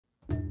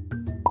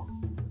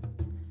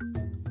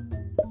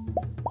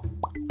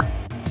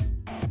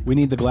We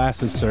need the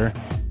glasses, sir,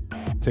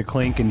 to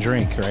clink and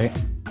drink, right?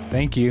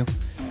 Thank you.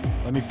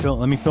 Let me fill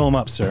them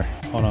up, sir.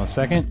 Hold on a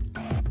second.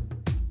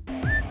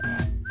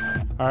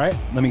 All right,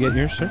 let me get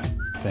yours, sir.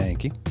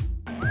 Thank you.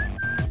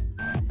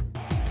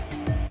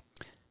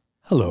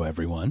 Hello,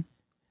 everyone.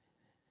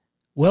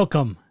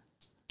 Welcome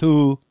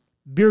To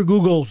Beer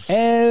Googles.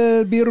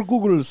 Beer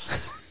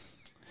Googles.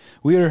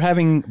 We are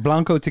having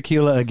Blanco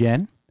tequila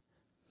again.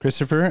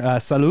 Christopher,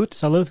 salud.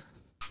 Salud.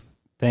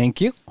 Thank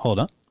you. Hold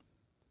on.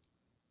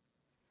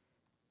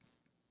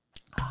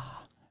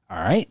 All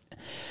right.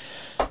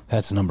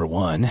 That's number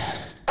one.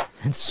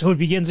 And so it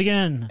begins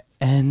again.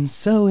 And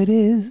so it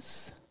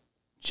is.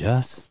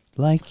 Just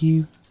like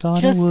you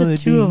thought Just it would the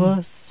two be. of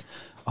us.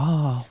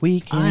 Oh,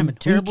 we I'm a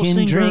terrible can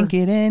singer. drink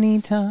it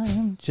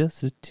anytime. Just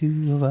the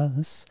two of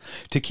us.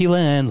 Tequila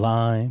and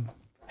lime.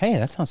 Hey,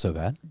 that sounds so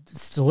bad.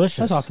 It's delicious.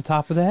 That's off the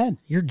top of the head.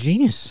 You're a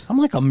genius. I'm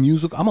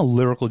a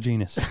lyrical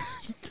genius.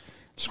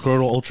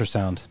 Scrotal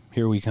ultrasound.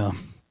 Here we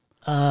come.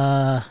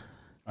 All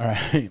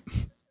right.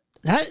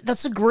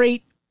 That's a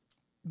great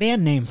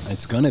band name.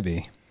 It's going to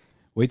be.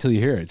 Wait till you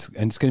hear it.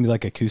 It's going to be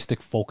like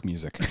acoustic folk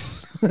music.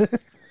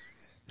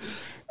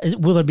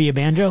 Will there be a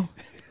banjo?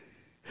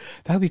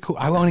 That would be cool.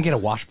 I want to get a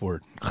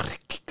washboard.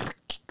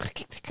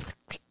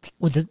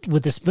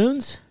 With the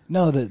spoons?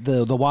 No,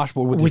 the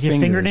washboard with your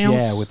fingers. fingernails?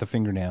 Yeah, with the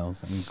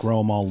fingernails. And grow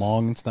them all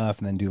long and stuff,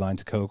 and then do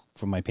lines of Coke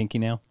from my pinky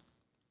nail.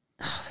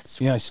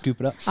 I scoop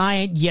it up.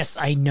 Yes,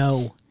 I know.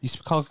 You used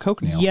to call it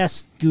Coke nail.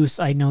 Yes, Goose,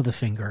 I know the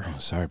finger. Oh,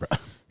 sorry, bro.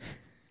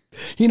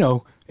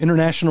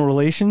 International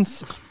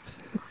relations.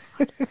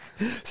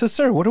 So,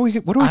 sir, what are we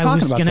talking about? I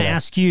was going to today?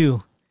 ask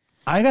you.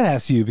 I got to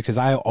ask you because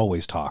I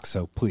always talk.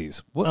 So,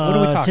 please, what are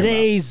we talking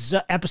today's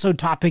episode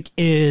topic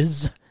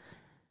is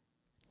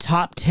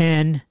top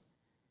 10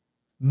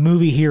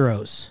 movie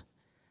heroes.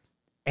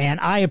 And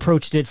I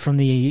approached it from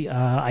the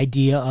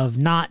idea of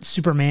not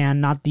Superman,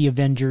 not the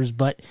Avengers,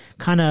 but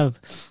kind of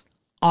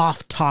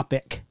off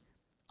topic,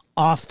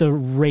 off the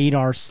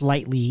radar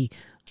slightly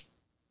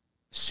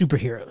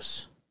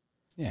superheroes.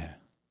 Yeah.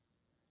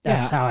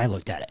 That's how I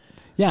looked at it.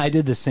 Yeah, I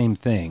did the same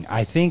thing.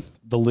 I think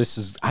the list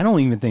is, I don't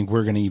even think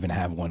we're going to even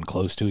have one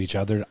close to each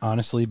other,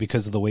 honestly,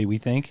 because of the way we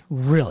think.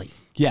 Really?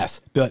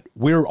 Yes, but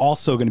we're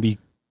also going to be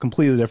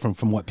completely different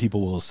from what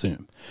people will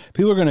assume.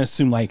 People are going to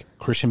assume like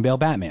Christian Bale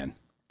Batman.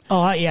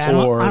 Oh yeah, I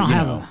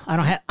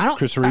don't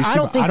Chris Reeve. I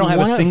don't think I do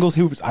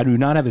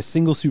not have a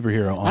single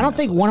superhero on I don't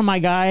think list. one of my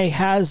guy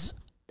has.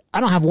 I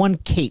don't have one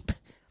cape.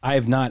 I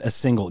have not a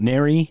single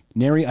nary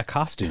a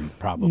costume.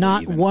 Probably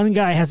Not even. one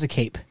guy has a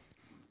cape.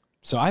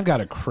 So I've got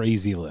a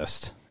crazy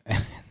list.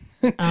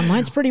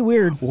 Mine's pretty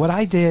weird. What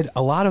I did,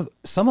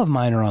 some of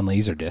mine are on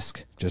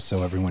Laserdisc, just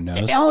so everyone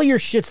knows. All your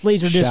shit's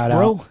Laserdisc, Shout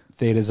bro. out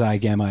Theta Xi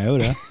Gamma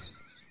Iota,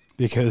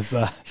 because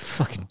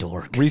Fucking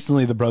dork.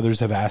 recently the brothers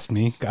have asked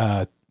me.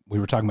 We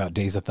were talking about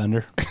Days of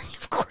Thunder,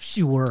 Of course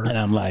you were. and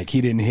I'm like,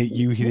 he didn't hit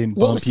you, he didn't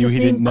What bump was you, his he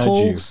name? didn't nudge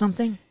Cole you,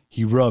 something?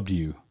 he rubbed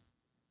you,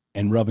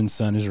 and rubbing's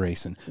son is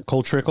racing.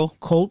 Cole Trickle,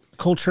 Cole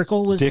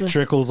Trickle was Dick the...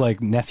 Trickle's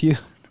like nephew.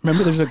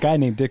 Remember, there's a guy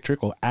named Dick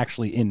Trickle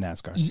actually in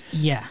NASCAR.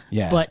 Yeah.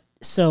 Yeah. But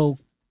so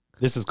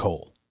This is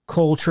Cole.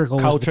 Cole Trickle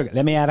was the... Trickle.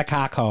 Let me add a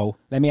car, Cole.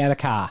 Let me add a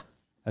car.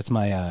 That's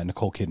my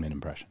Nicole Kidman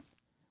impression.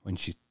 When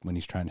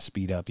he's trying to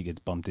speed up, he gets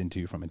bumped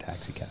into from a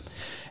taxi cab.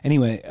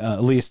 Anyway,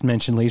 Elias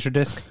mentioned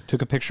Laserdisc.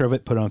 Took a picture of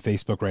it, put it on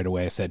Facebook right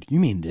away. I said, "You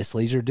mean this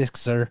Laserdisc,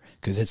 sir?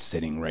 Because it's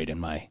sitting right in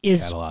my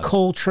catalog."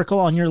 Cole Trickle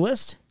on your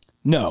list?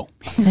 No,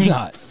 he's Thank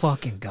not.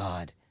 fucking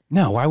God.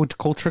 No, why would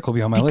Cole Trickle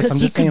be on my list? Because I'm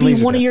he just could saying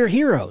be one of Laserdisc. your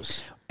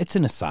heroes. It's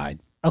an aside.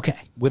 Okay.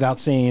 Without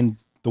saying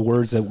the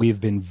words that we've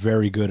been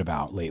very good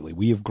about lately.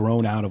 We have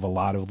grown out of a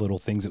lot of little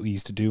things that we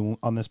used to do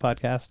on this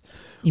podcast.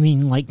 You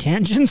mean like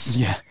tangents?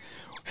 Yeah.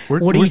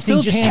 What do you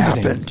think just tangenting.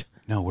 happened?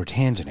 No, we're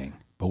tangenting,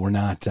 but we're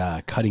not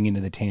cutting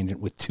into the tangent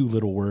with two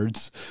little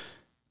words.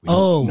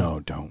 Don't.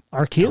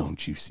 RQ?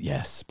 Don't you?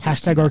 Yes.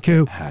 Hashtag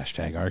RQ.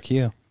 Hashtag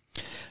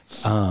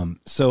RQ.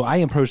 So I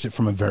approached it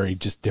from a very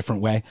just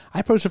different way. I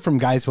approached it from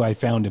guys who I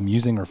found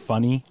amusing or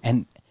funny,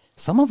 and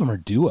some of them are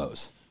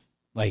duos.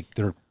 Like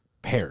they're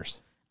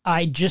pairs.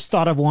 I just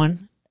thought of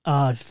one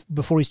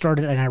before we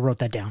started, and I wrote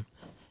that down.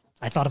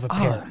 I thought of a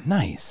pair. Oh,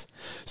 nice.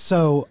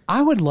 So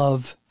I would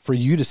love for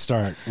you to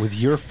start with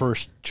your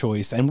first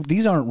choice, and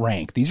these aren't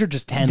ranked. These are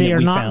just 10 They that are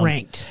we not found.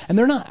 ranked. And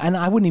they're not, and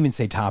I wouldn't even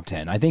say top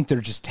 10. I think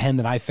they're just 10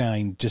 that I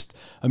find just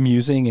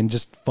amusing and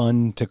just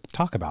fun to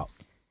talk about.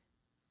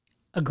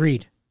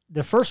 Agreed.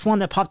 The first one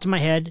that popped in my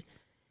head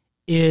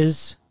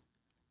is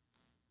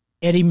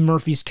Eddie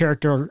Murphy's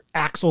character,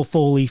 Axel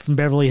Foley from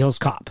Beverly Hills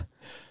Cop.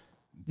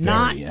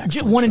 Not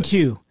excellent 1 and choice.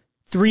 2.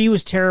 3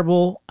 was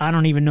terrible. I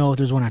don't even know if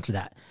there's one after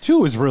that. 2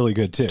 was really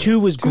good too. 2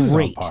 was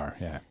great. On par,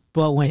 yeah.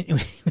 But when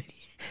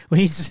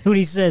he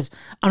says,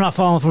 "I'm not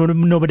falling for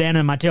no banana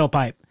in my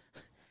tailpipe,"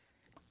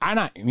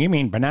 You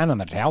mean banana in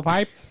the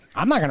tailpipe?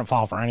 I'm not going to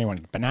fall for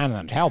anyone banana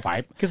in the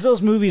tailpipe. because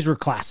those movies were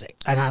classic,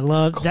 and I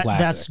love that.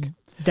 That's Classic.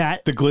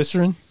 that. The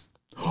glycerin.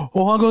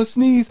 Oh, I'm gonna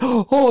sneeze.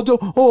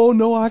 Oh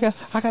no, I got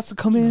to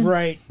come in.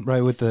 Right.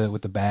 Right with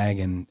the bag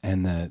and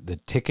the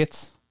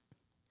tickets.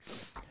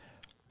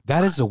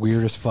 That is the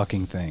weirdest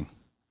fucking thing.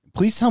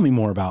 Please tell me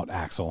more about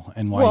Axel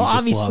and why. Well, you just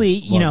obviously,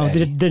 love you know,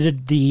 Eddie.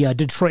 the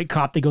Detroit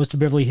cop that goes to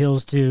Beverly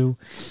Hills to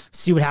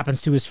see what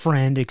happens to his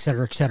friend, et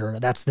cetera, et cetera.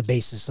 That's the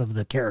basis of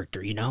the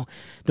character, you know.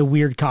 The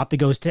weird cop that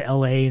goes to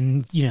L.A.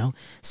 and, you know,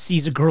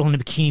 sees a girl in a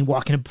bikini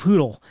walking a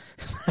poodle.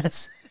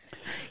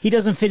 He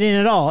doesn't fit in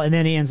at all, and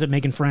then he ends up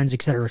making friends,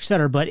 et cetera, et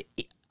cetera. But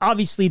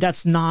obviously,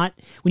 that's not,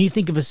 when you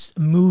think of a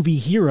movie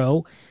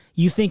hero,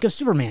 you think of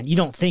Superman. You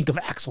don't think of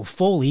Axel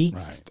Foley.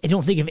 Right. You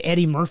don't think of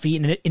Eddie Murphy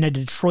in a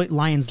Detroit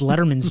Lions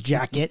Letterman's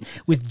jacket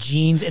with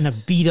jeans and a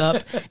beat up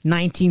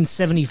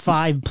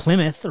 1975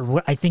 Plymouth, or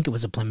what, I think it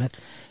was a Plymouth.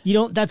 You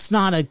don't. That's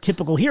not a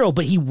typical hero,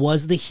 but he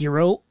was the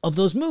hero of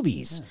those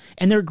movies,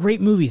 and they're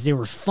great movies. They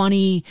were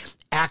funny,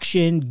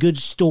 action, good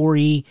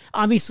story.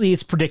 Obviously,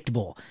 it's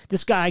predictable.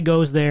 This guy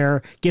goes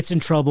there, gets in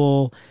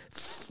trouble,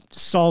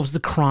 solves the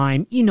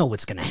crime. You know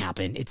what's going to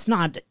happen. It's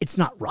not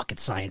rocket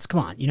science.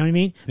 Come on, you know what I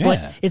mean? Yeah.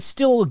 But it's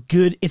still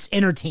good. It's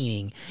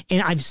entertaining,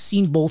 and I've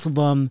seen both of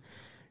them,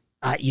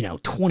 20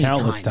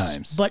 Countless times.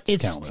 times. But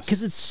it's Countless.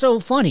 because it's so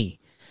funny,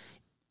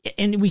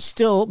 and we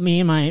still,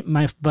 me and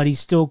my buddies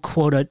still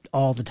quote it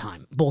all the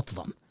time, both of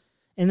them,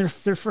 and they're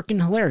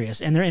freaking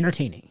hilarious and they're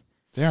entertaining.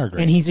 They are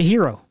great. And he's a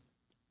hero.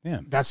 Yeah.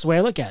 That's the way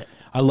I look at it.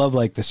 I love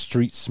like the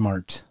street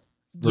smart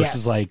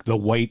versus Yes. like the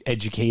white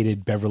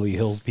educated Beverly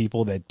Hills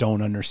people that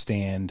don't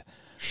understand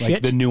like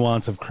Shit. the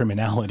nuance of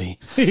criminality.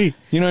 You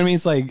know what I mean?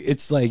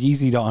 It's like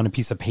easy to on a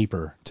piece of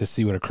paper to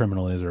see what a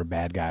criminal is or a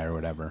bad guy or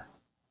whatever.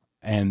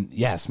 And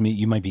yes,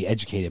 you might be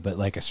educated, but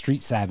like a street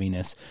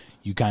savviness,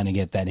 you kind of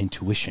get that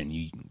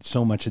intuition.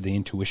 So much of the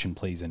intuition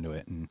plays into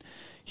it, and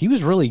he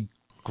was really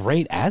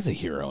great as a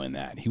hero in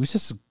that. He was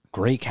just a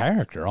great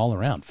character all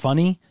around,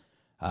 funny,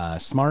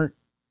 smart,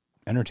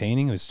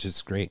 entertaining. It was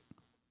just great.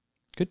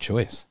 Good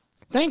choice.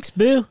 Thanks,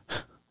 Boo.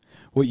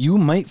 What you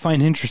might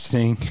find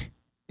interesting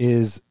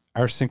is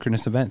our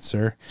synchronous events,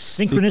 sir.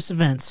 Synchronous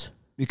events.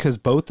 Because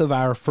both of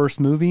our first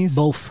movies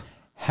Both.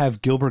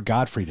 have Gilbert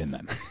Gottfried in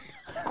them.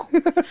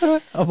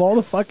 Of all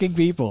the fucking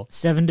people.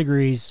 7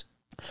 Degrees.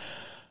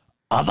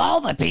 Of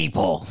all the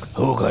people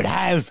who could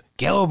have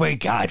Gilbert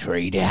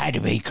Gottfried, it had to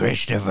be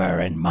Christopher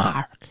and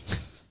Mark.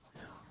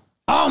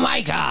 Oh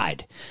my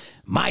God.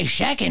 My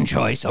second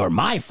choice, or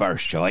my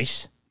first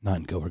choice, not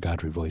in Gilbert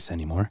Gottfried voice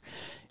anymore,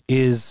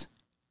 is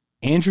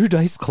Andrew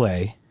Dice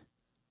Clay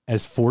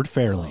as Ford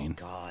Fairlane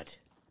God.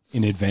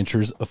 in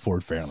Adventures of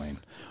Ford Fairlane.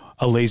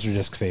 A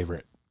Laserdisc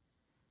favorite.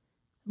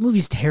 The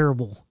movie's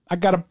terrible. I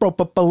got a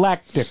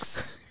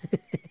propagalactics.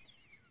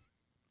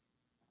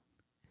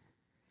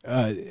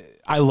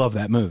 I love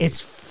that movie. It's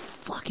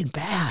fucking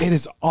bad. It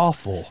is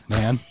awful,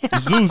 man.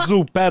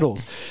 Zuzu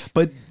pedals.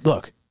 But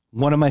look,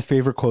 one of my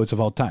favorite quotes of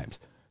all times.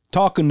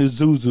 Talking to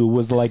Zuzu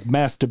was like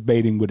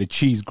masturbating with a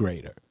cheese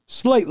grater.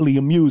 Slightly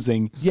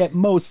amusing, yet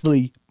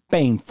mostly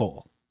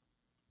painful.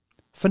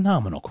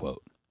 Phenomenal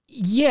quote.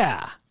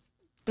 Yeah.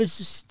 But it's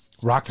just...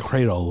 Rock the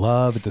Cradle of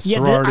Love at the Yeah,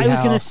 sorority I was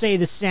going to house. say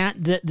the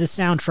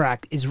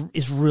soundtrack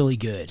is really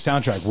good.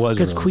 Soundtrack was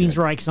Because really good.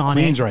 Queensryche's on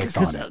Queensryche's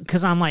it. on it.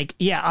 Because I'm like,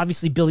 yeah,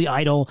 obviously Billy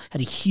Idol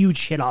had a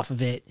huge hit off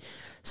of it,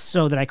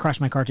 so that I crashed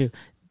my car too.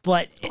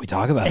 But We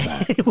talk about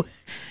that.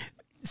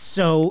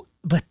 so,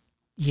 but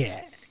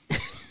yeah,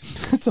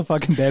 It's a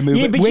fucking bad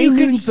movie. Yeah, but Wayne you could-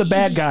 Newton's the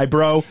bad guy,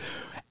 bro.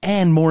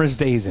 And Morris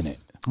Day's in it.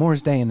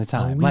 Morris Day in the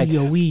time.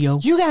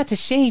 You got to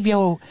shave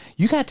your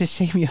you got to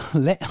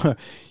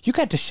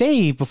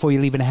shave before you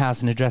leave in the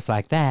house in a dress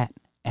like that.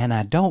 And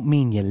I don't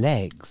mean your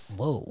legs.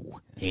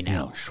 Whoa, hey You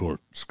now, know, short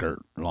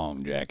skirt,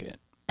 long jacket.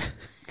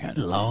 Kind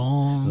of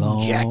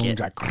long jacket.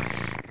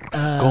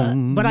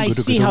 But I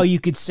see how you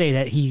could say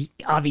that he's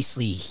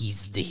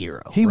the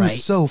hero. He right?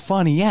 was so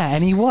funny, yeah,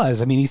 and he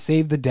was. I mean, he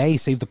saved the day, he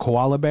saved the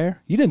koala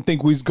bear. You didn't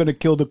think we was going to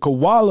kill the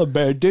koala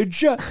bear,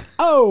 did you?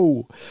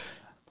 Oh!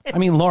 I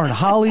mean, Lauren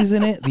Holly's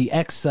in it, the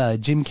ex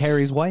Jim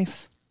Carrey's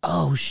wife,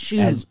 Oh shoot,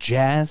 as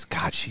Jazz.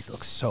 God, she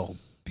looks so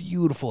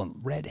beautiful in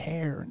red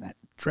hair and that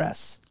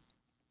dress.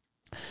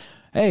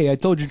 Hey, I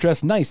told you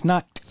dress nice,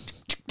 not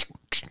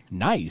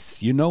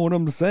nice. You know what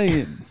I'm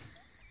saying?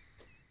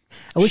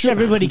 I wish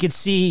everybody could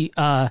see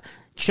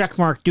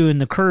Checkmark doing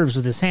the curves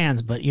with his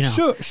hands, but you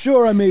know,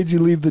 Sure, I made you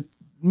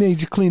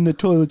clean the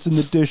toilets and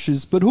the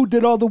dishes, but who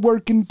did all the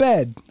work in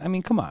bed? I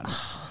mean, come on.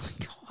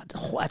 God,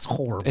 that's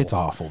horrible. It's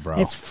awful, bro.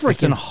 It's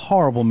It's a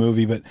horrible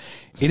movie, but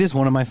it is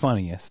one of my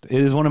funniest.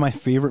 It is one of my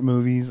favorite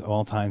movies of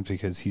all time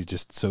because he's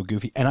just so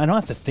goofy. And I don't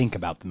have to think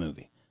about the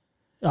movie.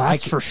 Oh,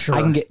 that's for sure.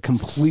 I can get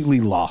completely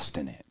lost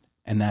in it,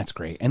 and that's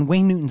great. And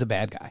Wayne Newton's a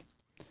bad guy.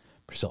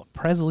 Priscilla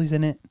Presley's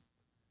in it.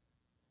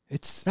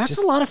 That's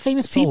a lot of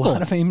famous people. A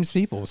lot of famous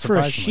people. For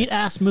a surprisingly. shit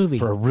ass movie.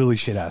 For a really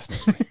shit ass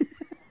movie.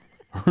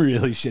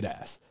 Really shit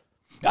ass.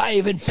 I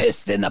even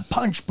pissed in the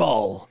punch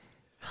bowl.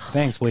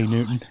 Thanks, Wayne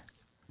Newton.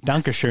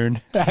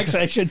 Dankeschön.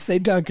 Actually, I should say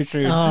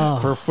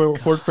Dankeschön for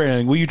Fort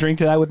Fairlane. Will you drink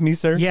to that with me,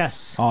 sir?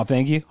 Yes. Oh,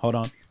 thank you. Hold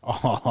on.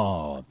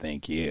 Oh,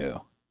 thank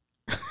you.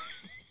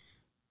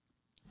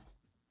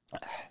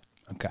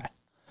 Okay.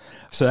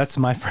 So that's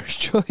my first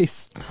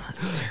choice.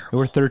 That's terrible.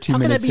 We're 13 How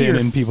can that minutes be in your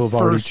and people have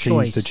already first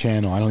changed the choice?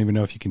 channel. I don't even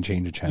know if you can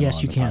change a channel Yes,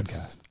 on you the can.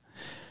 podcast.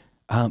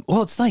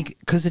 Well, it's like,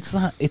 because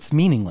it's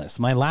meaningless.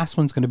 My last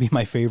one's going to be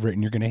my favorite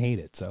and you're going to hate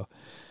it. So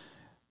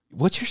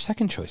what's your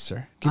second choice,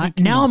 sir? Give me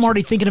Now I'm my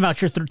already thinking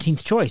about your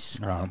 13th choice.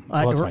 well,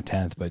 it's my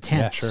 10th, but 10th.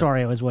 yeah, sure.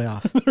 Sorry, I was way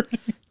off.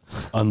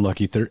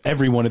 Unlucky.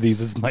 Every one of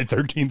these is my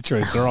 13th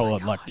choice. They're all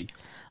unlucky.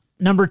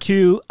 Number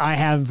 2, I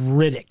have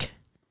Riddick.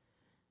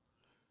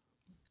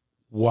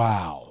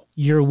 Wow.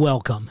 You're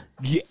welcome.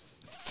 Yeah,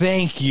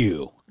 thank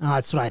you.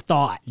 That's what I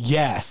thought.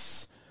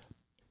 Yes.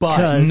 But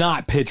 'Cause-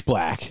 not Pitch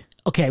Black.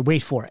 Okay,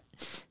 wait for it.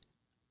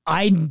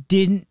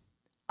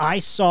 I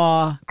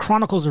saw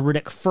Chronicles of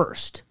Riddick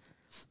first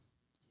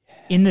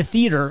in the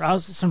theater.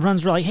 Some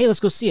friends were like, "Hey, let's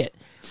go see it,"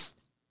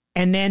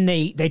 and then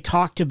they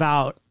talked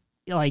about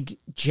like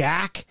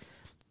Jack,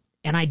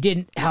 and I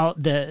didn't how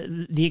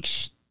the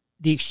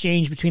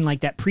exchange between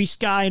like that priest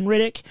guy and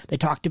Riddick. They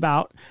talked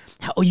about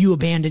how you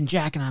abandoned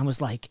Jack, and I was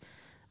like,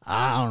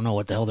 I don't know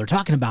what the hell they're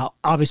talking about.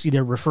 Obviously,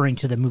 they're referring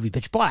to the movie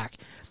Pitch Black,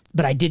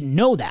 but I didn't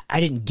know that. I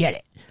didn't get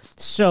it.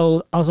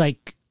 So I was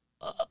like,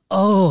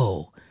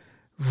 oh,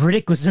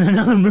 Riddick was in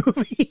another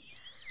movie.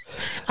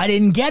 I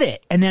didn't get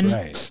it. And then,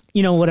 Right.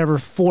 whatever,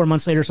 4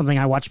 months later or something,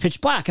 I watched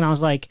Pitch Black and I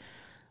was like,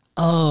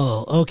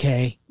 oh,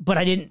 okay. But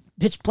I didn't,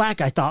 Pitch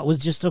Black I thought was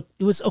just, it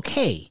was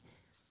okay.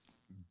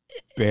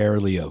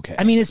 Barely okay.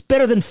 I mean, it's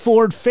better than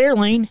Ford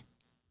Fairlane.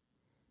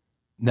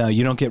 No,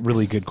 you don't get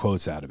really good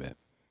quotes out of it.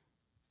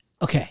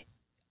 Okay.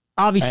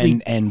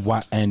 Obviously. And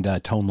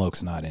Tone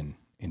Loke's not in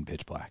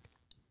Pitch Black.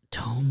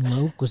 Tone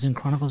Loke was in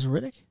Chronicles of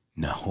Riddick?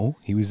 No,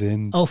 he was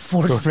in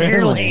Ford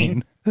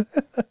Fairlane.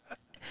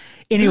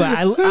 Anyway,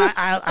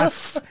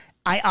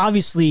 I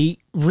obviously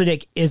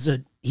Riddick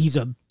he's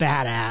a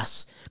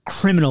badass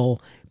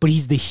criminal, but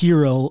he's the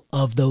hero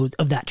of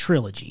that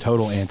trilogy.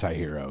 Total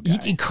anti-hero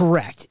guy.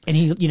 Correct, and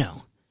he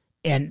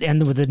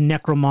and with the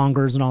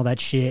necromongers and all that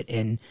shit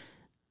and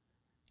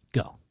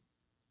go.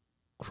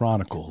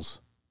 Chronicles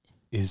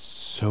is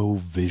so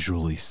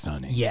visually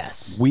stunning.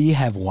 Yes, We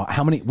have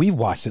how many? We've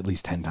watched at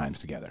least 10 times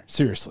together.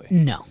 Seriously.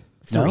 no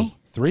 3, No?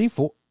 3,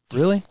 4.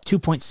 Really?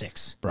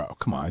 2.6. Bro,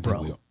 come on.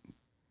 Bro.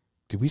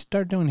 Did we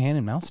start doing hand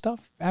and mouth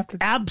stuff after?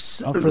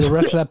 Absolutely. For the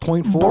rest of that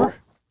 0.4?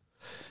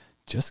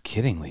 Just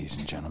kidding, ladies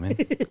and gentlemen.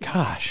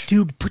 Gosh.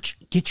 Dude,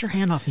 get your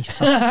hand off me.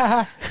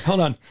 Hold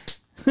on.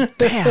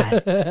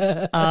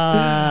 Bad.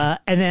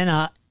 And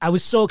then I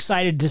was so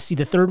excited to see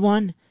the third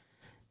one,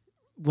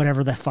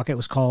 whatever the fuck it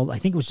was called. I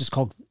think it was just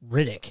called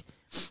Riddick.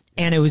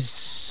 And it was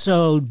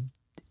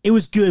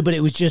good, but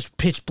it was just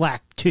Pitch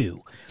Black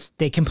 2.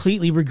 They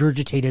completely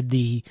regurgitated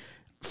the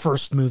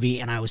first movie,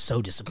 and I was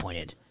so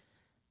disappointed.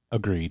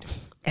 Agreed.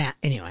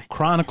 Anyway.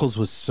 Chronicles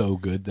was so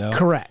good, though.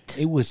 Correct.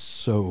 It was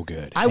so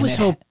good.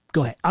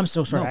 Go ahead. I'm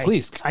so sorry. No,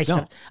 please,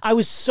 don't. I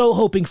was so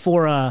hoping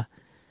for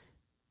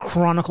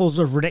Chronicles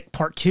of Riddick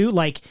Part 2.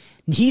 Like,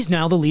 he's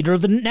now the leader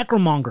of the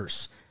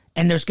Necromongers.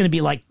 And there's going to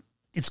be like,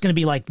 it's going to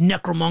be like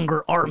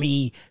Necromonger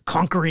army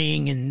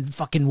conquering and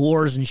fucking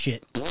wars and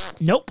shit.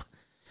 Nope.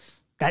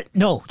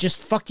 Just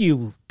fuck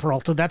you,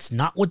 Peralta. That's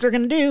not what they're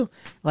going to do.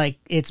 Like,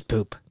 it's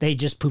poop. They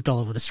just pooped all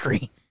over the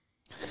screen.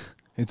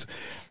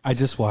 I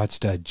just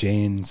watched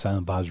Jay and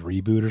Silent Bob's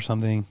reboot or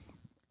something.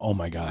 Oh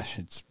my gosh,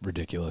 it's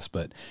ridiculous.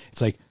 But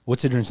it's like,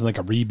 what's the difference in like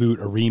a reboot,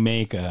 a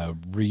remake, a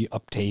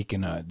re-uptake,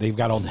 and they've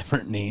got all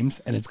different names,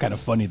 and it's kind of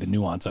funny, the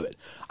nuance of it.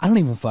 I don't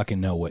even fucking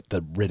know what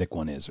the Riddick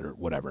one is or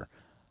whatever.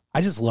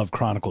 I just love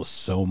Chronicles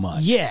so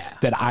much. Yeah.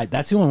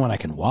 That's the only one I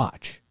can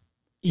watch.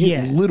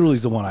 Yeah. It literally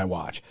is the one I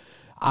watch.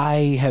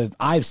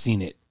 I've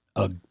seen it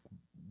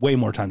way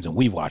more times than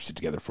we've watched it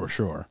together for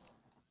sure.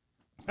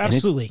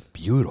 Absolutely. And it's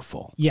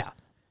beautiful. Yeah.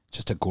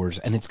 Just a gorgeous,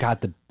 and it's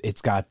got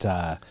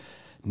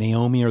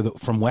Naomi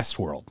from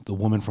Westworld, the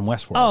woman from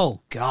Westworld. Oh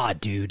God,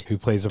 dude, who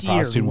plays a Dear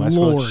prostitute in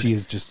Westworld. Lord. She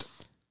is just,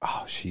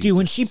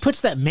 when she puts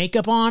that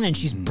makeup on and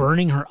she's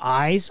burning her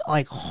eyes,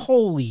 like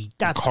holy,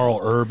 that's Carl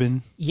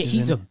Urban. Yeah,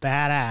 he's a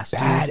badass, dude.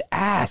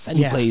 Badass, and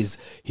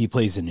he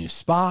plays a new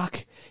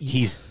Spock.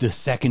 He's the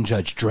second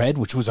Judge Dredd,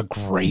 which was a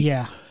great.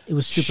 Yeah, it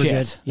was super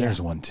good. Yeah.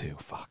 There's one too.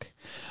 Fuck.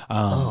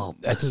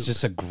 That's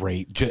just a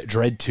great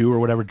Dredd 2 or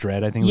whatever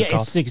Dredd I think it was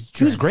called.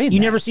 He was great. You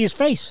never see his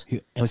face.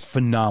 It was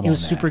phenomenal. It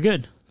was super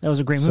good. That was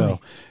a great movie. So,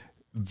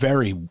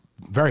 very,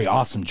 very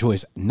awesome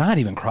choice. Not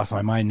even crossed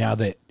my mind now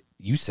that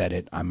you said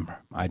it.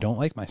 I don't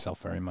like myself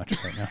very much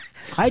right now.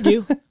 I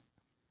do.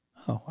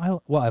 I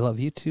love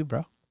you too,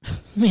 bro.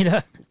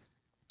 Mira.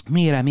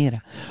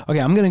 Okay,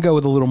 I'm gonna go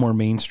with a little more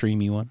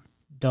mainstreamy one.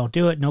 Don't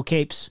do it. No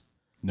capes.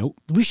 Nope.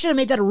 We should have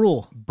made that a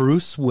rule.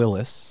 Bruce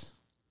Willis,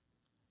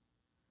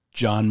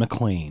 John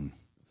McClane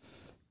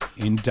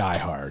in Die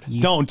Hard.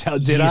 Don't tell.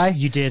 Did I?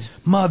 You did,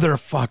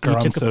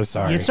 motherfucker. I'm so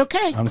sorry. It's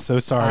okay. I'm so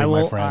sorry,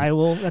 my friend. I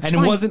will. That's and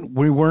fine. it wasn't.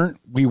 We were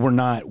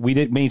not. We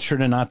did made sure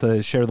to not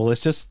to share the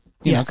list. Just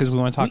know, because we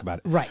want to talk about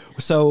it. Right.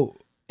 So,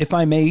 if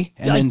I may,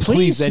 and then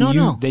please, then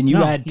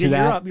you add to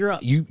that. You're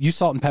up. You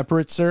salt and pepper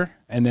it, sir,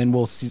 and then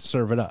we'll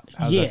serve it up.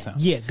 How does that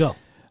sound? Yeah. Go.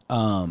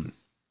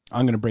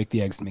 I'm gonna break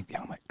the eggs to make the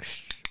omelet.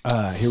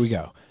 Here we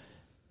go.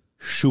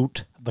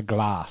 shoot the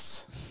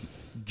glass.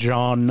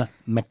 John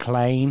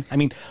McClane. I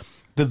mean,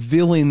 the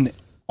villain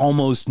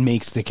almost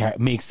makes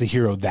the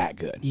hero that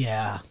good.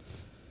 Yeah.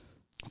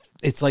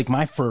 It's like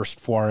my first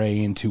foray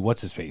into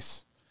what's his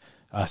face,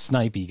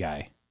 snipey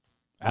guy,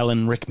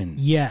 Alan Rickman.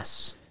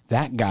 Yes,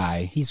 that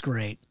guy. He's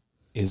great.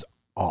 Is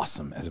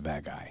awesome as a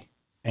bad guy.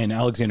 And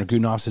Alexander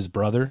Gunov's his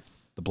brother,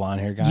 the blonde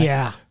hair guy.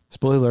 Yeah.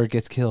 Spoiler: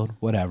 gets killed.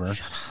 Whatever.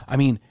 Shut up. I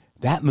mean,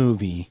 that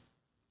movie.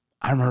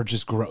 I remember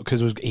just because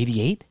it was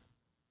 88.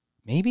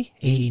 Maybe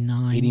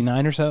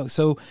 89 or so.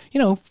 So,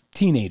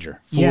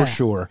 teenager for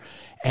sure.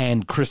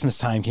 And Christmas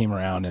time came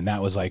around, and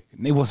that was like,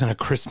 it wasn't a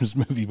Christmas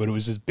movie, but it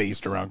was just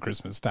based around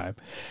Christmas time.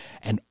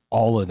 And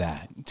all of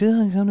that.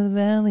 Come to the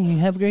valley,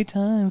 have a great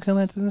time, come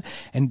out to the.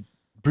 And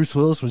Bruce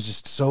Willis was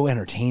just so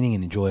entertaining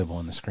and enjoyable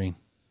on the screen.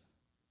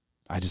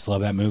 I just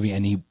love that movie,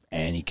 and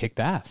he kicked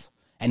ass.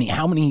 And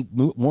how many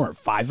more?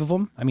 5 of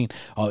them? I mean,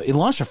 it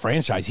launched a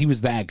franchise. He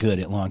was that good.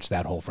 It launched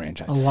that whole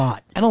franchise. A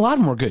lot. And a lot of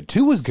them were good.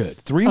 2 was good.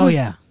 3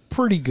 was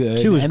pretty good.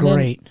 2 was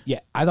great. Yeah,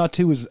 I thought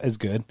 2 was as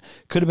good.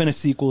 Could have been a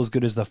sequel as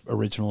good as the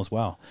original as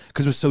well,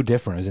 because it was so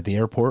different. It was at the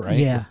airport, right?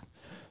 Yeah.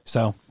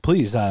 So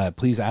please add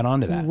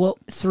on to that. Well,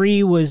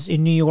 3 was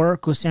in New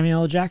York with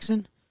Samuel L.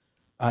 Jackson.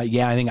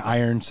 Yeah, I think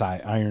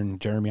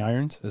Jeremy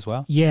Irons as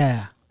well.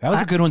 Yeah, that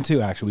was a good one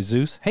too. Actually,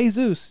 Zeus. Hey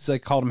Zeus. He's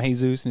like called him Hey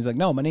Zeus, and he's like,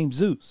 no, my name's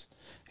Zeus.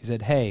 He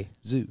said, Hey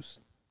Zeus.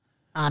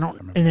 I don't.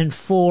 And then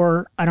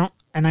 4, I don't.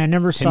 And I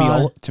never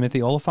saw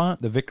Timothy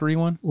Oliphant, the victory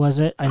one. Was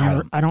it? I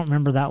don't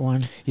remember that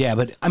one. Yeah,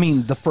 but I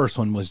mean, the first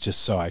one was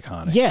just so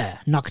iconic. Yeah,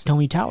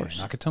 Nakatomi Towers.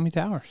 Yeah, Nakatomi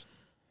Towers.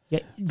 Yeah,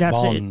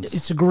 that's it.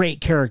 It's a great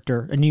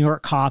character. A New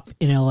York cop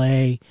in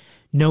L.A.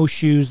 No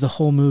shoes. The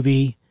whole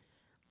movie.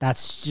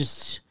 That's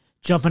just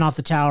jumping off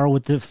the tower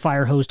with the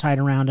fire hose tied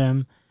around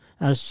him.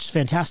 That was just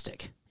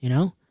fantastic.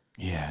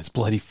 Yeah, his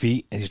bloody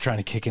feet as he's trying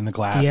to kick in the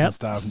glass and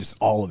stuff, and just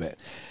all of it.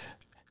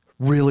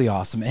 Really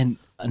awesome. And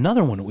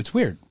another one, it's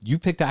weird. You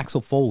picked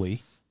Axel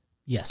Foley.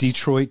 Yes.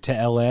 Detroit to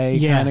LA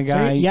kind of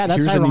guy. Yeah,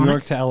 that's Here's ironic. New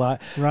York to LA.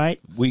 Right.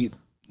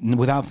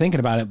 Without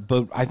thinking about it,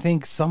 but I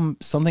think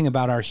something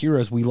about our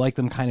heroes, we like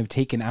them kind of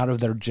taken out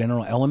of their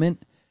general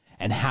element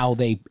and how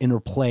they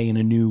interplay in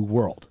a new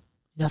world.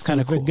 That's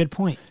kind of cool. A good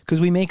point. Because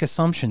we make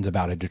assumptions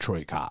about a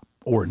Detroit cop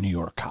or a New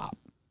York cop.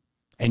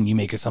 And you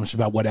make assumptions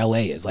about what LA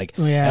is. Like,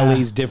 LA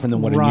is different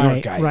than what a New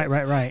York guy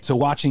is. Right. So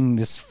watching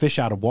this fish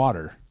out of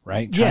water,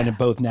 right? Trying to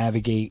both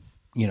navigate,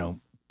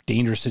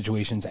 dangerous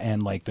situations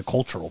and like the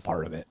cultural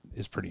part of it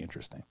is pretty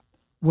interesting.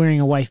 Wearing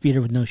a wife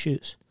beater with no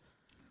shoes.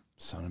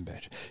 Son of a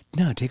bitch.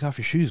 No, take off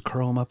your shoes,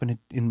 curl them up in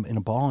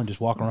a ball, and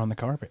just walk around the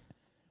carpet.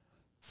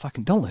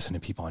 Fucking don't listen to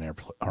people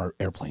on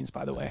airplanes,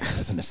 by the way,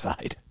 as an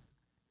aside.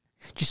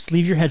 Just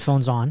leave your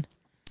headphones on.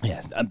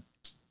 Yes.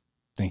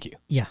 Thank you.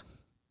 Yeah.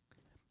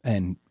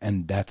 And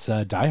that's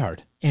Die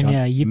Hard. And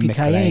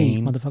yippee-ki-yay,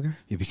 motherfucker.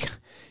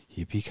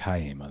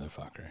 Yippee-ki-yay,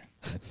 motherfucker.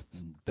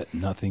 But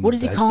nothing. What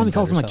does he call him? He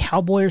calls him a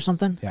cowboy or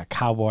something? Yeah,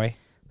 cowboy.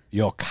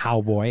 You're a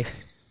cowboy.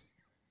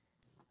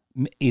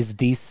 Is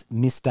this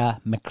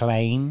Mr.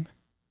 McClane?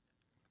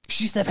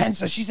 She's the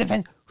fence.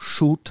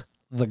 Shoot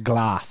the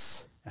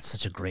glass. That's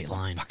such a great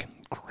line.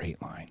 Fucking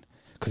great line.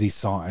 Because he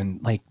saw,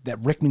 and like that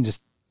Rickman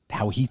just,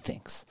 how he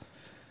thinks.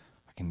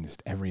 Fucking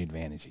just every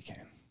advantage he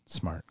can.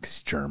 Smart. Because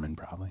he's German,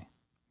 probably.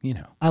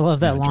 I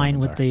love that line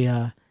with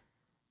the,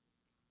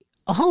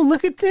 oh,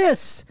 look at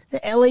this. The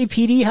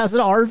LAPD has an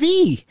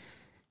RV.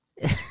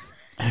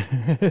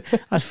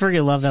 I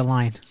freaking love that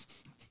line.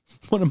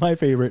 One of my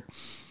favorite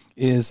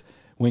is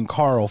when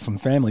Carl from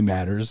Family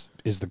Matters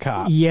is the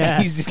cop.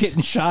 Yes. He's just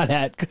getting shot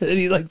at because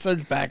he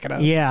starts backing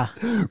up. Yeah.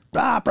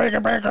 Breaker,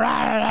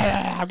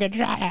 I'm getting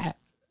shot at.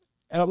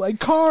 And I'm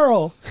like,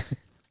 Carl.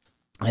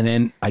 And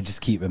then I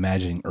just keep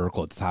imagining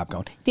Urkel at the top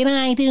going, did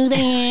I do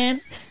that?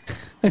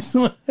 I just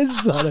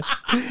thought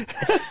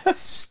it.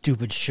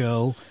 Stupid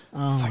show.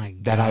 Oh, my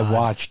God. That I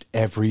watched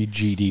every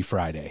GD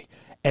Friday.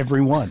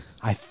 Every one.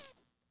 I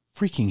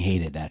freaking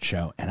hated that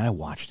show, and I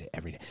watched it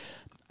every day.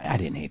 I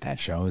didn't hate that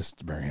show. It was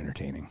very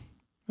entertaining.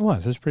 It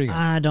was pretty good.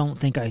 I don't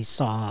think I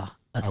saw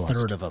a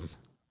third of them.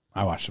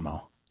 I watched them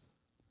all.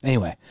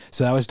 Anyway,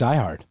 so that was Die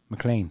Hard,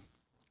 McClane.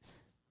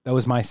 That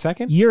was my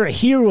second. You're a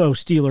hero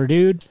stealer,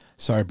 dude.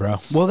 Sorry, bro.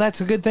 Well, that's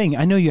a good thing.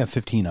 I know you have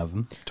 15 of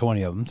them,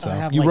 20 of them,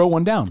 so you wrote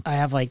one down. I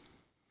have I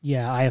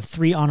have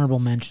 3 honorable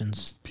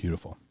mentions.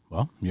 Beautiful.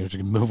 Well, you have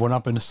to move one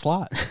up in a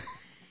slot.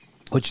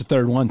 What's your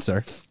third one,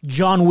 sir?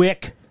 John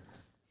Wick.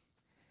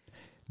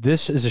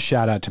 This is a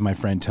shout out to my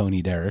friend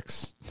Tony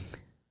Derricks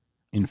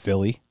in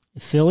Philly.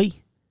 Philly?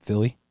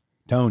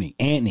 Tony,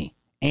 Anthony,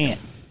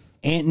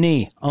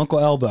 Uncle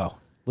Elbow.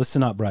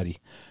 Listen up, buddy.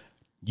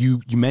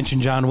 You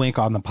mentioned John Wick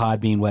on the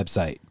Podbean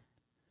website.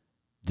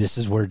 This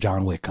is where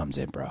John Wick comes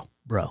in, bro.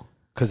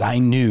 Because I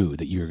knew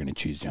that you were going to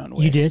choose John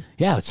Wick. You did?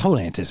 Yeah, it's total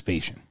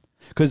anticipation.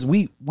 Because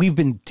we've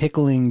been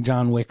tickling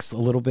John Wick's a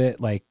little bit,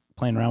 like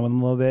playing around with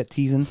him a little bit,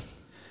 teasing.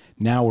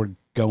 Now we're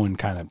going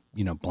kind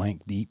of,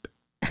 blank deep.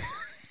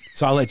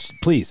 So I'll let you,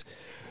 please.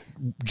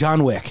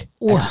 John Wick.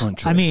 Excellent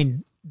choice. I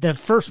mean, the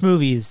first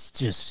movie is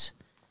just,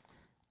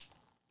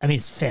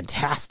 it's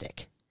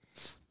fantastic.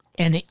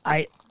 And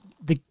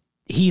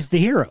he's the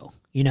hero,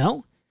 you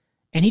know?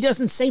 And he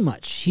doesn't say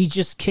much. He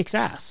just kicks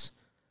ass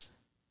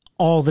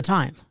all the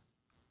time.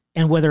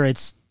 And whether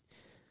it's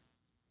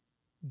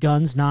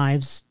guns,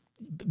 knives,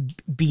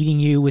 beating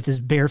you with his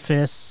bare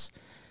fists,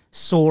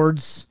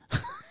 swords,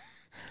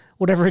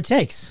 whatever it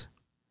takes.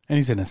 And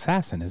he's an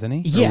assassin, isn't he?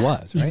 Yeah. Or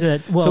was,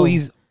 right? So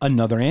he's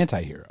another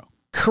anti-hero.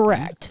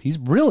 Correct. He's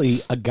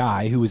really a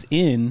guy who was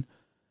in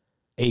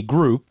a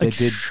group that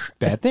did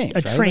bad things.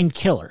 A trained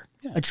killer.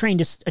 Yeah. A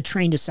trained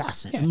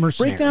assassin. Yeah.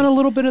 Mercenary. Break down a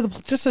little bit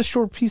of just a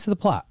short piece of the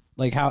plot,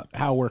 like how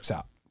it works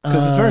out.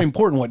 Because it's very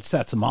important what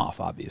sets him off,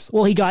 obviously.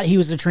 Well, he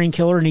was a trained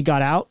killer and he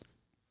got out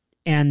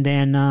and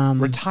then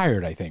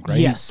retired, I think, right?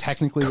 Yes. He's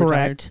technically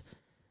correct. retired.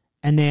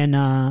 And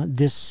then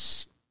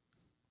this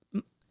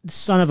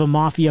son of a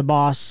mafia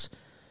boss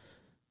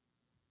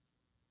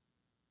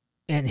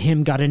and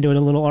him got into a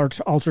little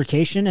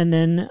altercation, and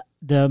then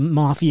the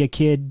mafia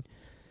kid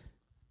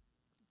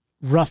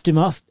roughed him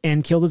up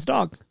and killed his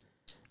dog.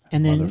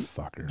 And then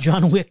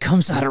John Wick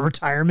comes out of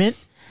retirement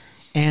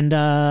and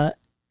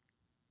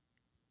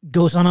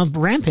goes on a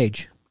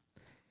rampage.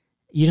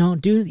 You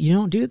don't do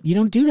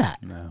that.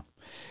 No.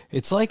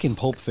 It's like in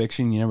Pulp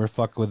Fiction, you never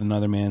fuck with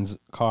another man's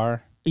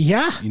car.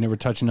 Yeah. You never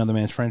touch another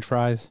man's French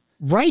fries.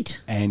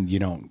 Right. And you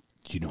don't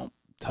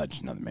touch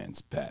another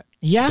man's pet.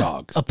 Yeah.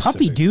 Dog. A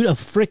puppy, dude, a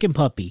freaking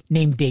puppy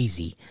named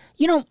Daisy.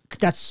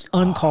 That's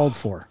uncalled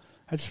for.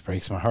 That just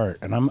breaks my heart.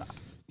 And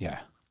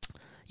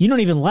You don't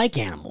even like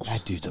animals.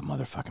 That dude's a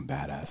motherfucking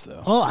badass,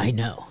 though. Oh, I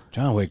know.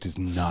 John Wick does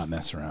not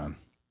mess around.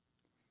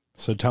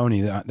 So,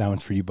 Tony, that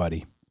one's for you,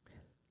 buddy.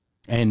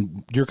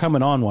 And you're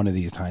coming on one of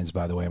these times,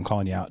 by the way. I'm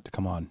calling you out to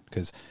come on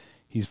because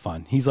he's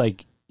fun. He's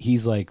like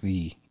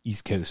the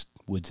East Coast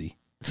Woodsy.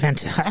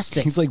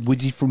 Fantastic. He's like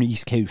Woodsy from the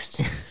East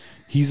Coast.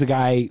 He's the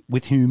guy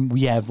with whom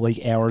we have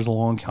like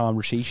hours-long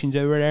conversations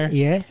over there.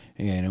 Yeah.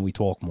 And we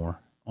talk more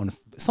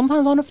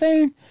sometimes on the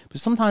phone, but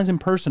sometimes in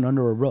person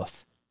under a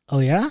roof. Oh,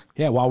 yeah?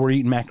 Yeah, while we're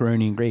eating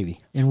macaroni and gravy.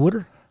 And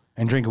water?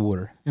 And drinking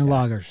water. And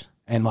lagers.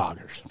 And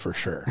lagers, for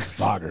sure.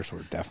 Lagers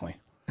were definitely.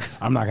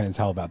 I'm not going to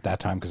tell about that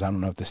time because I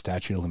don't know if the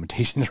statute of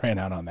limitations ran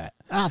out on that.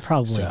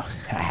 Probably. So,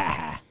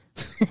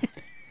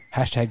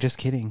 hashtag just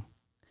kidding.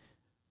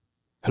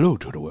 Hello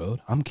to the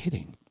world. I'm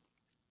kidding.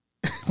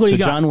 What do you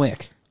got? John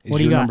Wick. Is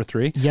your number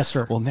 3? Yes,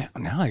 sir. Well, now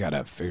I got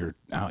to figure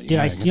out. Did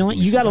I steal it?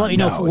 You got to let me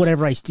know for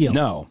whatever I steal.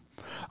 No.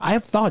 I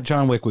have thought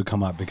John Wick would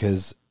come up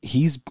because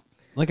he's,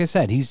 like I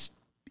said, he's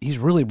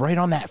really right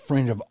on that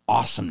fringe of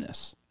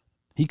awesomeness.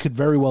 He could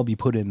very well be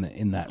put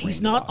in that.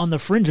 He's not on the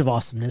fringe of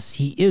awesomeness.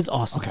 He is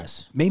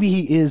awesomeness. Okay. Maybe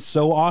he is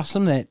so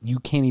awesome that you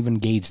can't even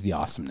gauge the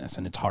awesomeness,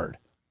 and it's hard.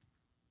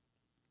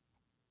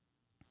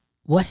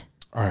 What?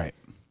 All right.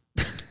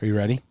 Are you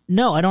ready?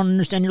 No, I don't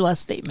understand your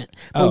last statement.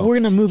 But we're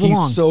going to move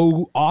along. He's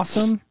so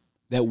awesome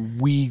that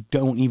we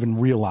don't even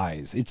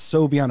realize. It's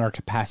so beyond our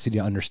capacity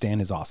to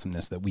understand his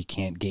awesomeness that we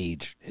can't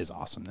gauge his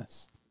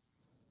awesomeness.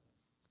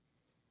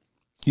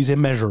 He's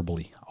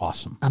immeasurably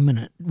awesome. I'm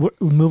going to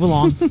move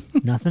along.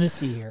 Nothing to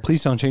see here.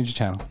 Please don't change the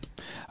channel.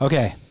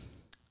 Okay.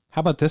 How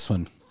about this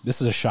one?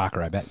 This is a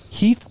shocker, I bet.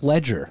 Heath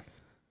Ledger.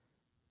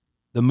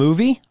 The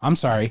movie? I'm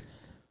sorry.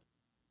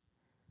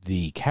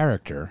 The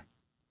character,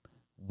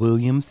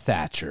 William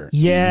Thatcher.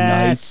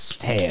 Yes. Knight's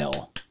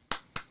Tale.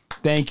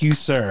 Thank you,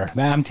 sir.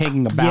 I'm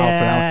taking a bow for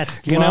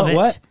yes, that. You know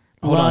what?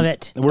 Hold love on.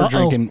 it. We're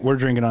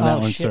drinking on that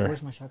one, shit. sir.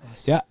 Where's my shot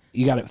glass? Yeah,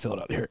 you got it filled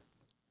up here.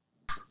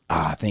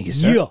 Thank you,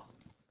 sir. Yeah.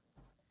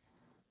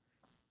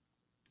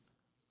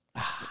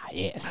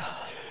 Yes.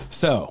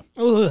 So,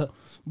 Ugh.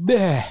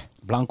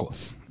 Blanco.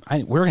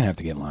 We're going to have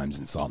to get limes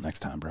and salt next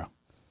time, bro.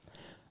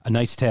 A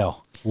Knight's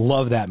Tale.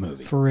 Love that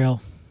movie. For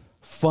real.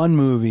 Fun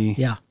movie.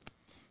 Yeah.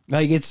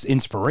 Like, it's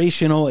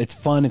inspirational. It's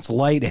fun. It's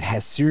light. It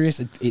has serious.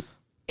 It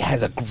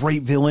has a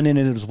great villain in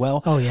it as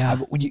well. Oh, yeah.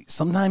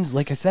 Sometimes,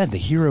 like I said, the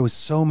hero is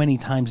so many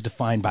times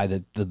defined by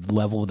the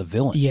level of the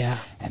villain. Yeah.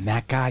 And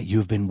that guy,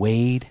 you've been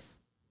weighed,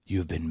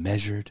 you've been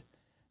measured,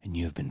 and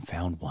you have been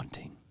found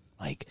wanting.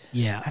 Like,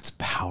 yeah, that's a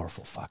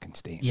powerful fucking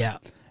statement. Yeah.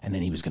 And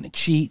then he was going to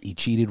cheat. He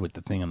cheated with the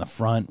thing on the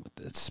front, with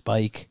the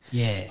spike.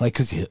 Yeah. Like,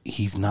 because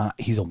he's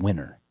a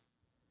winner.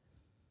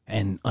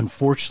 And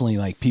unfortunately,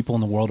 like, people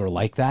in the world are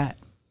like that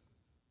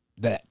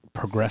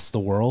progress the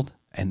world.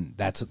 And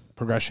that's a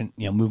progression,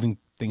 moving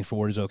things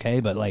forward is okay.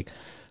 But, like,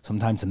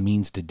 sometimes the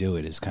means to do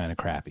it is kind of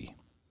crappy.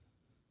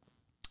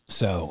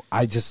 So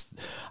I just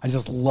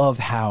loved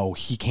how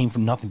he came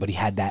from nothing, but he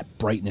had that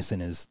brightness in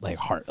his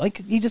heart.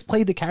 Like, he just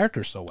played the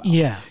character so well.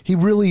 Yeah, he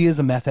really is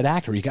a method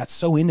actor. He got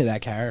so into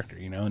that character,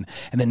 and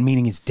then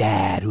meeting his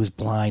dad, who was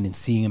blind, and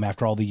seeing him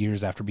after all the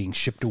years after being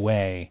shipped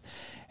away,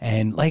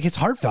 and it's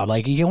heartfelt.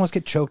 Like, you almost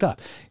get choked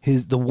up.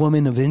 The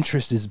woman of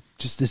interest is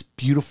just this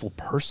beautiful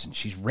person.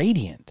 She's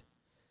radiant.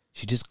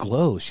 She just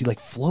glows. She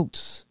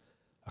floats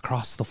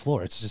across the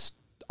floor. It's just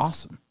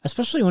awesome.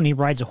 Especially when he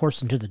rides a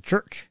horse into the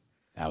church.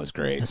 That was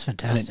great. That's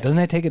fantastic. Doesn't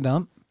that take a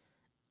dump?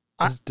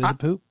 Does it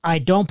poop? I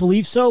don't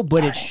believe so,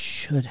 but it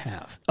should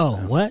have. Oh,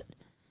 no. What?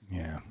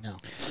 Yeah. No.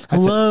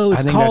 Hello,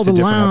 it's called the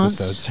lounge.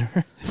 Episode,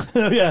 sir.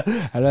 Yeah.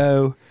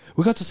 Hello.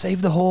 We got to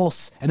save the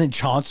horse. And then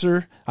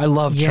Chaucer. I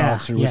love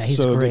Chaucer. Was he's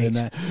so great. good in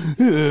that.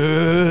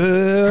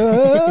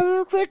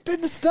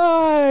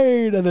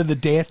 Liechtenstein. And then the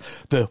dance,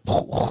 the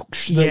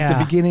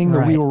beginning, the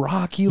We Will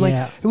Rock You.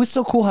 Like, it was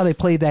so cool how they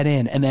played that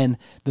in. And then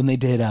they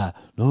did the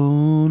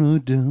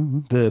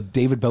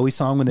David Bowie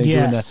song when they're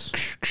doing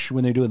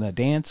the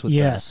dance. With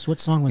what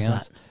song was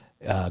that?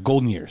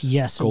 Golden Years.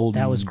 Yes,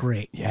 that was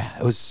great. Yeah,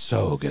 it was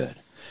so good.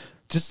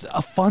 Just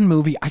a fun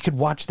movie. I could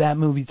watch that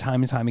movie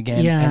time and time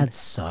again. Yeah, it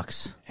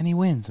sucks. And he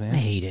wins, man. I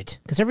hate it.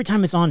 Because every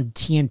time it's on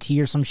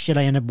TNT or some shit,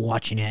 I end up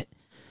watching it.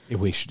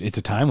 It's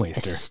a time waster.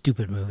 It's a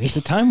stupid movie. It's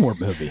a time warp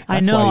movie. That's I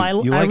know. I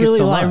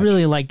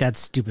really like that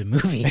stupid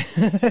movie.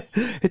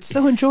 It's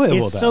so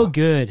enjoyable, It's so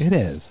good. It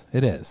is.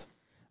 It is.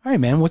 All right,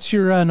 man. What's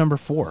your number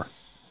 4?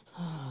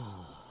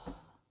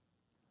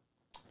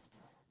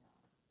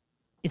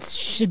 It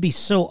should be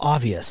so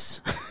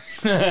obvious.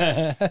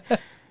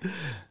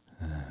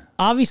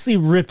 Obviously,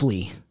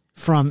 Ripley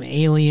from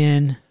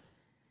Aliens,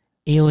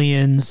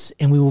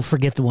 and we will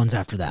forget the ones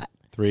after that.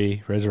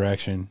 3,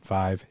 Resurrection,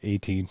 5,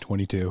 18,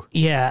 22.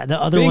 Yeah, the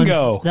other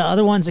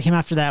ones that came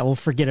after that we'll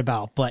forget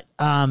about. But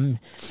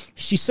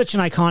she's such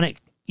an iconic,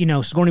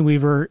 Sigourney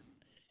Weaver.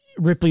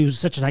 Ripley was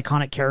such an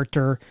iconic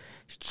character.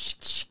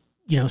 She,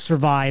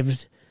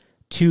 survived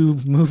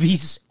 2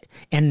 movies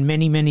and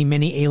many, many,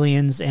 many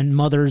aliens and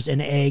mothers and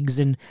eggs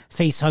and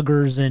face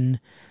huggers and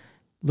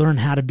learn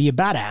how to be a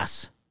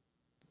badass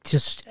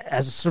just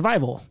as a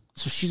survival.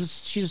 So she's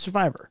a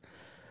survivor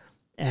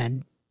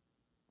and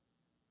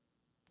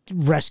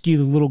rescue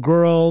the little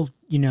girl,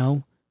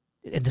 and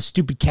the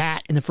stupid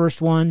cat in the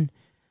first one.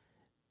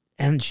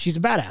 And she's a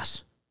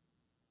badass.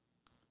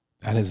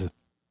 That is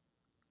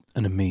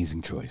an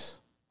amazing choice.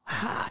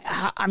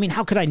 I mean,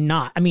 how could I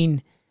not? I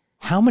mean,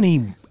 how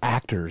many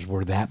actors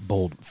were that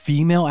bold?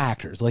 Female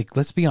actors. Like,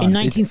 let's be honest. In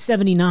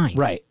 1979.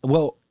 Right.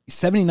 Well,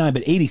 79,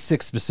 but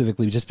 86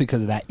 specifically, just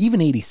because of that. Even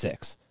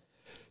 86,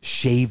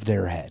 shaved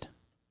their head.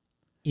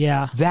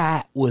 Yeah.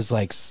 That was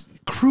like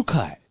crew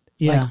cut.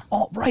 Yeah.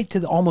 Like, right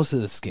to almost to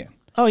the skin.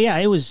 Oh, yeah.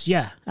 It was,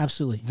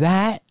 absolutely.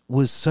 That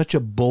was such a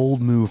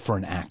bold move for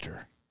an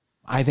actor.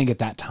 I think at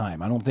that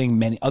time, I don't think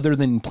many, other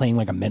than playing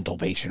like a mental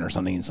patient or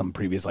something in some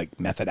previous like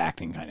method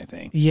acting kind of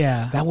thing.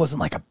 Yeah. That wasn't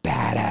like a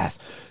badass.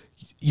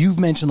 You've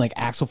mentioned like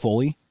Axel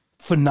Foley,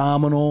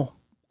 phenomenal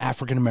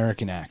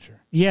African-American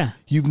actor. Yeah.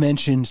 You've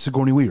mentioned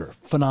Sigourney Weaver,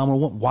 phenomenal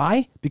one.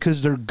 Why?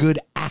 Because they're good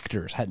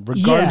actors,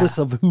 regardless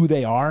of who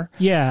they are.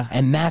 Yeah.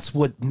 And that's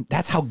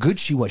how good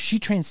she was. She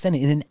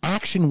transcended in an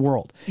action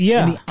world.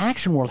 Yeah. In the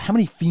action world, how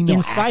many female in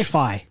action?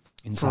 sci-fi.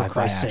 In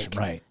sci-fi action,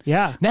 right.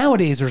 Yeah.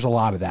 Nowadays, there's a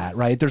lot of that,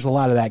 right? There's a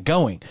lot of that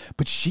going.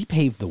 But she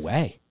paved the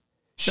way.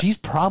 She's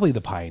probably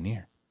the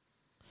pioneer.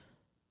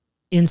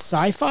 In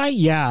sci-fi,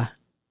 yeah.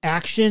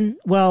 Action,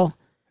 well,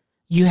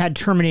 you had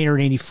Terminator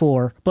in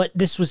 84, but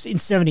this was in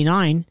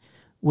 79,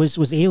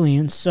 was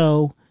Aliens,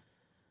 so...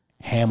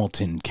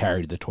 Hamilton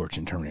carried the torch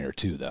in Terminator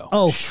 2, though.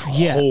 Oh,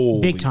 yeah,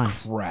 holy big time.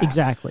 Crap.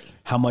 Exactly.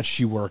 How much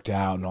she worked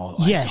out and all.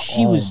 Yeah,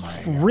 she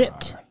was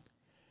ripped. God.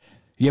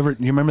 You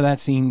remember that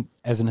scene,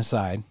 as an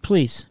aside?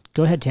 Please,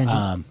 go ahead,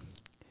 Tangent.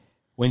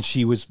 When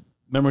she was...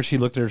 Remember she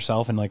looked at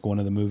herself in like one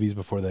of the movies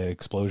before the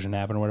explosion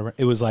happened or whatever?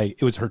 It was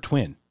her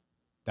twin.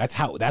 That's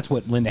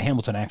what Linda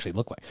Hamilton actually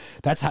looked like.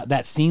 That's how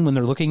that scene when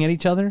they're looking at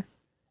each other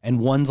and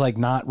one's like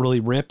not really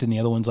ripped and the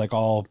other one's like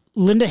all...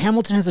 Linda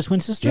Hamilton has a twin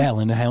sister? Yeah,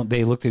 Linda Hamilton.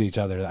 They looked at each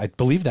other. I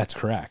believe that's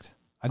correct.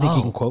 I think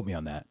you can quote me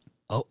on that.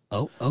 Oh,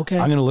 okay.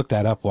 I'm going to look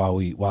that up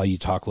while you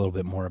talk a little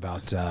bit more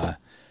about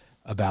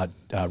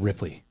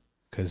Ripley,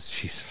 because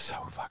she's so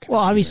fucking...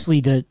 Well,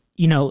 obviously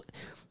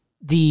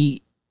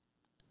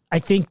I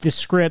think the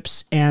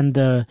scripts and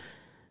the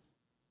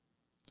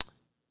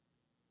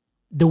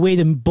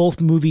way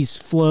both movies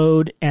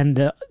flowed and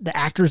the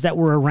actors that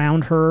were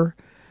around her,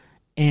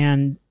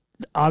 and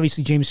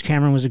obviously James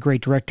Cameron was a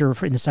great director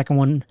in the second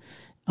one.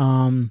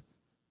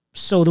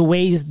 So the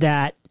ways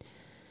that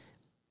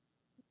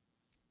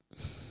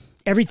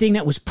everything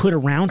that was put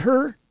around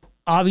her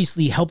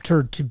obviously helped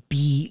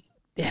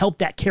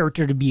that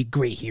character to be a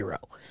great hero.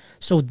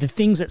 So the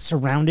things that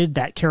surrounded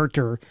that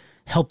character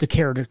helped the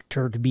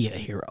character to be a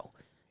hero,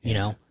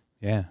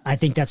 Yeah. I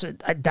think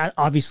that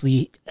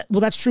obviously,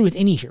 well, that's true with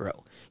any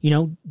hero.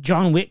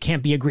 John Wick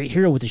can't be a great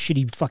hero with a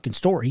shitty fucking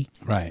story.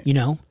 Right.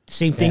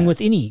 Same thing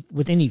with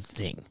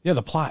anything. Yeah,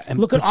 the plot. And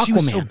look at Aquaman. She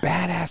was so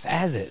badass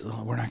as it.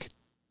 We're not...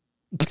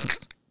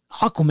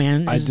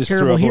 Aquaman is a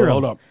terrible hero.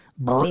 Hold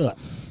up.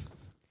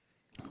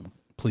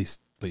 Please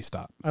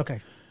stop. Okay.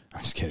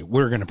 I'm just kidding.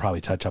 We're going to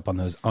probably touch up on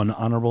those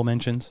honorable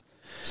mentions.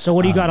 So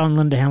what do you got on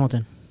Linda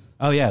Hamilton?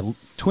 Oh yeah,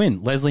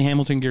 twin Leslie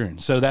Hamilton Guerin.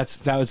 So that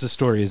was the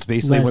story. Is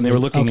basically when they were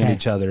looking at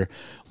each other,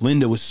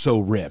 Linda was so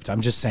ripped. I'm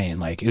just saying,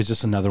 like, it was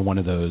just another one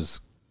of those,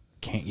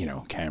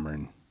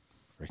 Cameron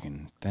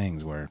freaking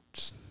things where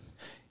he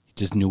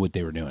just knew what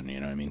they were doing. You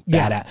know what I mean?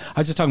 Yeah. I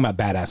was just talking about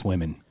badass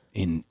women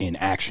in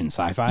action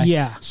sci-fi.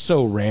 Yeah.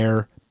 So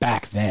rare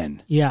back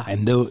then. Yeah.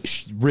 And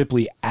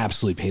Ripley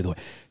absolutely paved the way.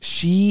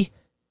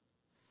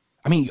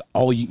 I mean,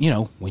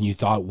 when you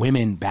thought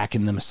women back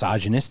in the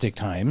misogynistic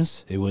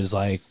times, it was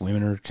like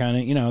women are kind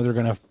of, they're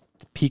going to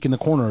peek in the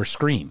corner or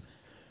scream.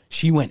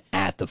 She went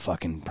at the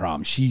fucking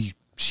problem. She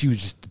was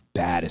just the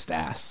baddest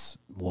ass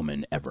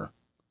woman ever.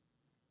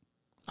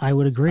 I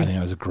would agree. I think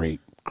that was a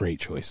great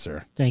choice,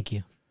 sir. Thank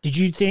you. Did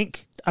you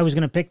think I was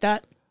going to pick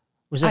that?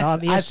 Was it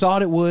obvious? I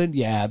thought it would,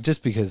 yeah,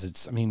 just because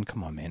it's,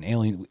 come on, man.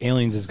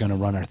 Aliens is going to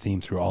run our theme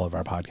through all of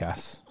our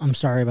podcasts. I'm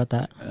sorry about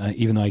that.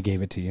 Even though I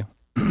gave it to you.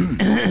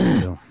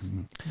 Still.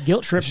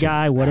 Guilt trip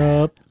guy, what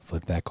up?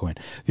 Flip that coin.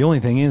 The only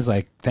thing is,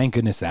 thank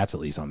goodness that's at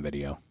least on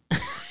video.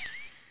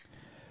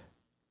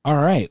 All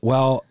right.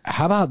 Well,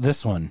 how about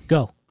this one?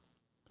 Go.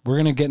 We're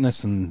going to get into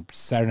some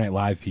Saturday Night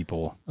Live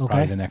people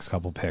probably the next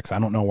couple picks. I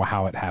don't know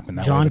how it happened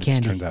that John way, but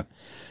Candy. it turns out.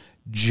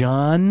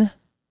 John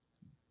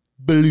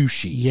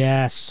Belushi.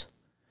 Yes.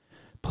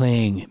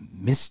 Playing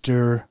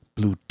Mr.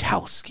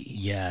 Blutowski.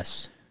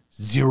 Yes.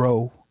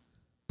 0.0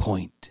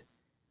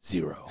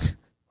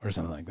 or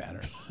something like that,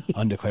 or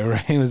undeclared.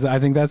 Right? I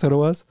think that's what it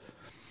was.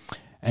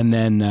 And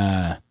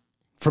then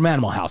from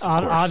Animal House, of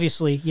course.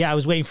 Obviously. Yeah, I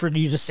was waiting for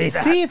you to say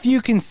that. See if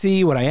you can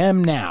see what I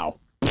am now.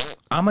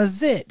 I'm a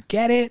zit.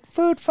 Get it?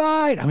 Food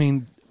fight.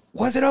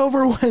 Was it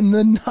over when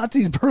the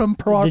Nazis burned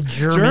Prague? The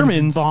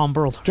Germans bomb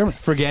Pearl.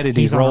 Forget it.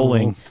 He's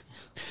rolling.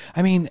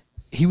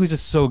 He was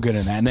just so good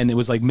in that. And then it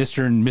was like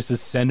Mr. and Mrs.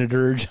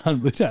 Senator John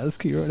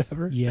Blutowski or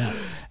whatever.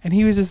 Yes. And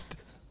he was just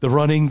the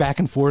running back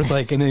and forth,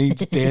 and then he's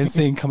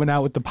dancing, coming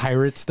out with the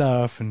pirate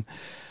stuff. And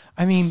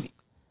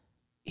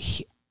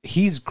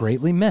he's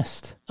greatly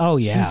missed. Oh,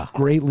 yeah. He's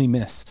greatly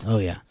missed. Oh,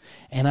 yeah.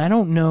 And I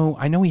don't know.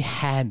 I know he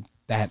had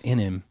that in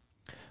him,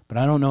 but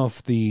I don't know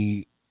if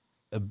the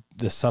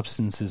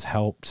substances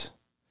helped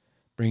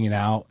bring it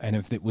out and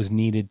if it was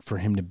needed for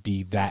him to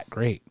be that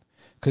great.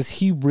 Because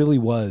he really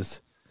was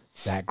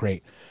that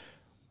great.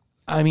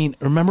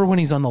 Remember when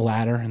he's on the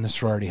ladder in the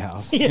sorority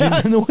house?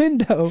 Yes. He's in the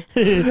window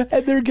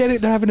and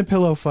they're having a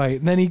pillow fight.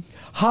 And then he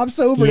hops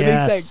over and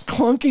makes that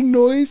clunking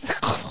noise.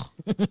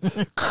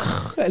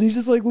 And he's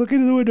just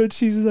looking at the window and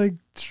she's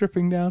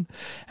stripping down.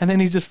 And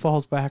then he just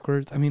falls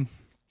backwards.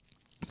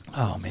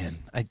 Oh man,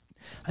 I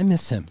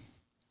miss him.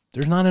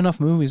 There's not enough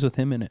movies with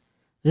him in it.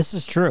 This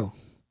is true.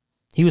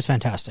 He was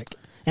fantastic.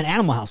 And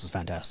Animal House was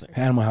fantastic.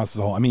 Animal House is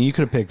a whole. You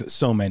could have picked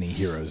so many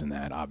heroes in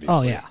that, obviously.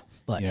 Oh, yeah.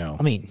 But,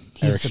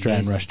 he's Eric Stratton,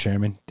 amazing. Rush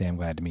Chairman. Damn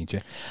glad to meet you.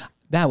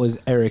 That was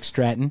Eric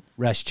Stratton,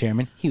 Rush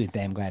Chairman. He was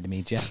damn glad to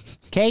meet you.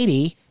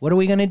 Katie, what are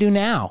we going to do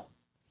now?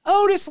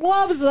 Otis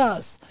loves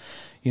us.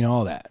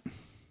 All that.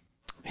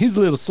 His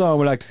little song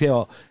we like to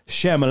call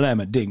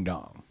Shamalama Ding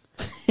Dong.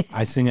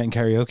 I sing that in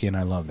karaoke, and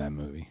I love that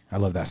movie. I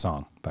love that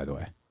song, by the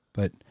way.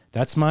 But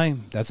that's my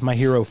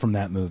hero from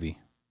that movie,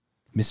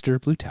 Mr.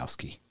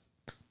 Blutowski.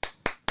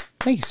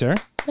 Thank you, sir.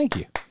 Thank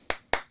you.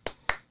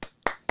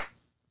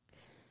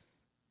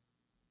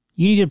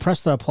 You need to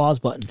press the applause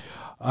button.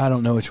 I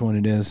don't know which one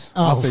it is.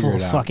 Oh, I'll figure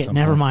it out. Fuck it.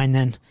 Never mind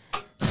then. All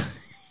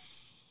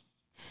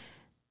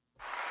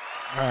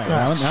right.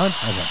 Now, okay.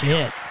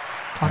 Shit.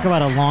 Talk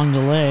about a long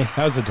delay.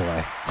 That was a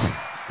delay.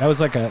 That was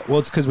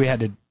it's because we had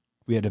to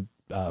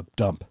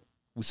dump.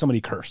 Somebody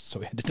cursed, so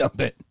we had to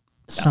dump it.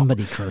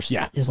 Somebody cursed.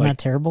 Yeah. Isn't that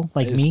terrible?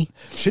 Me?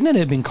 Shouldn't it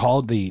have been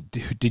called the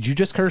Did you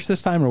just curse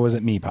this time, or was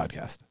it me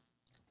podcast?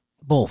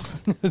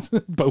 Both.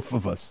 Both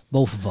of us.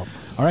 Both of them.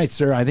 All right,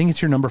 sir. I think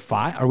it's your number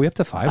 5. Are we up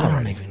to 5 already? I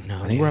don't even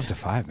know. I think we're up to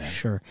 5, man.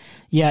 Sure.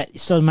 Yeah.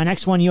 So my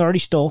next one you already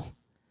stole.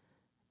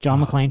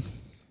 John McClane.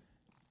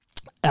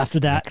 After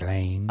that,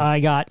 I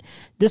got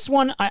this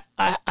one.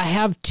 I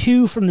have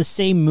 2 from the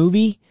same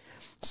movie,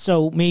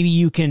 so maybe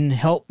you can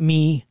help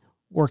me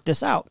work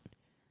this out.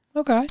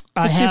 Okay.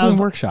 I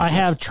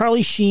have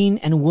Charlie Sheen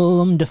and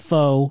Willem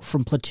Dafoe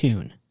from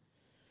Platoon.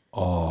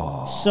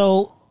 Oh.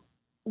 So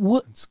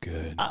that's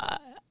good.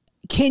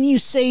 Can you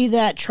say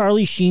that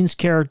Charlie Sheen's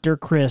character,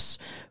 Chris,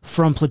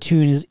 from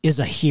Platoon is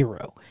a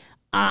hero?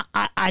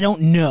 I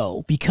don't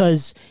know,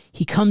 because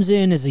he comes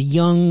in as a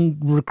young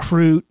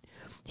recruit.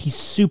 He's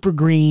super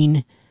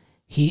green.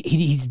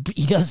 He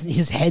does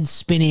his head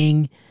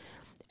spinning,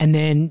 and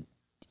then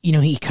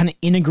he kind of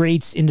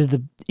integrates into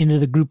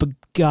the group of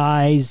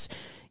guys,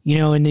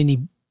 and then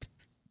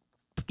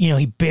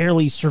he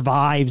barely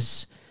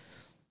survives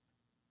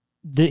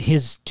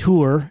his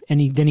tour,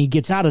 and then he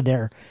gets out of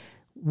there.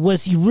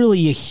 Was he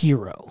really a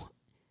hero?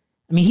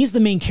 He's the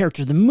main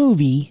character of the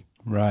movie,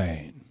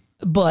 right?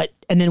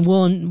 And then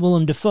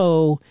Willem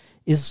Dafoe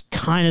is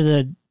kind of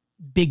the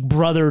big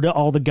brother to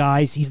all the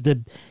guys. He's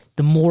the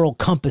moral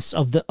compass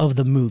of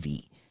the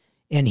movie,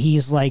 and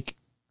he's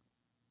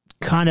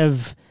kind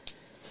of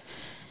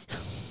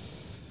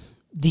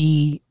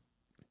the.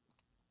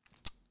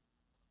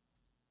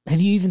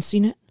 Have you even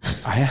seen it?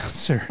 I have,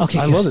 sir. Okay,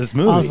 I good. love this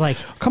movie. I was like,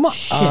 come on,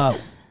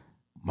 shit.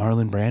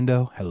 Marlon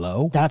Brando.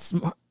 Hello. That's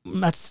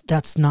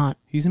not.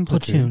 He's in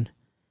Platoon.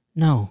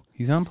 No,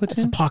 he's on Platoon.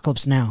 It's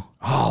Apocalypse Now.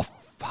 Oh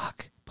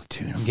fuck,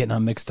 Platoon. I'm getting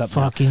them mixed up.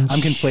 Fucking. I'm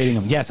conflating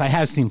them. Yes, I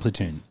have seen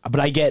Platoon, but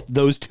I get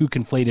those two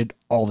conflated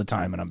all the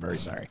time, and I'm very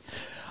sorry.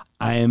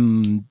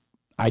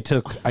 I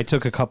took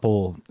a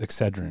couple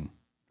Excedrin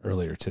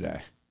earlier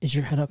today. Is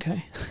your head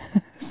okay?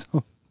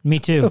 So, Me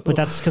too, but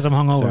that's because I'm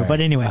hungover. sorry. But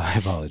anyway, I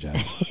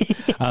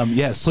apologize.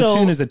 Yes, So-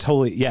 Platoon is a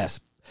totally yes.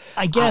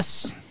 I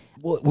guess.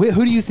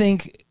 Who do you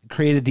think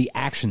created the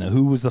action?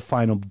 Who was the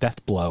final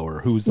death blow,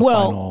 or who was the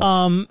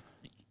final?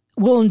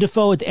 Willem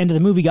Dafoe at the end of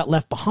the movie got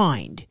left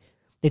behind.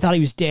 They thought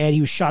he was dead.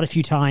 He was shot a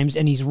few times,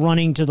 and he's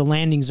running to the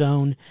landing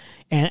zone.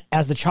 And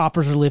as the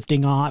choppers are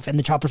lifting off, and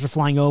the choppers are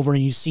flying over,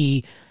 and you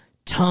see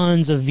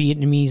tons of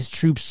Vietnamese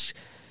troops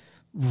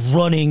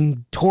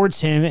running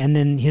towards him, and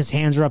then his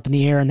hands are up in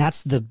the air, and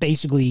that's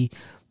basically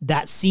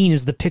that scene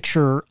is the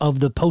picture of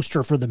the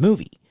poster for the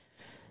movie.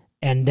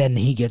 And then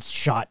he gets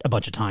shot a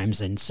bunch of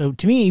times, and so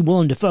to me,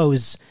 Willem Dafoe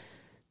is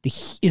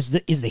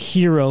the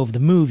hero of the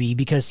movie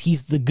because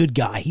he's the good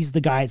guy. He's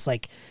the guy that's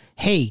like,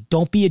 hey,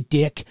 don't be a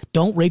dick,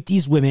 don't rape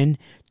these women,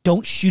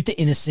 don't shoot the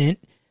innocent,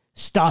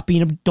 stop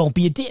being don't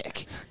be a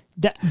dick.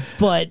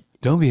 But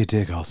Don't Be a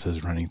Dick also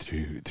is running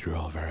through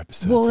all of our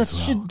episodes. Well,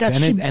 as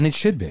and it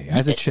should be,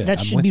 as it should. That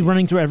I'm should with be you.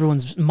 running through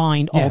everyone's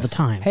mind all the Yes.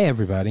 time. Hey,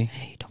 everybody.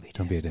 Hey,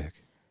 Don't be a dick.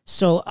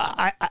 So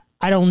I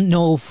don't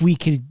know if we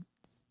could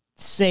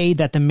say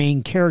that the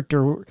main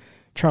character,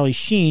 Charlie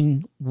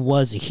Sheen,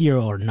 was a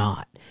hero or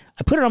not.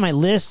 I put it on my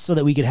list so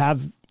that we could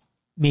have,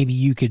 maybe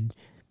you could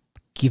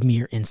give me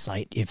your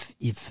insight.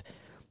 If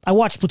I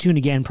watched Platoon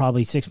again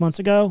probably 6 months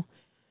ago.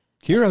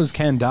 Heroes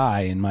can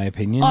die, in my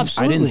opinion.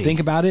 Absolutely. I didn't think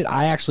about it.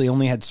 I actually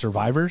only had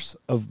survivors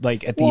of,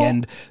 like, at the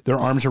end, their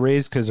arms are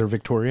raised because they're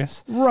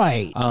victorious.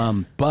 Right.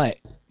 But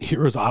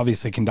heroes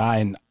obviously can die,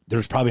 and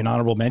there's probably an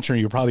honorable mention, or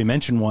you probably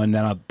mentioned one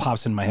that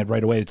pops in my head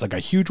right away. It's like a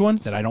huge one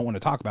that I don't want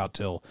to talk about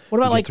till. What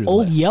about like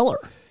Old Yeller?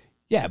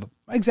 Yeah, but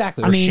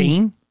exactly. I Or mean,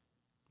 Shane.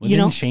 you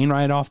know- Didn't Shane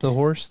ride off the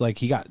horse? Like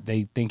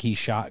they think he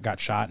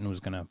got shot and was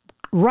gonna.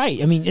 Right.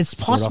 I mean, it's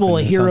possible a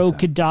into the hero sunset.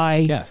 could die.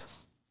 Yes.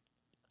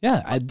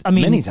 Yeah, I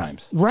mean, many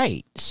times.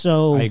 Right.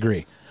 So I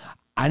agree.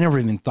 I never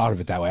even thought of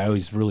it that way. I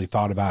always really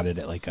thought about it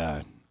at like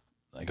a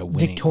winning,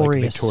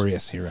 Victorious. like a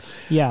victorious hero.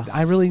 yeah.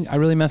 I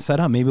really messed that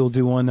up. Maybe we'll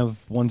do one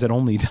of ones that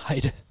only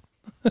died.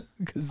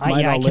 Because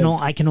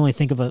I can only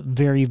think of a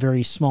very,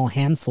 very small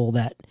handful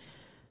that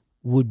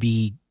would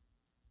be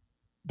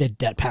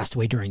that passed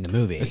away during the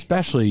movie.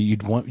 Especially you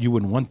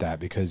wouldn't want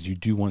that because you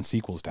do want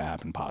sequels to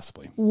happen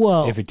possibly.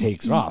 Well, If it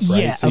takes off,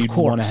 right? yeah, So of you'd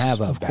course, want to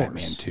have a of Batman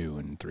course. 2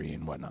 and 3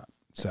 and whatnot.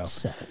 So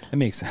 7. it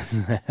makes sense.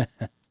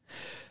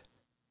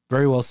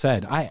 Very well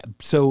said.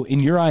 So in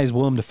your eyes,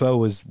 Willem Dafoe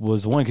was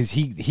the one because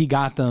he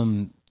got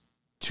them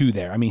to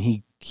there. I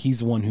mean, he's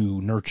the one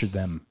who nurtured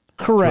them.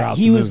 Correct.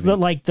 He the was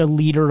movie. the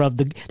leader of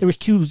the. There was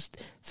two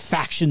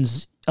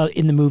factions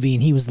in the movie,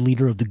 and he was the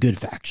leader of the good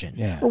faction.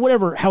 Yeah. Or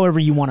whatever, however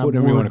you want to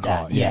Whatever you word want to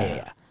call that. it.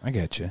 Yeah. I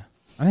get you.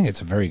 I think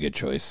it's a very good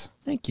choice.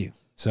 Thank you.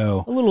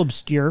 So A little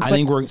obscure. I but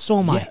think we're so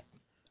am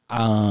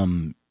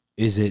I.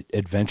 Is it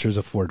Adventures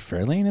of Ford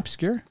Fairlane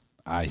obscure?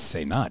 I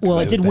say not. 'cause Well,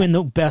 I it did would- win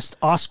the best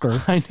Oscar.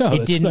 I know, It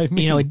that's didn't. what I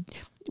mean.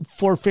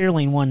 Fort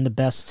Fairlane won the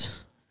best.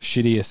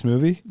 Shittiest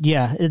movie.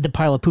 Yeah, the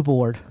Pile of Poop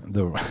Award.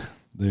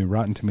 The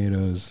Rotten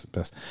Tomatoes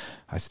best.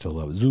 I still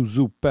love it.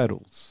 Zoo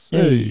pedals.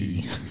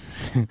 Hey.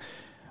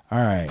 All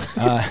right.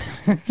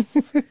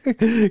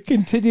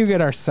 Continuing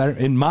at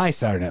in my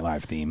Saturday Night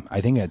Live theme.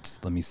 I think it's.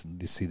 Let me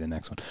see the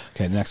next one.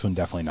 Okay, the next one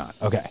definitely not.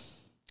 Okay,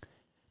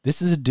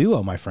 this is a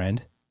duo, my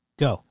friend.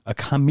 Go. A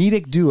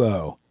comedic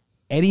duo: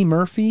 Eddie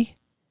Murphy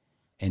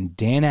and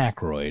Dan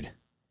Aykroyd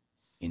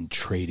in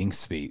Trading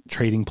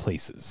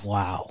Places.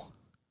 Wow.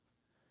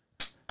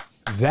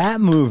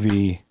 That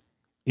movie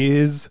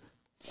is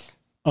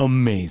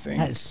amazing.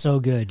 That is so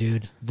good,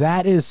 dude.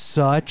 That is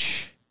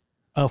such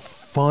a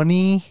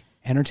funny,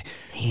 entertaining.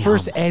 Damn.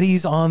 First,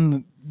 Eddie's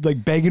on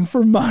like begging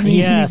for money.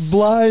 Yes. He's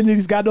blind. And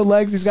he's got no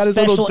legs. He's got his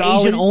Special little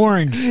dolly. Agent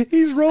Orange.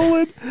 He's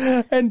rolling,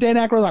 and Dan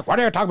Aykroyd's like, "What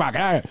are you talking about,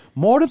 guy?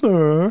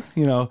 Mortimer?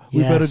 You know,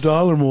 we bet Yes.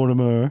 $1,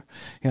 Mortimer.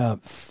 Yeah,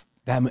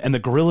 and the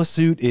gorilla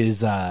suit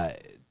is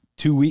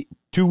 2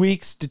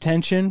 weeks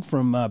detention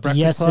from Breakfast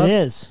Yes, Club. it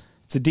is.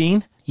 It's a Dean.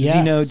 Does Yes.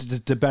 he know? Does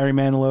Barry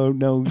Manilow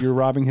know you're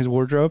robbing his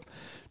wardrobe?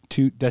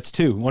 That's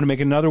 2. Want to make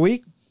it another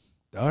week?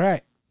 All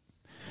right.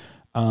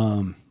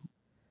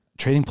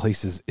 Trading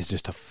Places is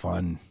just a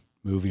fun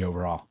movie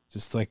overall.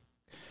 Just like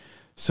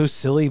so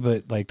silly,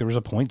 but like there was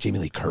a point. Jamie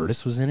Lee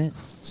Curtis was in it,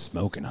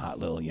 smoking hot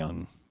little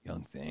young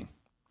thing.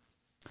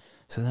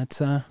 So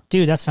that's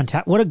Dude, that's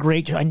fantastic. What a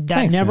great that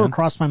Thanks, never man.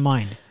 crossed my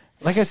mind.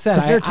 like I said,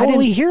 Because they're I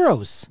totally didn't-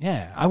 heroes.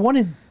 Yeah, I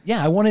wanted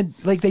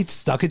like they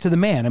stuck it to the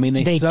man. I mean,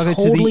 they stuck it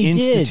to totally the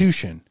did.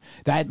 institution.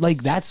 That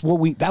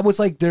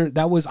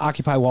was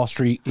Occupy Wall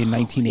Street in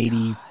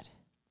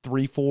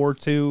 1983, 4,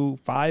 2,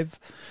 5.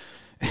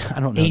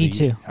 I don't know.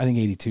 82. I think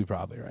 82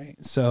 probably, right?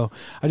 So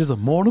I just love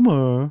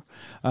Mortimer,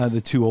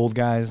 the 2 old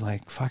guys,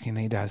 like fucking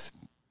they just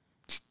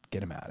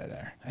get him out of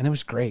there. And it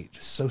was great.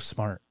 Just so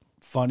smart,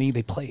 funny.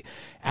 They play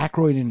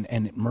Aykroyd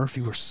and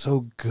Murphy were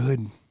so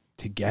good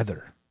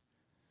together.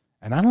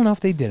 And I don't know if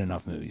they did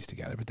enough movies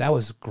together, but that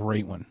was a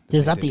great one.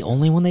 Is they that the did.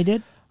 only one they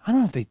did? I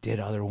don't know if they did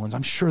other ones.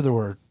 I'm sure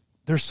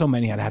there's so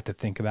many I'd have to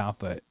think about,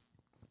 but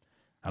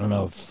I don't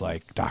know if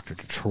like Dr.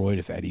 Detroit,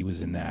 if Eddie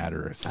was in that,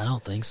 or if I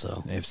don't think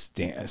so. If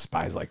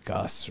Spies Like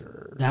Gus,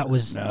 or that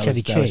was no,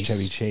 Chevy Chase. That was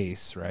Chevy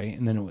Chase, right?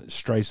 And then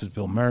Strice was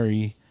Bill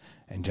Murray,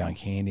 and John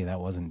Candy. That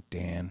wasn't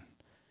Dan.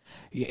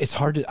 It's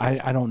hard to.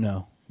 I don't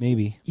know.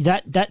 Maybe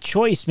that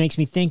choice makes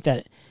me think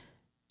that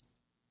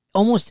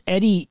almost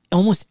every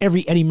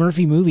Eddie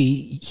Murphy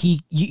movie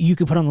you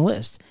could put on the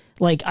list.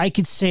 Like I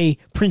could say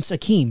Prince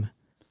Akeem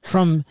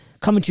from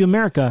Coming to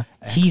America.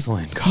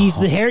 Excellent call.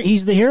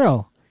 He's the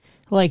hero.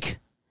 Like.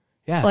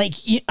 Yeah. Like,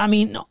 I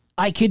mean,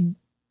 I could,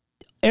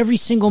 every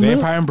single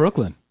Vampire in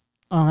Brooklyn.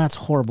 Oh, that's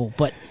horrible,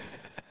 but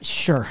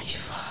sure.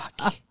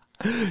 Fuck.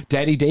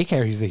 Daddy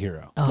Daycare, he's the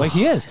hero. Oh. Like,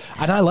 he is.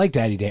 And I like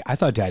Daddy Day. I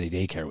thought Daddy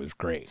Daycare was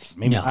great.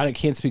 Maybe I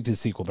can't speak to the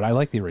sequel, but I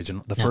like the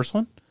original. The first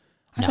one,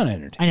 I found it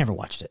entertaining. I never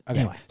watched it.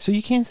 Okay. Anyway. So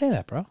you can't say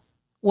that, bro.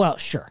 Well,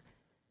 sure.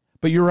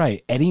 But you're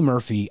right. Eddie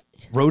Murphy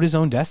wrote his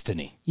own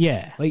destiny.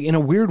 Yeah. Like, in a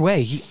weird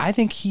way, I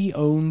think he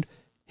owned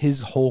his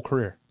whole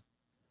career.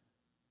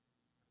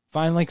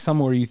 Find like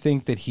somewhere you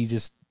think that he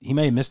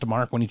may have missed a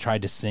mark when he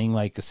tried to sing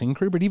like a sing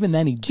crew, but even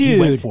then he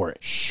went for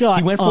it. He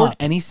went for it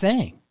and he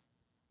sang.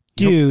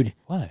 Dude,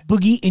 what?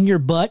 Boogie in Your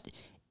Butt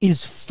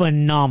is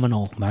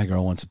phenomenal. My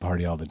girl wants to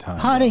party all the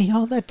time. Party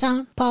all the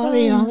time.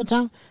 Party all the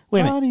time.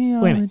 Wait a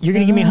minute. You're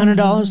going to give me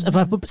 $100 if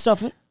I put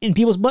stuff in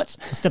people's butts?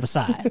 Step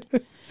aside.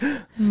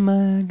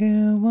 My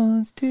girl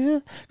wants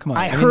to. Come on.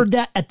 I heard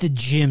that at the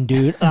gym,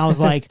 dude. And I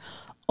was like,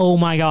 oh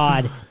my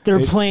God.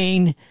 They're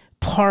playing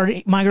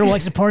Party. My girl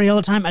likes to party all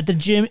the time at the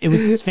gym. It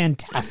was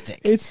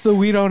fantastic. It's the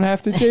we don't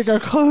have to take our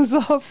clothes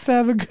off to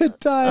have a good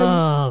time.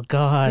 Oh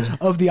God!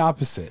 Of the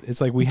opposite. It's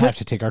like we have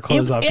to take our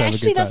clothes off to have a good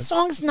time. Actually, that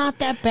song's not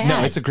that bad.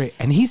 No, it's a great,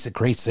 and he's a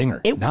great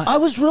singer. I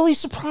was really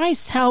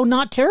surprised how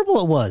not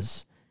terrible it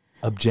was.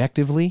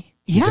 Objectively,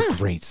 he's a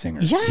great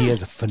singer. Yeah. He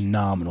has a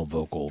phenomenal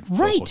vocal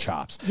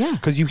chops. Yeah.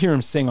 Because you hear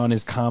him sing on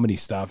his comedy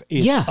stuff.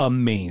 It's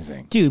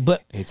amazing. Dude,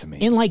 but it's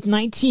amazing. In like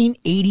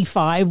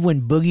 1985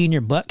 when Boogie in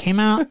Your Butt came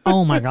out,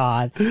 oh my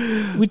God.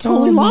 We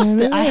totally lost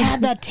it. I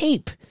had that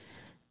tape.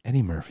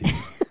 Eddie Murphy.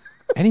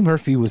 Eddie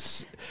Murphy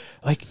was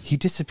like, he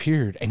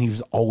disappeared and he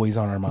was always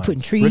on our minds.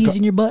 Putting trees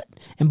in your butt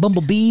and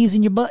bumblebees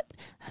in your butt.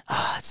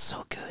 Oh, it's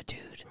so good, dude.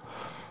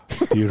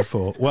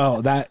 Beautiful.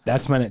 Well,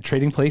 that's my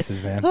Trading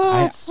Places, man.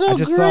 Oh, it's so I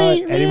just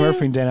great, thought Eddie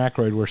Murphy and Dan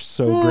Aykroyd were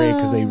so great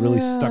because they really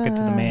stuck it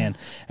to the man,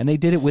 and they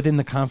did it within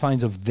the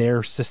confines of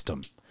their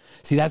system.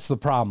 See, that's the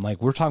problem.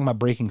 Like, we're talking about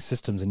breaking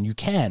systems, and you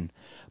can,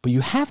 but you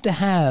have to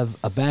have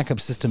a backup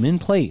system in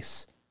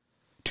place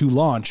to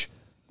launch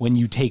when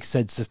you take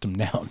said system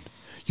down.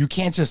 You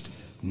can't just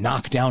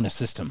knock down a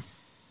system.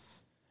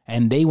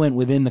 And they went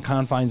within the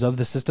confines of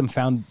the system,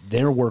 found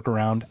their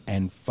workaround,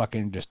 and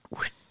fucking just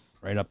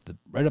right up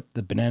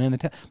the banana in the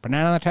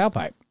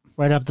tailpipe.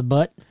 Right up the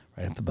butt.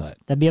 Right up the butt.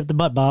 That'd be up the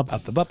butt, Bob.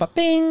 Up the butt,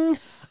 bing.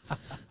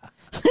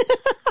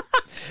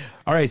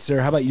 All right,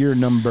 sir. How about your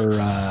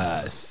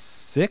number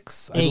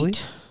 6? I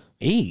believe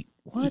 8.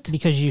 What?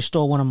 Because you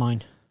stole one of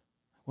mine.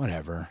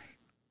 Whatever.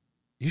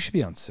 You should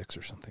be on 6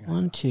 or something.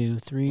 1, 2,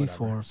 3, Whatever.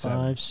 4,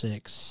 5,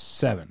 6,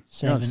 7.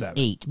 7,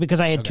 8. Because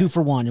I had 2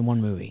 for 1 in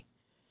one movie.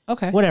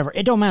 Okay. Whatever.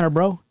 It don't matter,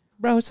 bro.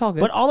 Bro, it's all good.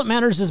 But all that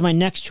matters is my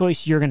next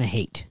choice you're going to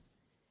hate.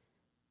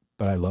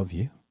 But I love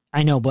you.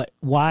 I know, but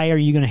why are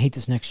you going to hate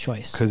this next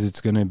choice? Because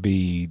it's going to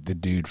be the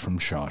dude from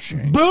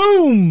Shawshank.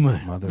 Boom!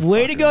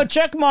 Way to go,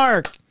 check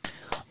mark.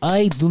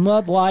 I do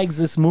not like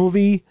this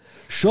movie.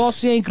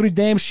 Shawshank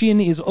Redemption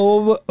is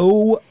overrated.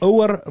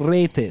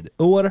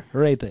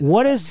 Overrated.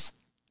 What does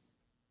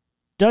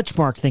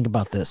Dutchmark think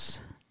about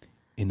this?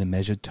 In a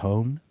measured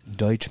tone,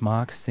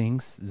 Deutschmark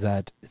thinks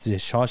that The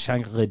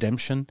Shawshank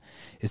Redemption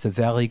is a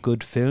very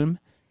good film,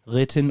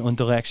 written and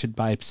directed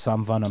by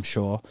someone, I'm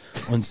sure.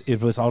 And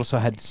it was also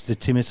had the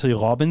Timothy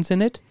Robbins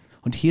in it.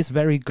 And he is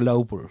very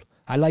global.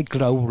 I like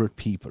global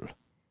people.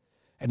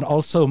 And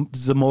also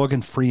the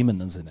Morgan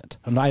Freeman is in it.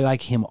 And I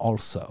like him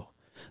also.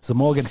 The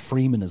Morgan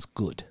Freeman is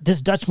good.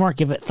 Does Dutchmark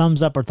give it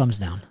thumbs up or thumbs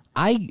down?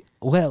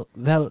 Well,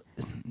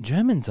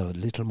 Germans are a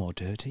little more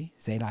dirty.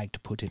 They like to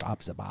put it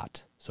up the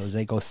butt. So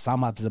they go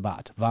sum up the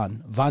butt.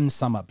 One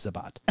sum up the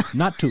butt.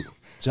 Not 2.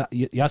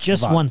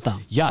 Just one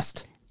thumb.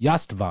 Just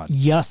one.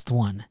 Just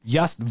one.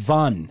 Just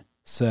one,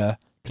 sir.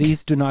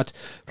 Please do not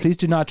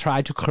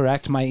try to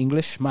correct my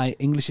English. My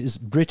English is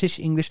British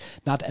English,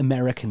 not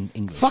American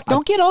English. Fuck!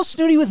 Don't get all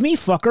snooty with me,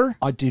 fucker.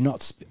 I do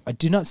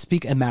not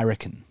speak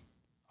American.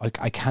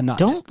 I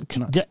cannot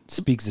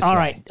speak this. All way.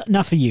 right,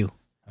 enough of you.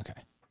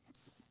 Okay,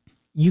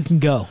 you can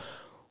go.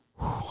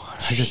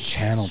 I just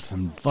channeled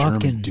some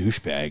fucking German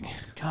douchebag.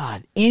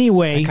 God.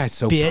 Anyway, that guy's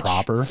so bitch,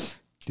 proper.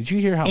 Did you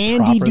hear how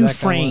Andy proper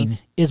Dufresne that guy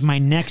was? is my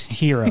next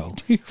hero?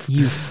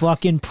 You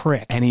fucking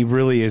prick. And he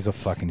really is a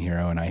fucking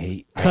hero, and I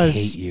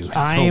hate you so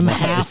I am much.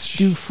 half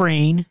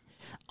Dufresne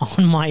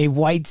on my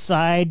white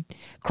side.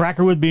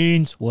 Cracker with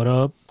beans. What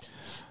up?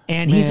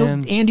 And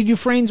Andy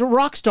Dufresne's a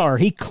rock star.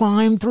 He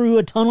climbed through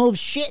a tunnel of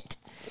shit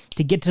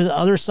to get to the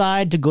other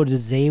side to go to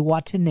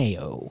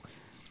Zihuatanejo.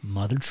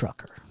 Mother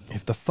trucker.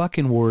 If the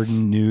fucking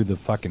warden knew the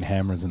fucking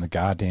hammers in the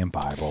goddamn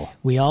Bible.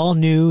 We all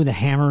knew the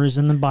hammers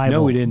in the Bible.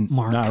 No, we didn't.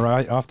 Mark. Not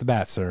right off the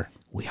bat, sir.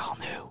 We all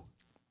knew.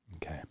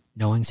 Okay.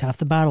 Knowing's half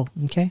the battle.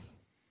 Okay.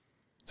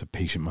 It's a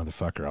patient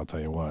motherfucker, I'll tell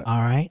you what.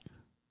 All right.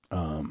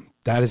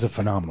 That is a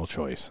phenomenal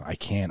choice. I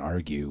can't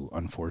argue,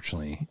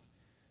 unfortunately,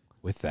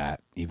 with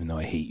that, even though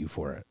I hate you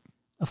for it.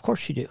 Of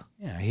course you do.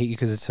 Yeah, I hate you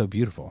because it's so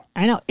beautiful.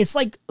 I know. It's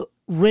like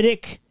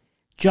Riddick,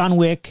 John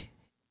Wick,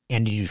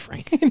 Andy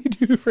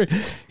Dufresne.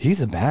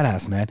 He's a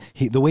badass, man.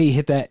 The way he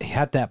hit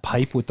that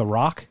pipe with the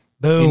rock,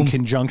 Boom. in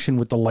conjunction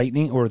with the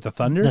lightning or the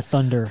thunder. The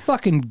thunder.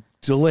 Fucking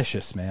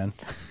delicious, man.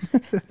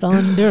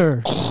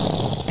 Thunder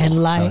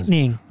and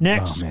lightning.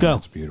 Next, oh, man, go.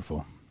 That's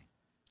beautiful.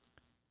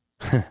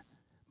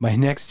 My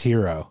next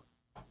hero,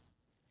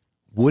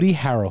 Woody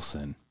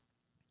Harrelson,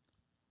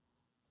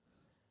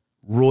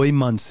 Roy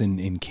Munson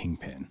in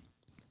Kingpin.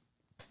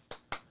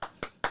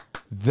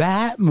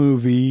 That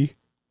movie,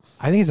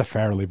 I think it's a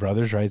Farrelly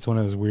Brothers, right? It's one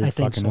of those weird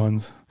fucking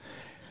ones.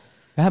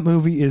 That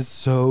movie is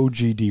so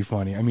GD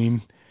funny. I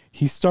mean,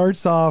 he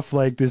starts off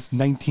like this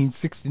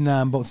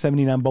 1969,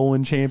 79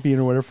 bowling champion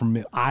or whatever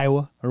from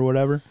Iowa or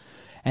whatever.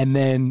 And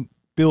then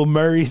Bill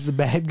Murray's the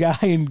bad guy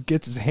and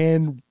gets his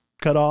hand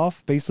cut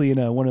off, basically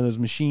in one of those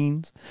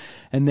machines.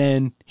 And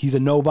then he's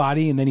a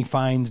nobody, and then he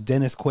finds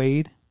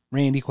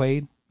Randy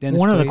Quaid.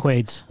 One of the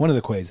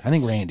Quaids. I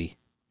think Randy.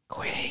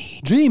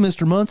 Quaid. Gee,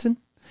 Mr. Munson,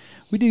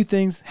 we do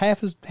things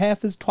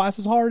twice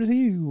as hard as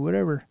you,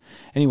 whatever.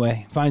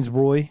 Anyway, finds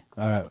Roy.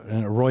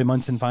 Roy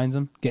Munson finds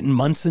him. Getting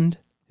Munsoned.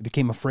 It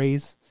became a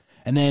phrase.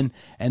 And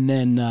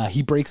then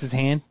he breaks his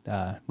hand.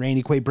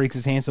 Randy Quaid breaks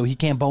his hand, so he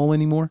can't bowl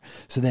anymore.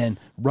 So then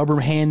Rubber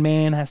Hand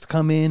Man has to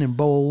come in and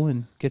bowl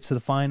and gets to the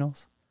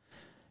finals.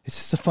 It's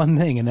just a fun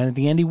thing. And then at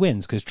the end he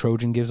wins because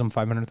Trojan gives him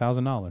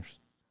 $500,000.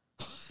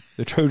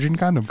 The Trojan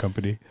Condom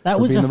Company. That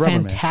was a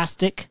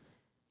fantastic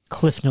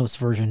Cliff Notes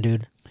version,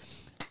 dude.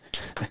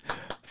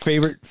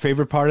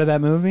 Favorite part of that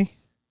movie?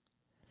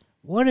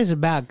 What is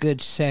about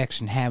good sex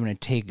and having to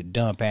take a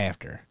dump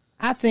after?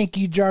 I think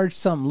you jarred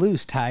something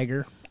loose,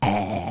 Tiger.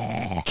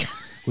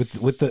 with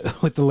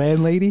the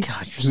landlady,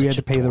 God, who had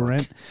to pay the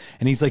rent,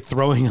 and he's like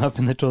throwing up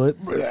in the toilet.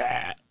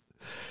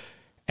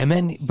 And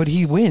then, but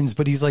he wins.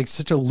 But he's like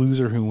such a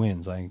loser who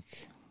wins. Like,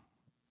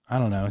 I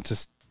don't know.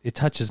 It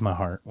touches my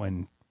heart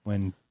when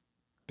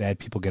bad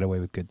people get away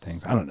with good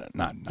things. I don't know.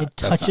 Not it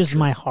touches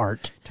my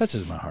heart.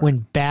 Touches my heart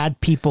when bad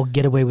people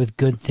get away with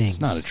good things.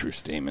 It's not a true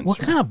statement. What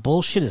kind of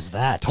bullshit is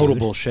that? Total dude?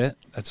 bullshit.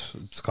 That's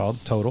what it's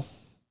called. Total.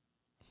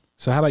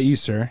 So how about you,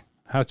 sir?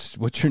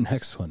 What's your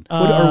next one?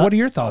 What are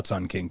your thoughts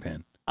on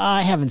Kingpin?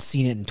 I haven't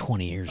seen it in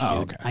 20 years, dude.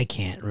 Okay. I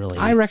can't really.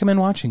 I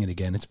recommend watching it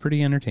again. It's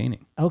pretty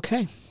entertaining.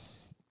 Okay.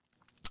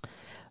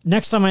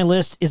 Next on my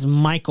list is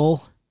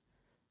Michael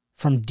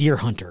from Deer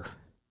Hunter.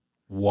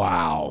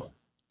 Wow.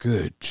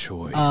 Good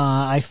choice.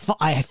 I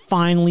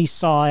finally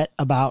saw it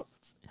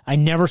I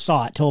never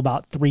saw it till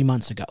about 3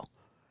 months ago.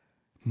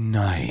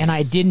 Nice. And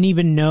I didn't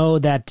even know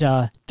that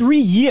 3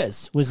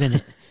 years was in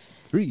it.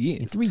 3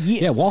 years. 3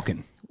 years. Yeah,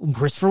 Walken.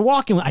 Christopher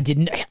Walken. I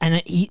didn't,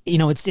 and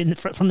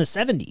it's from the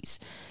 70s.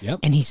 Yep.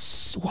 And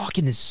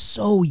Walken is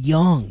so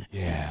young.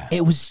 Yeah.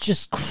 It was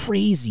just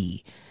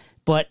crazy.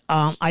 But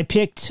I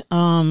picked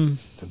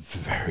It's a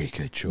very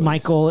good choice.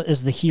 Michael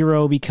as the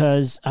hero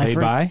because Played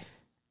by?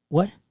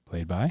 What?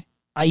 Played by?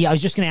 I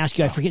was just going to ask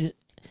you. I forget.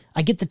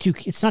 I get the two.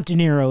 It's not De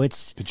Niro.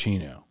 It's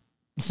Pacino.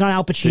 It's not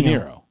Al Pacino. De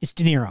Niro. It's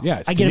De Niro. Yeah,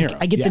 it's I De get Niro.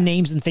 I get Yeah. the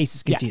names and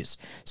faces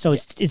confused. So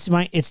it's De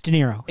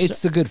Niro.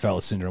 It's the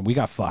Goodfellas syndrome. We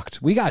got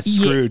fucked. We got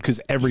screwed because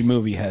every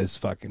movie has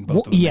fucking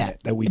both of them in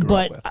it that we grew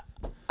up with.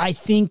 I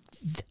think,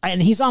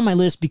 and he's on my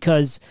list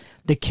because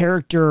the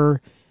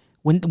character,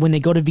 when they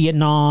go to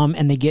Vietnam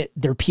and they get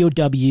their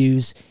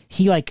POWs,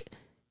 he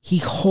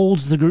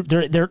holds the group.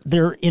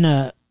 They're in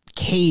a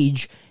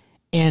cage,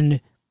 and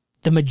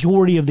the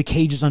majority of the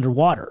cage is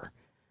underwater,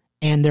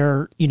 and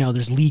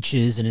there's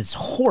leeches, and it's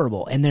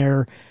horrible. And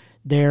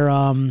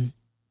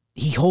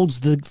he holds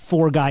the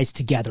four guys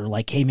together,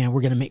 like, hey man,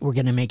 we're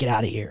gonna make it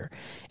out of here.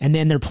 And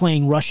then they're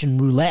playing Russian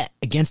roulette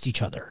against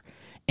each other,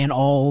 and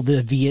all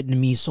the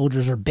Vietnamese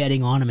soldiers are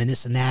betting on him and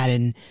this and that.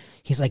 And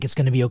he's like, it's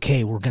gonna be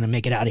okay. We're gonna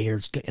make it out of here.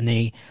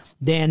 And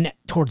then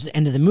towards the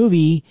end of the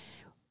movie,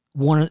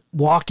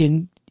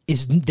 Walken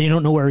they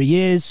don't know where he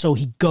is, so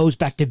he goes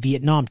back to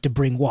Vietnam to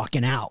bring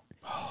Walken out.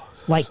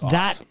 Like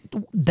awesome.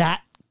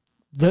 that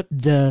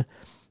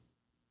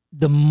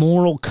the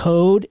moral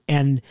code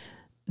and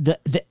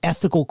the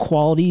ethical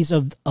qualities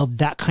of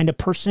that kind of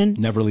person.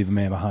 Never leave a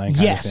man behind.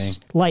 Yes. Kind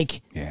of thing.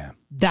 Like, yeah.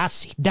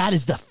 That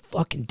is the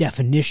fucking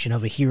definition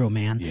of a hero,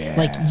 man. Yeah.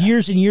 Like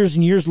years and years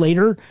and years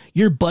later,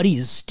 your buddy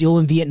is still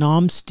in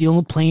Vietnam,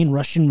 still playing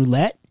Russian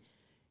roulette,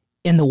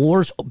 and the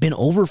war's been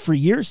over for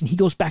years, and he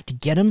goes back to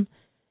get him.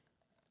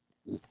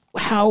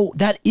 How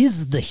that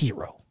is the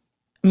hero.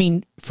 I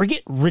mean,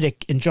 forget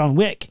Riddick and John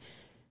Wick.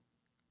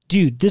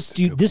 Dude, this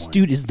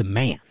dude is the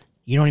man.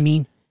 You know what I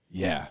mean?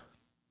 Yeah.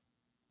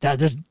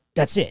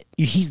 That's it.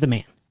 He's the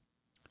man.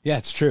 Yeah,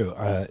 it's true.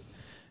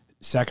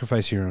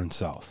 Sacrifice your own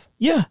self.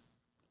 Yeah.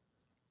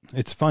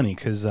 It's funny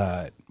because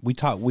we've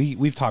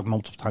talked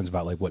multiple times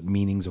about like what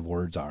meanings of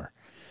words are,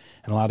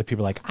 and a lot of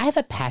people are like, I have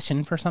a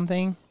passion for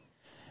something,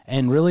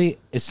 and really,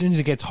 as soon as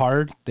it gets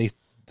hard, the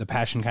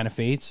passion kind of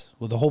fades.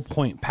 Well, the whole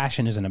point,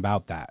 passion isn't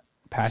about that.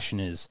 Passion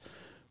is,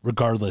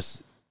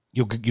 regardless,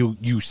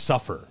 you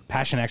suffer.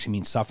 Passion actually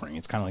means suffering.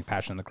 It's kind of like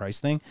Passion of the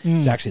Christ thing.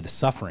 It's actually the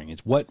suffering.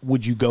 It's what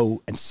would you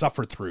go and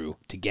suffer through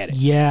to get it?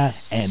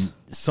 Yes. And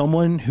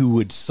someone who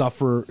would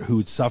suffer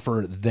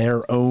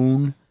their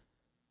own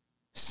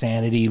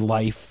sanity,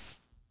 life,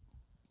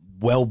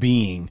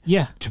 well-being,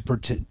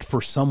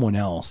 for someone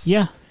else,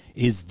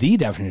 is the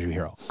definition of a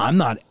hero.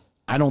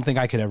 I don't think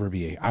I could ever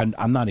be.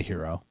 I'm not a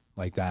hero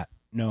like that.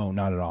 No,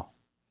 not at all.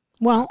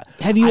 Well,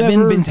 have you I've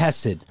ever been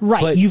tested?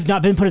 Right, but, you've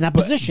not been put in that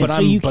position,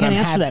 so you can't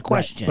answer that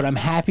question. Right, but I'm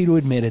happy to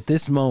admit at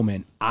this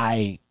moment,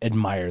 I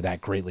admire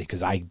that greatly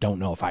because I don't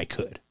know if I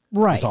could.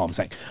 Right. That's all I'm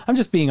saying. I'm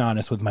just being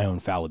honest with my own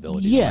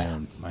fallibility. Yeah.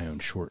 My own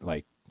short,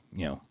 like,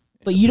 you know.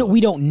 But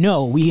we don't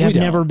know. We have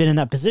never been in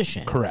that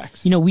position.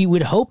 Correct. You know, we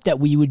would hope that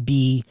we would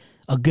be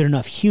a good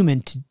enough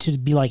human to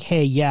be like,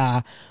 hey,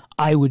 yeah,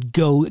 I would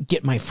go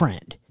get my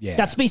friend. Yeah.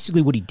 That's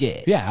basically what he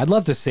did. Yeah, I'd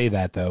love to say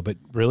that, though, but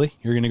really?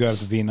 You're going to go out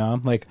to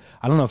Vietnam? Like,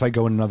 I don't know if I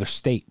go in another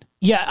state.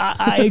 Yeah,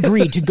 I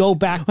agree. To go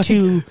back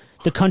to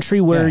the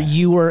country where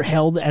you were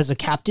held as a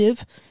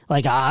captive,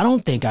 like, I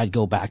don't think I'd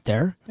go back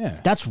there.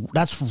 Yeah. That's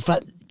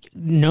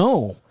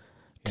no.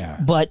 Yeah.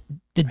 But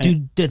the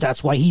dude,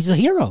 that's why he's a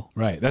hero.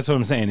 Right. That's what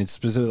I'm saying. It's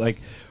specific. Like,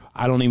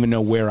 I don't even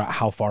know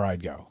how far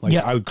I'd go. Like,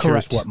 I would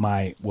curious what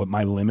my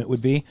limit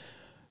would be.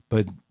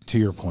 But to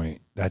your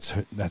point,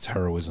 that's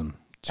heroism.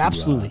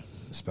 Absolutely.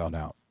 Spelled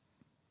out.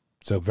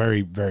 So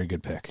very, very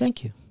good pick.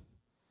 Thank you.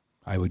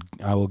 I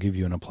will give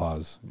you an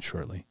applause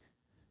shortly.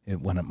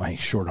 When my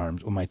short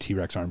arms, when my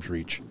T-Rex arms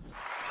reach.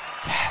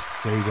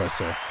 Yes, there you go,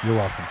 sir. You're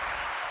welcome.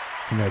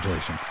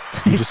 Congratulations.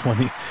 You just won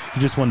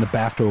the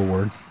BAFTA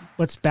award.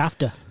 What's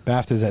BAFTA?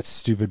 BAFTA is that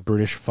stupid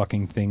British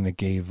fucking thing that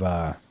gave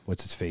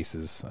what's his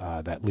face's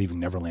that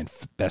Leaving Neverland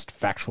Best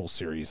Factual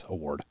Series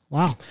award.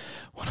 Wow.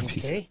 What a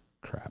piece of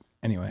crap.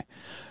 Anyway,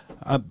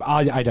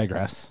 I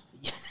digress.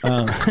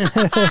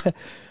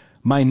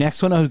 My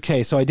next one.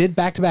 Okay, so I did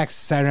back-to-back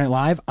Saturday Night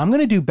Live. I'm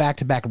going to do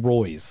back-to-back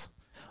Roys.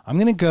 I'm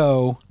going to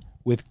go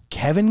with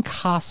Kevin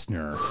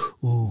Costner,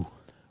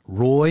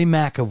 Roy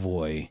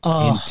McAvoy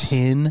in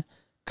Tin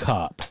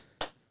Cup.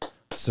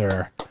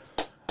 Sir,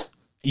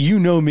 you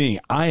know me.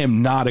 I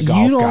am not a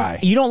golf guy.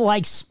 You don't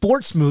like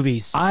sports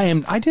movies.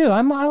 I do.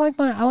 I like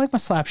my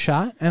slap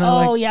shot. And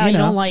I like, you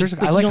don't like.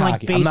 I like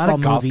hockey. Baseball I'm not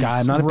a golf movies. guy.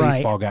 I'm not a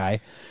baseball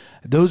guy.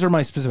 Those are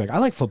my specific. I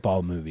like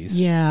football movies.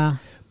 Yeah,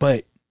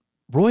 but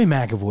Roy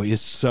McAvoy is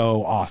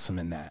so awesome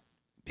in that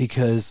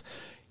because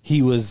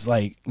he was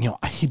like,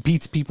 he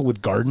beats people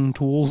with garden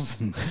tools.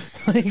 And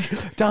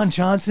like Don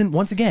Johnson,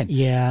 once again,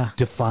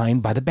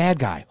 defined by the bad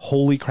guy.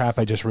 Holy crap!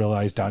 I just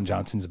realized Don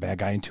Johnson's a bad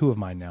guy in two of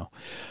mine now.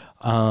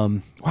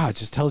 Wow, it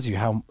just tells you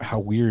how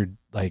weird.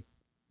 Like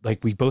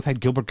we both had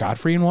Gilbert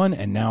Gottfried in one,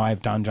 and now I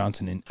have Don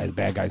Johnson as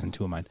bad guys in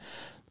two of mine,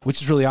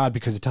 which is really odd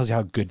because it tells you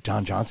how good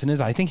Don Johnson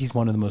is. I think he's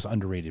one of the most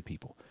underrated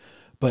people,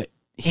 but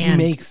he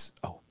makes.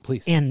 Oh,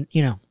 please. And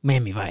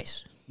Miami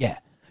Vice. Yeah.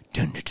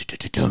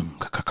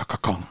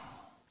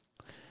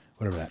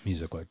 Whatever that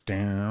music was.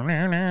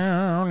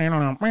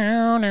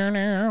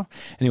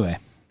 Anyway,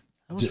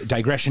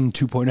 digression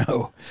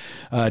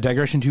 2.0.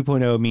 Digression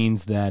 2.0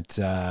 means that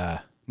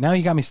now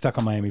you got me stuck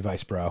on Miami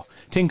Vice, bro.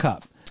 Tin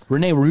Cup.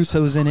 Renee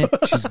Russo's in it.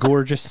 She's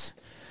gorgeous.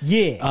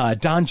 Yeah.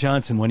 Don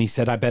Johnson, when he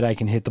said, I bet I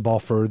can hit the ball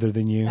further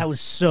than you. That was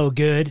so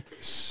good.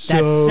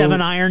 That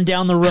 7-iron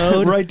down the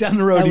road. Right down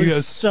the road. That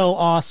was so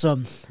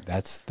awesome.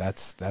 That's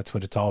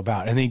what it's all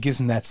about. And then he gives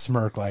him that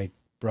smirk like,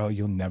 bro,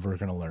 you're never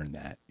going to learn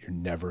that. You're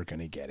never going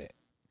to get it.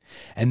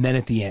 And then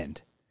at the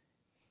end,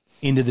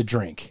 into the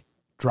drink,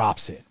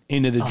 drops it.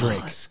 Into the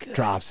drink,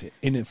 drops it.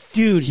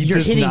 Dude, you're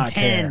hitting 10.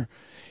 Care.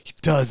 He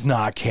does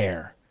not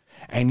care.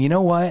 And you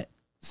know what?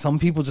 Some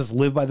people just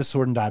live by the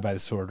sword and die by the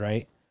sword,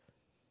 right?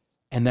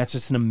 And that's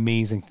just an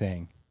amazing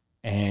thing.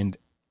 And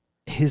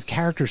his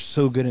character's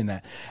so good in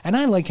that. And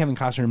I like Kevin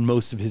Costner in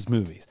most of his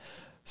movies.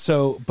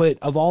 So, but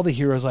of all the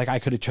heroes, like I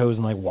could have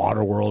chosen like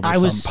Waterworld or I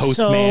was some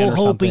Postman so or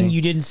hoping something.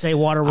 You didn't say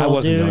Waterworld. I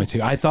wasn't dude. going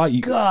to. I thought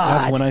you.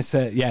 God. That's when I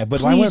said, yeah.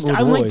 But please, I went with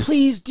I'm Royce. like,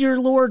 please, dear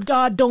Lord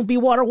God, don't be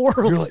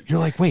Waterworld. You're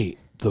like, wait,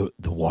 the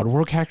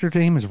Waterworld character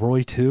name is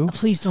Roy too?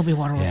 Please don't be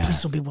Waterworld. Yeah.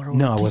 Please don't be Waterworld.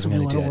 No, I wasn't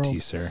going to do that to you,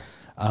 sir.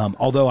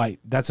 Although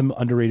that's an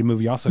underrated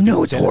movie also.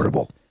 No, it's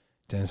horrible.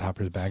 Dennis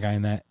Hopper's a bad guy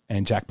in that,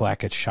 and Jack Black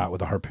gets shot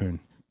with a harpoon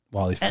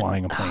while he's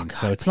flying a plane. God,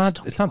 so it's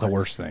not the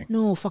worst thing.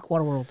 No, fuck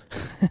Waterworld.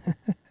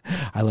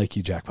 I like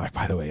you, Jack Black,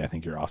 by the way. I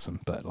think you're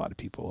awesome, but a lot of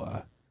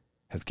people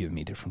have given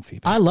me different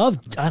feedback. I love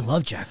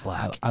Jack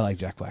Black. I like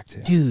Jack Black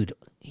too. Dude,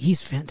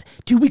 he's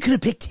fantastic. Dude, we could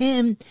have picked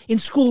him in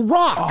School of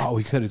Rock. Oh,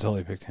 we could have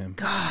totally picked him.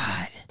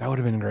 God. That would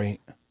have been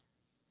great.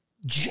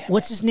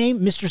 What's his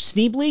name? Mr.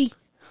 Sneebly?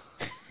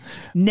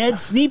 Ned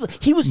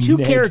Sneebly. He was two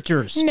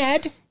characters.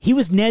 Ned. He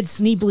was Ned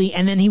Sneebly,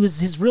 and then he was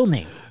his real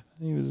name.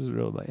 He was his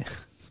real name.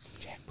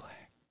 Jack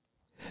Black.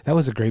 That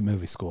was a great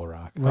movie, School of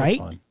Rock. That right?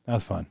 was fun. That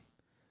was fun.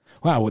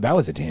 Wow, well, that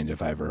was a tangent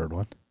if I ever heard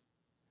one.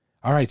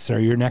 All right, sir,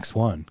 your next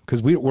one.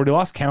 Because we're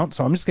lost count,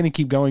 so I'm just going to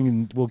keep going,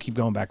 and we'll keep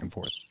going back and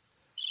forth.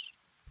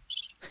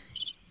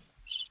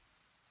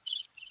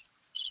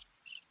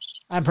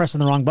 I'm pressing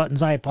the wrong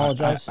buttons. I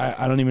apologize.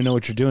 I don't even know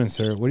what you're doing,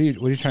 sir. What are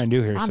you trying to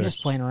do here, sir? I'm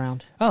just playing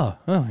around. Oh,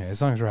 yeah,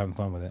 as long as we're having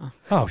fun with it.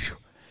 Oh, phew.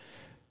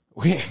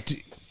 Did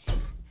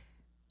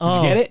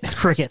you get it?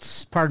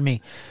 Crickets. Pardon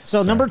me. So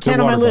Sorry. number 10 Good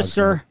on my water list, bugs,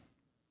 sir.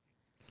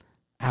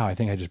 Ow, I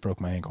think I just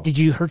broke my ankle. Did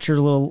you hurt your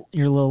little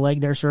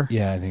leg there, sir?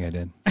 Yeah, I think I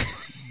did.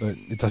 But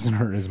it doesn't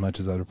hurt as much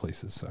as other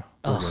places, so.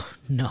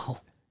 No.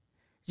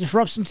 Just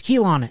rub some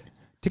tequila on it.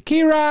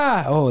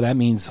 Tequila! Oh, that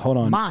means, hold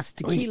on. Mas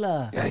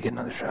tequila. Wait, gotta get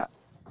another shot.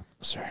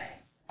 Sorry.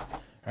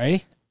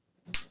 Ready?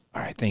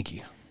 All right, thank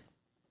you.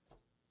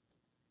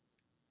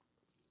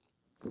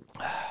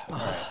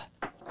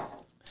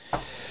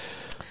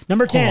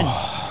 Number 10.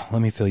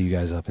 Let me fill you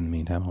guys up in the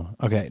meantime. Hold on.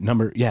 Okay,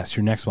 yes,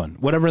 your next one.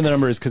 Whatever the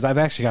number is, because I've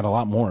actually got a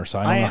lot more, so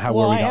I don't know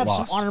where we got lost. I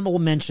have some honorable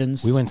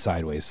mentions. We went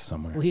sideways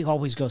somewhere. We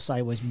always go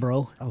sideways,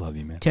 bro. I love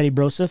you, man. Teddy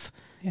Broseph.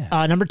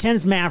 Yeah. Number 10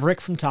 is Maverick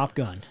from Top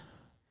Gun.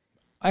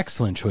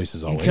 Excellent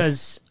choices always.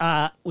 Because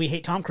we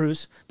hate Tom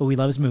Cruise, but we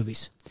love his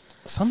movies.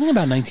 Something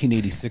about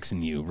 1986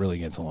 and you really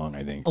gets along,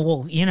 I think.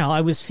 Well,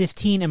 I was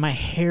 15 and my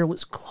hair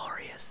was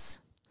glorious.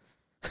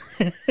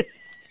 Oh,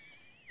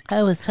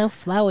 it was so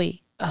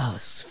flowy. Oh, it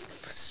was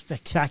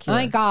spectacular.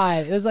 Oh my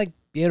God. It was like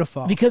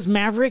beautiful. Because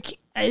Maverick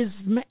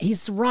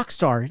he's a rock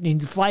star and he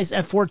flies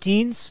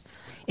F-14s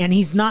and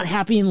he's not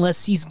happy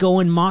unless he's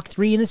going Mach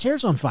 3 and his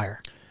hair's on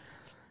fire.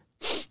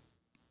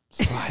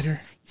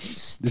 Slider.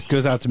 This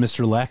goes out to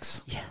Mr.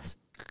 Lex. Yes.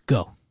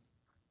 Go.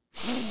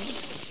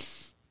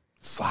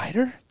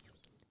 Slider?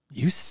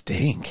 You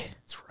stink.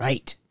 That's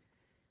right.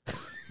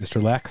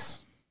 Mr. Lex.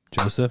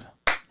 Joseph.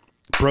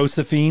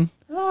 Brosephine.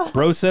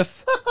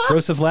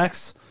 Broseph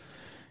Lex.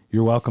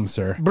 You're welcome,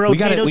 sir. We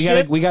got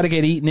to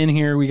get Eaton in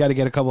here. We got to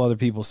get a couple other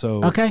people.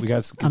 So okay. We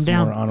got to get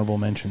some more honorable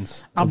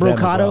mentions.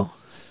 Abrocado.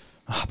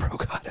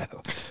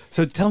 Abrocado.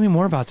 So tell me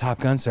more about Top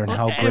Gun, sir, and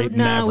how great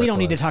Maverick we don't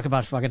need to was. talk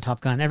about fucking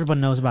Top Gun. Everyone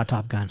knows about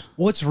Top Gun.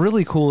 What's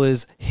really cool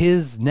is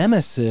his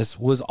nemesis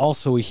was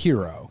also a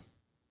hero.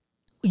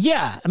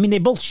 Yeah, I mean they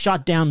both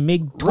shot down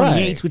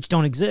MiG-28s, which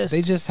don't exist.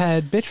 They just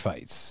had bitch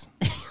fights.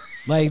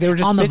 Like they were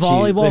just on the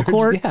bitchy. volleyball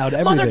court.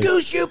 Yeah, Mother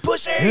Goose, you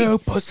pussy! You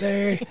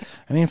pussy!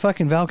 I mean,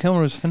 fucking Val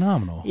Kilmer was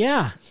phenomenal.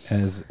 Yeah,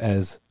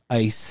 as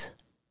Ice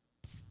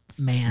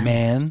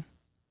Man.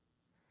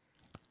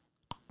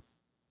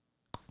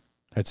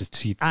 That's his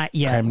teeth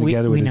yeah, crammed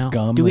together with his know.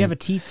 gum. Do we have a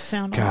teeth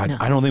sound? God, No.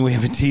 I don't think we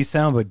have a teeth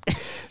sound, but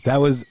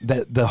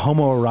the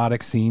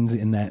homoerotic scenes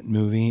in that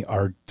movie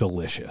are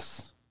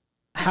delicious.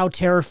 How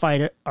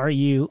terrified are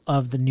you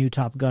of the new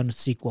Top Gun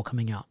sequel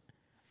coming out?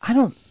 I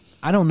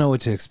don't know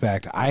what to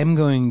expect. I'm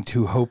going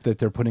to hope that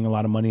they're putting a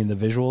lot of money in the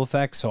visual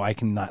effects so I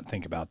can not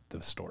think about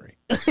the story.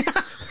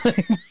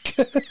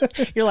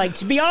 You're like,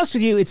 to be honest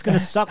with you, it's going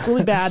to suck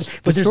really bad,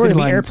 but there's going to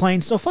be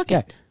airplanes, so fuck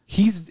it.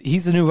 He's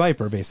the new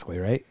Viper, basically,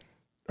 right?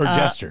 Or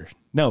Jester.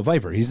 No,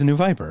 Viper. He's the new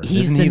Viper.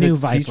 He's the new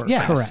Viper.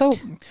 Yeah, correct. So,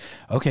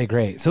 okay,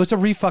 great. So it's a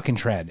re-fucking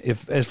tread.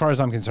 As far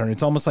as I'm concerned,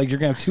 it's almost like you're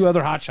going to have two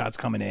other hotshots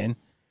coming in.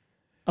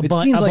 It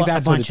seems like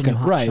that's what it's going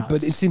to right,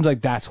 but it seems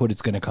like that's what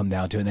it's going to come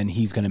down to, and then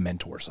he's going to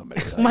mentor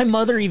somebody. Like. My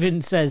mother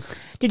even says,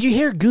 "Did you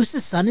hear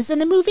Goose's son is in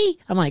the movie?"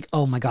 I'm like,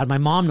 "Oh my god, my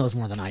mom knows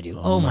more than I do."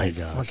 Oh my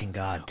fucking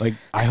god! Like,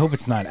 I hope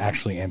it's not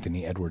actually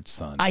Anthony Edwards'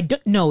 son. I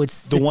don't know.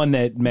 It's the one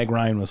that Meg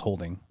Ryan was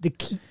holding.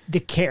 The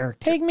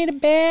character. Take me to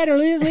bed or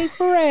lose me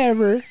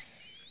forever.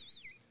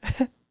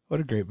 What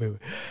a great movie!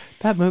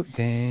 That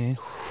movie.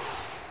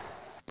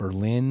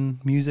 Berlin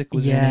music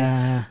was in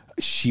it.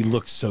 She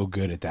looked so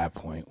good at that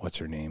point. What's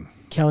her name?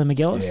 Kelly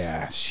McGillis?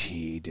 Yeah,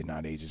 she did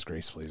not age as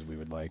gracefully as we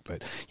would like.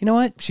 But you know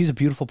what? She's a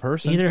beautiful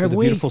person. Neither have with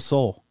we. A beautiful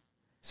soul.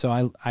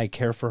 So I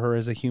care for her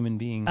as a human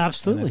being.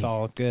 Absolutely. And it's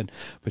all good.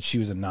 But she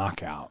was a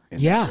knockout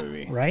in that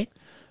movie. Right?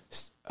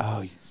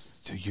 Oh,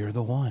 so you're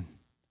the one.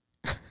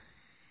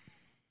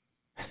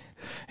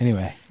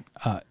 Anyway,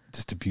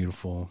 just a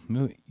beautiful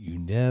movie. You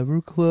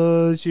never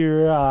close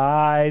your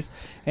eyes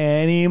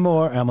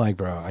anymore. I'm like,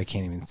 bro, I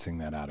can't even sing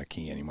that out of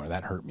key anymore.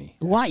 That hurt me.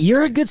 Why?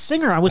 You're a good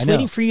singer. I was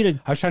waiting for you to.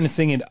 I was trying to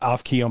sing it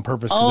off key on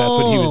purpose because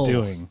that's what he was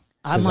doing.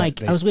 I'm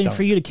like, I was waiting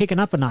for you to kick it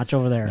up a notch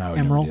over there, no,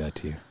 Emerald. Do that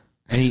to you.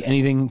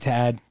 Anything to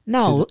add?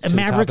 No, to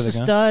Maverick's a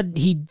stud.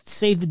 He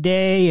saved the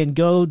day and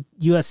go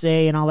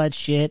USA and all that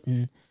shit.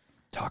 And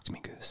talk to me,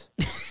 Goose.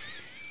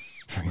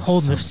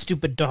 Holding the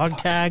stupid dog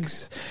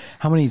tags.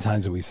 How many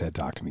times have we said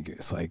 "talk to me,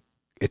 Goose"? Like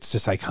it's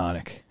just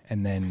iconic.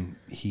 And then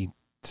he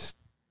just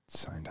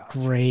signed off.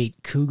 Great,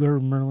 Cougar,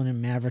 Merlin,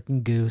 and Maverick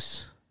and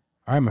Goose.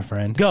 All right, my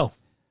friend. Go.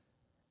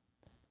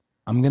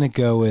 I'm gonna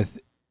go with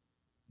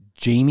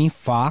Jamie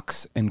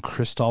Foxx and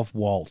Christoph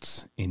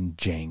Waltz in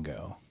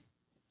Django.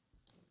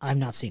 I've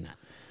not seen that.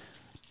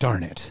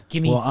 Darn it.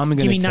 Give me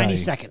 90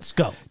 seconds.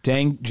 Go.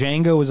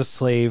 Django was a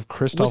slave.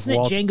 Christoph Wasn't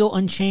Waltz. it Django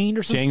Unchained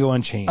or something? Django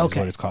Unchained is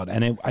what it's called.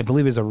 And I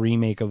believe it's a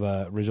remake of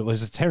it was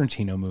a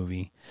Tarantino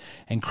movie.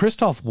 And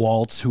Christoph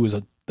Waltz, who was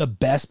the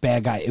best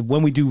bad guy.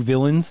 When we do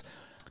villains,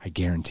 I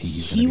guarantee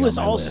he's going to He be was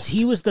on my also list.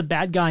 he was the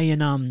bad guy in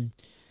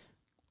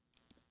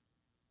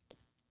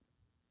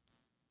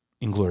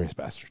Inglourious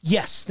Bastards.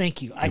 Yes,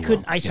 thank you. I You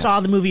couldn't. will. I saw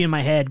Yes. the movie in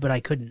my head, but I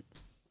couldn't.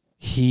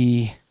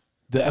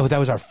 That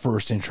was our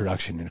first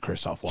introduction into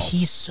Christoph Waltz.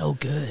 He's so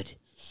good.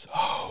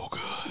 so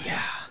good.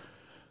 Yeah.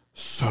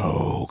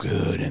 So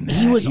good in that.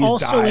 He was He's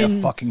also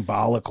in-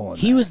 diabolical in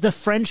He that. was the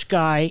French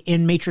guy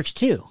in Matrix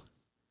 2.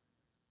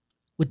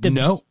 With the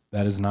No,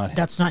 that is not him.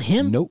 that's not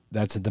him. Nope,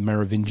 that's the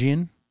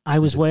Merovingian. I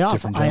was way off.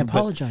 Different I genre, but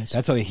apologize.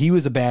 That's okay. He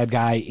was a bad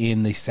guy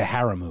in the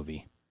Sahara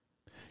movie.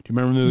 Do you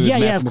remember the movie? Yeah,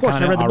 with yeah, Matthew of course. I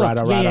McConaughey? read the All book. right,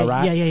 all Yeah, right, yeah, all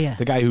right. yeah.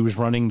 The guy who was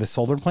running the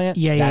solar plant.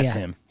 Yeah, yeah, That's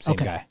yeah. him. Same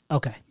Okay. guy.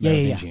 Okay. Yeah, yeah,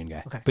 Merovingian yeah.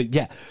 guy. Okay. But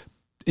yeah,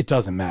 it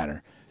doesn't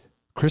matter.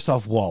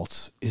 Christoph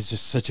Waltz is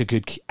just such a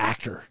good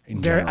actor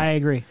in general. I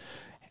agree.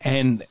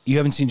 And you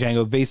haven't seen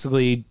Django.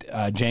 Basically,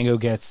 Django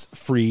gets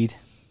freed,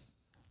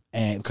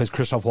 and because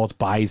Christoph Waltz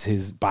buys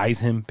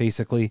him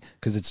basically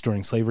because it's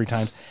during slavery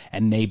times,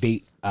 and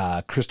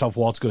Christoph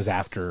Waltz goes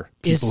after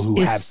people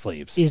who have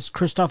slaves. Is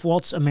Christoph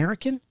Waltz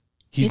American?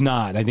 He's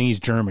not. I think he's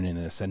German in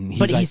this, and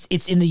But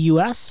it's in the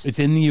U.S. It's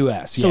in the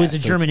U.S. So yeah. he's a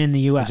German in the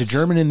U.S. It's a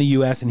German in the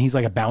U.S. and he's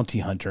like a bounty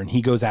hunter, and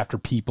he goes after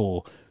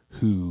people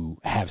who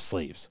have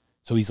slaves.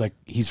 So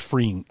he's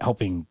freeing,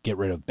 helping get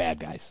rid of bad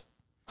guys.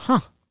 Huh.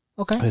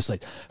 Okay. It's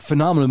like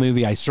phenomenal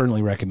movie. I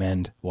certainly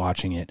recommend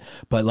watching it.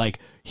 But like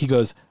he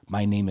goes,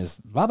 my name is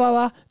blah blah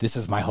blah. This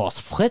is my horse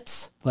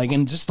Fritz. Like,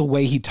 and just the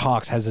way he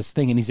talks has this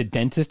thing. And he's a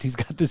dentist. He's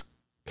got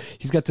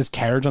this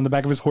carriage on the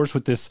back of his horse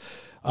with this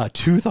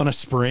tooth on a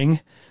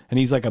spring. And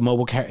he's like a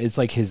mobile carriage. It's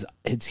like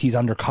he's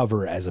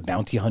undercover as a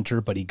bounty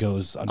hunter, but he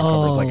goes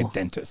undercover as like a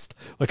dentist,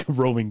 like a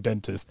roaming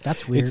dentist.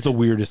 That's weird. It's the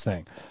weirdest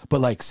thing.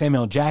 But like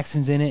Samuel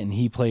Jackson's in it, and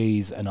he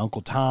plays an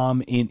Uncle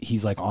Tom.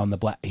 He's like on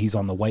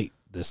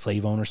the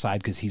slave owner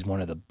side because he's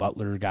one of the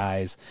butler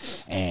guys,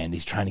 and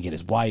he's trying to get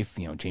his wife.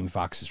 You know, Jamie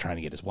Foxx is trying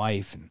to get his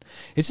wife, and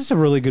it's just a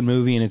really good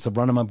movie. And it's a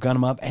run 'em up, gun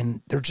 'em up,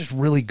 and they're just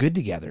really good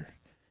together.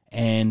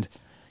 And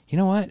you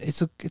know what?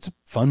 It's a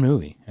fun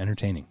movie,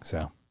 entertaining.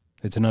 So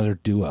it's another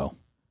duo,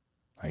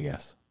 I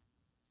guess.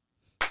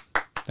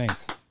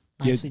 Thanks.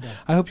 Nicely done.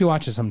 I hope you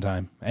watch it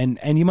sometime, and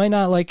you might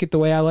not like it the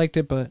way I liked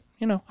it, but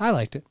you know I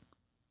liked it.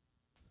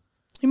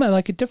 You might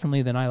like it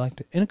differently than I liked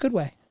it in a good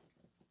way.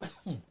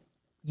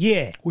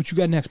 Yeah. What you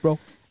got next, bro?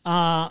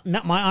 My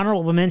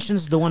honorable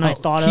mentions, the one I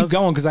thought keep of.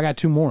 going because I got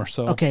two more.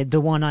 So Okay, the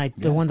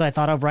ones I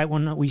thought of right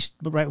when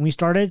we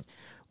started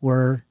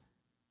were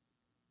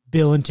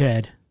Bill and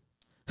Ted.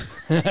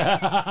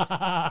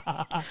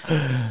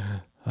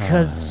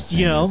 Because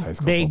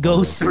they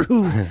go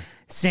through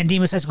San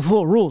Dimas High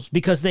School rules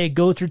because they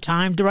go through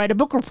time to write a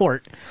book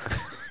report.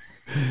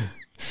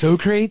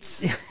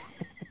 Socrates,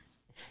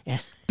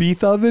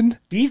 Beethoven.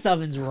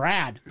 Beethoven's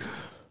rad.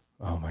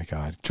 Oh my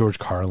God, George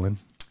Carlin.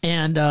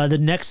 And the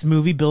next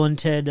movie, Bill and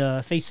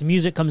Ted Face the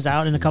Music, comes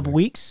out in a couple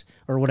weeks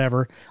or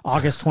whatever,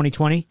 August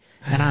 2020.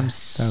 And I'm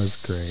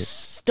was great.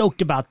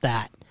 stoked about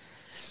that.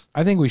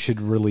 I think we should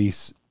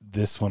release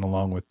this one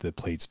along with the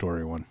Plate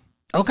Story one.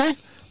 Okay.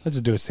 Let's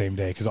just do it same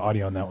day because the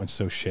audio on that one's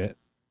so shit.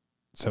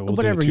 So we'll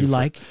Whatever do a you twofer.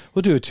 like.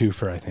 We'll do a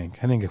twofer. I think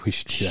we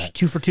should do that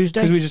 2 for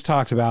Tuesday? because we just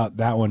talked about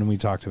that one and we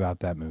talked about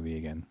that movie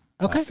again.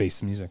 Okay. Face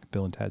the Music,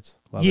 Bill and Ted's.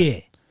 Love Yeah.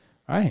 it.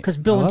 All right. Because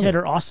Bill I and love Ted it.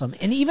 are awesome.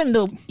 And even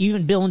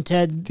Bill and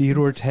Ted...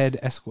 Theodore Ted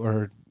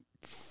Esquire.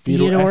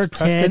 Theodore S. Ted...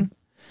 Preston?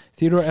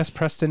 Theodore S.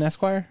 Preston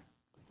Esquire?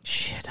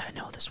 Shit, I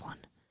know this one.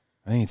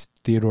 I think it's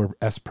Theodore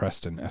S.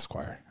 Preston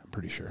Esquire. I'm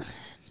pretty sure.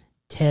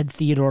 Ted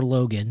Theodore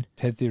Logan.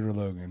 Ted Theodore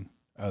Logan.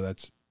 Oh,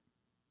 that's...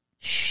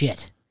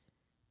 Shit.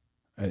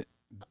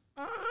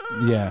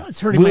 Yeah. It's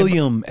hurting my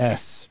William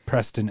S.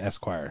 Preston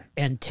Esquire.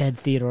 And Ted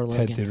Theodore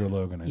Logan. Ted Theodore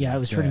Logan. Yeah, I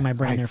was hurting my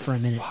brain there for a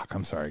minute. Fuck,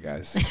 I'm sorry,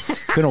 guys.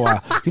 It's been a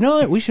while. You know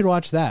what? We should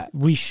watch that.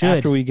 We should.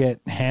 After we get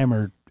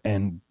hammered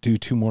and do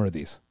two more of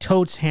these.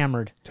 Totes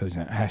hammered.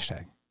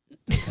 Hashtag.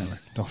 Hammered.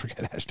 Don't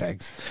forget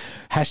hashtags.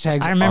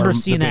 Hashtags. I remember are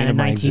seeing the that bane in of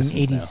my existence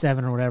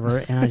 1987 or whatever,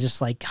 and I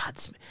just like, God.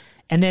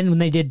 And then when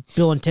they did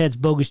Bill and Ted's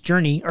Bogus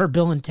Journey, or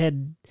Bill and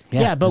Ted,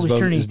 now. Bogus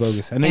Journey. It was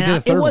bogus. And they did a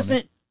third it one.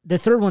 wasn't, the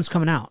third one's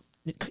coming out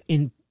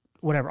in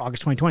whatever,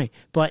 August 2020.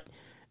 But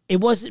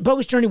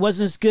Bogus Journey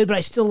wasn't as good, but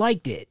I still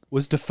liked it.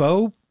 Was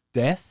Defoe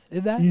death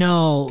in that?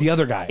 No. The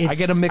other guy. I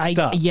get him mixed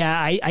up. Yeah,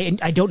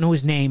 I don't know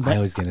his name, I but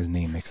always get his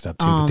name mixed up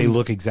too. But they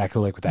look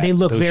exactly like that. they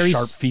look those very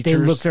sharp features. They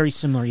look very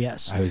similar,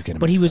 yes. I always get him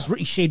But he mixed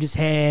he shaved his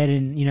head,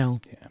 and Yeah.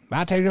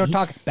 Mateo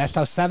talk best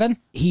of 7.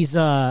 he's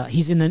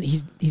in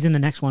the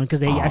next one because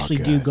they actually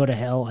do good. go to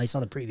hell. I saw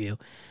the preview,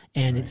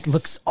 and it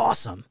looks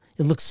awesome.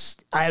 It looks.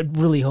 I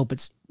really hope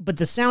it's. But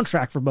the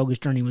soundtrack for Bogus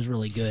Journey was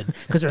really good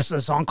because there's a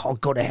song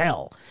called "Go to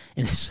Hell,"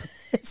 and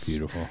it's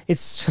Beautiful.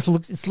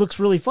 It looks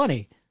really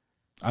funny.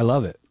 I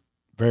love it.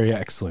 Very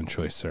excellent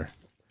choice, sir.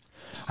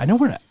 I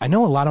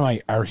know a lot of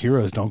our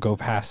heroes don't go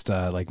past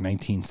like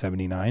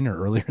 1979 or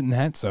earlier than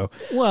that, so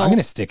Well- I'm going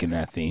to stick in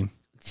that theme.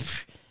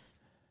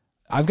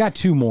 I've got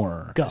two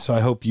more, Go. so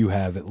I hope you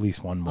have at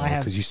least one more I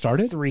have because you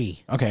started.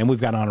 3. Okay, and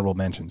we've got honorable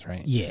mentions,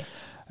 right? Yeah.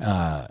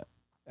 How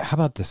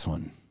about this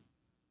one?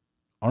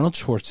 Arnold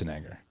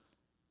Schwarzenegger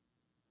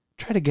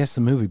Try to guess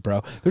the movie,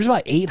 bro. There's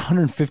about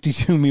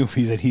 852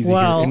 movies that he's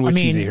in which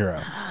he's a hero.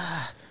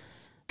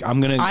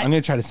 I'm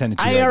gonna try to send it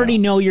to you. I already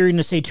know you're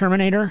gonna say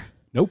Terminator.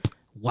 Nope.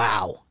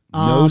 Wow.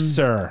 No,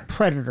 sir.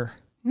 Predator.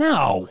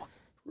 No.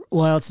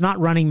 Well, it's not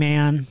Running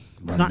Man.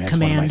 It's not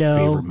Commando. One of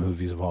my favorite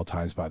movies of all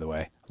times, by the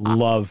way. I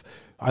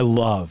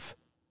love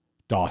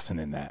Dawson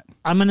in that.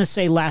 I'm gonna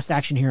say Last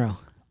Action Hero.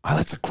 Oh,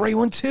 that's a great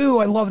one too.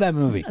 I love that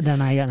movie. Then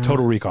I got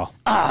Total Recall.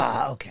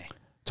 Okay.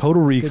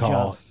 Total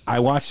Recall. I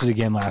watched it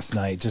again last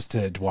night just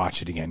to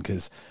watch it again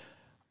because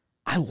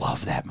I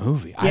love that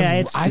movie.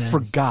 Yeah, I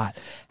forgot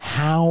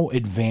how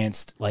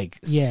advanced,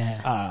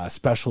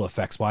 special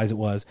effects wise it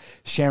was.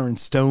 Sharon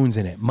Stone's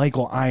in it.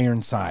 Michael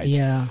Ironsides.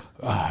 Yeah.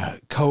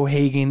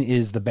 Cohagen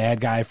is the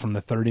bad guy from the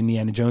third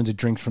Indiana Jones. It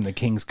drinks from the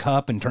King's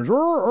Cup and turns.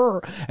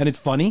 And it's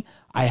funny.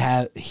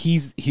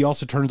 He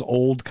also turns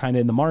old kind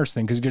of in the Mars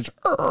thing because he gets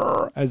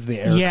as the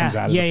air comes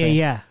out of the thing.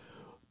 Yeah.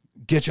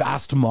 Get your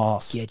ass to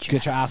Mars.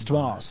 Get your ass to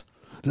Mars.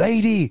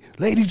 Lady,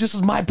 this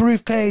is my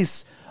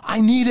briefcase.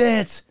 I need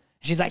it.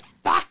 She's like,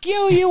 fuck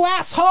you, you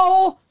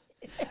asshole.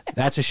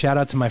 That's a shout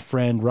out to my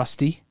friend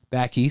Rusty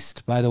back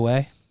east, by the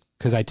way,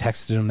 because I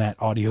texted him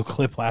that audio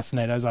clip last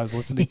night as I was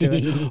listening to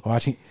it,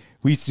 watching.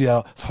 We used to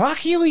yell,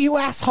 fuck you, you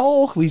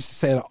asshole. We used to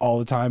say it all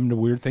the time to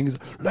weird things.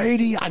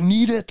 Lady, I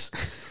need it.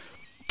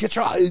 Get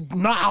your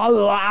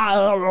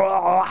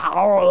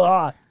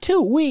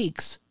 2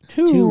 weeks.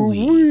 2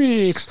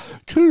 weeks.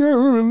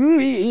 2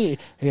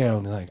 weeks. You know,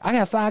 like, I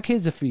got 5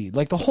 kids to feed.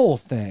 Like the whole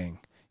thing.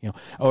 You know,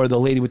 or the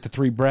lady with the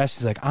 3 breasts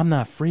is like, I'm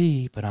not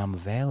free, but I'm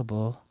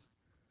available.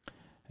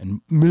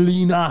 And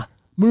Melina,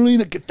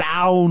 get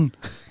down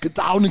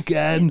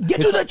again.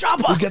 Get to the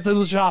chopper. Get to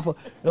the chopper.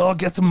 Oh,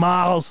 get to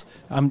Miles.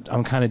 I'm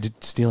kind of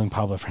stealing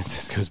Pablo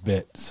Francisco's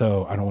bit,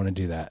 so I don't want to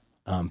do that.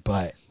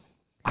 But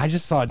I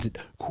just saw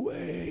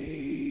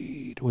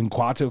Quaid when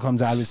Quato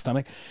comes out of his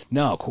stomach.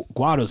 No,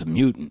 Quato's a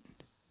mutant.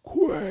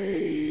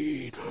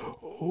 Quaid,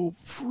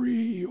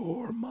 free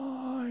your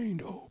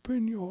mind.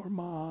 Open your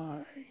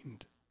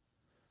mind.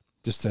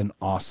 Just an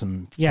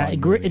awesome. Yeah,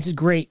 it's a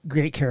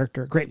great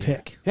character. Great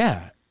pick.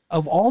 Yeah.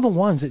 Of all the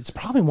ones, it's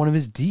probably one of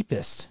his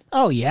deepest.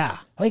 Oh, yeah.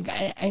 Like,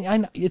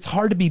 I it's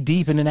hard to be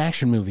deep in an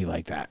action movie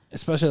like that,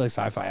 especially like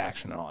sci-fi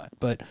action and all that.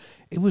 But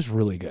it was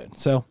really good.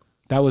 So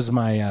that was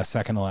my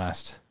second to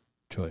last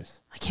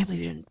choice. I can't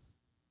believe you didn't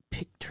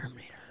pick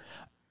Terminator.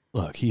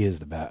 Look, he is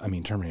the best. I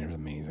mean, Terminator's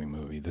an amazing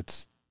movie.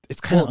 It's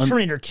kind of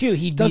Terminator 2.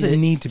 He'd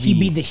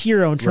be the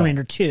hero in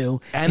Terminator 2,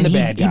 and the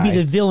bad guy. He'd be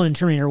the villain in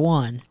Terminator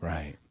 1.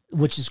 Right.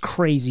 Which is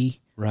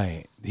crazy.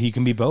 Right. He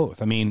can be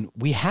both. I mean,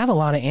 we have a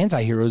lot of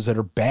anti-heroes that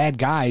are bad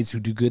guys who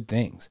do good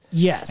things.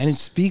 Yes. And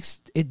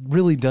it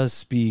really does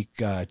speak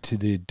to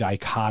the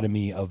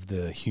dichotomy of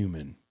the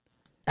human.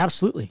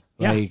 Absolutely.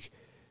 Yeah. Like,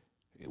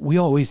 we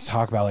always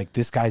talk about, like,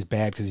 this guy's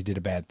bad because he did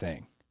a bad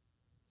thing.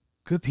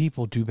 Good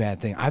people do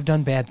bad things. I've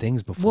done bad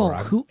things before.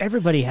 Well,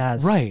 everybody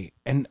has. Right.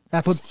 And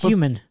that's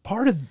human.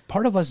 Part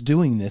of us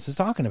doing this is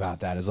talking about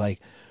that is like,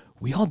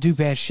 we all do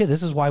bad shit.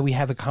 This is why we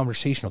have a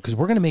conversational, because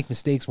we're going to make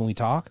mistakes when we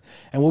talk,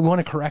 and we want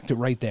to correct it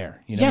right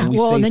there. You know,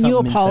 yeah, and then you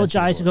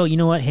apologize and go, you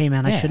know what? Hey,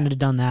 man, I shouldn't have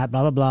done that,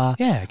 blah, blah, blah.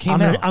 Yeah, I'm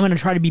going to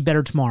try to be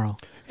better tomorrow.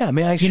 Yeah,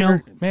 may I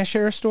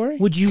share a story?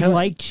 Would you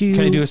like to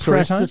can I do a story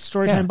press time? the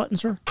story time button,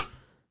 sir?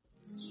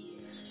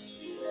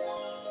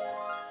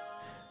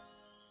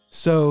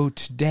 So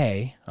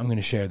today, I'm going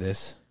to share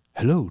this.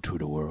 Hello,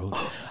 Twitter world.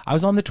 I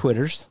was on the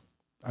Twitters.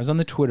 I was on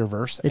the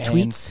Twitterverse. The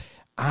tweets?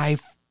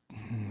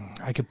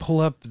 I could pull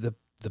up the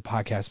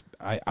podcast.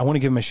 I want to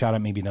give them a shout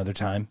out maybe another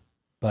time,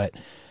 but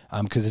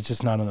because it's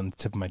just not on the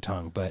tip of my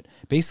tongue. But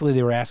basically,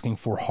 they were asking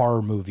for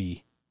horror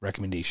movie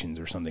recommendations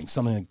or something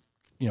like,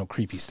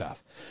 creepy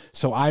stuff.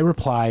 So I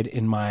replied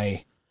in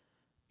my,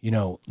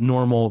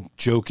 normal,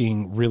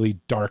 joking, really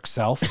dark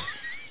self.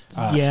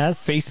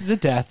 Yes. Faces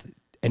of Death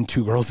and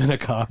Two Girls in a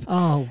Cup.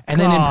 Oh, and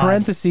then in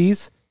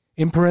parentheses,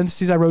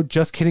 I wrote,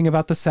 just kidding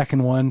about the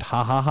second one.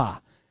 Ha ha ha.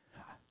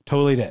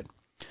 Totally did.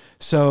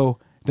 So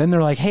then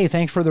they're like, hey,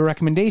 thanks for the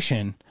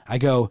recommendation. I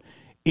go,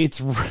 it's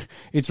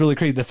really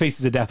crazy. The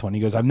Faces of Death one. He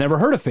goes, I've never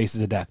heard of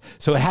Faces of Death.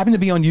 So it happened to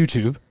be on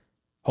YouTube.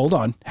 Hold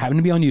on. Happened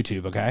to be on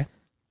YouTube. Okay.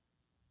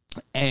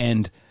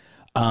 And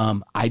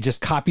I just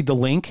copied the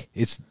link.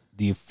 It's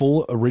the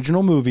full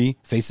original movie.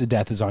 Faces of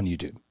Death is on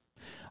YouTube.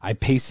 I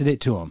pasted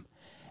it to them.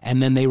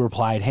 And then they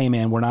replied, hey,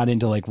 man, we're not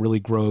into like really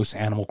gross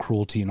animal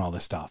cruelty and all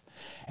this stuff.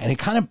 And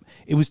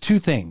it was two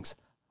things.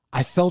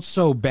 I felt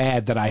so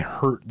bad that I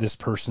hurt this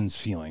person's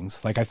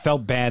feelings. Like, I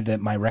felt bad that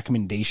my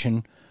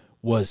recommendation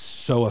was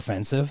so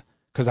offensive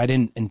because I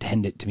didn't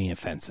intend it to be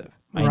offensive.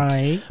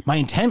 My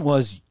intent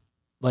was,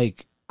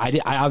 like, I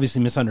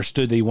obviously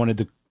misunderstood that he wanted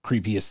the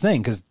creepiest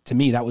thing, because to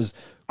me, that was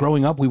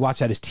growing up. We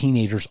watched that as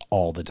teenagers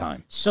all the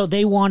time. So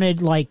they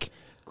wanted like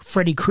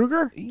Freddy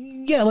Krueger?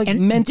 Yeah, like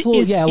And mental.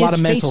 is, a lot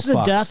of mental Faces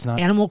of fucks. Death Not-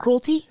 animal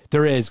cruelty?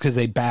 there is, because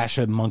they bash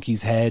a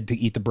monkey's head to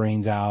eat the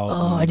brains out.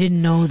 Oh, I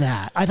didn't know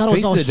that. I thought it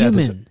was all Faces of Death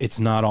is- human. it's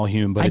not all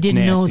human, but I it's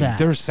didn't know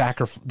nasty.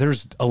 that.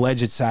 There's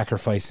alleged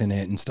sacrifice in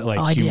it and stuff like.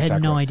 Oh, I human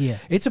had no sacrifice.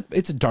 idea.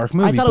 It's a dark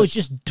movie. I thought but- it was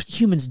just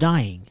humans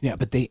dying. Yeah,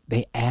 but they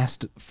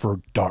asked for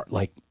dark.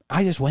 Like,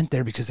 I just went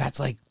there because that's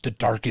like the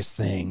darkest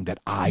thing that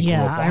I grew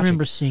up watching. I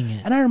remember seeing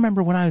it. And I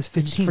remember when I was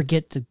I just 15.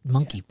 forget the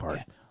monkey part.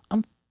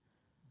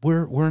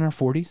 We're in our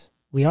 40s.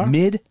 We are?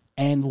 mid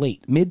to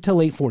late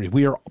 40s.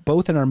 We are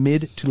both in our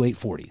mid to late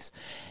 40s.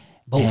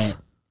 Both.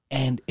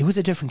 And it was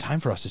a different time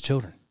for us as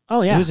children.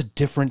 Oh, yeah. It was a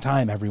different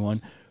time,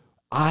 everyone.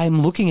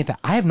 I'm looking at that.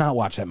 I have not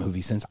watched that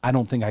movie since. I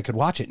don't think I could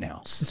watch it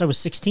now. Since I was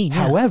 16.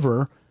 Yeah.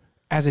 However,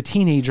 as a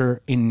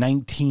teenager in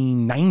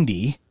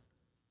 1990,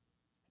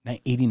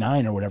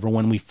 89 or whatever,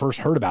 when we first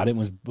heard about it,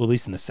 was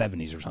released in the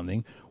 70s or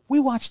something, we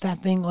watched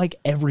that thing like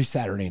every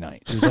Saturday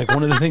night. It was like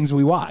one of the things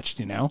we watched,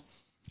 you know?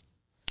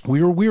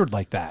 We were weird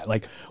like that.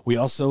 Like, we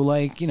also,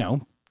 like, you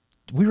know,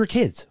 we were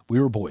kids. We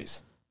were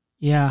boys.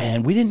 Yeah.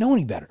 And we didn't know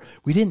any better.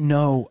 We didn't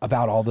know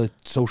about all the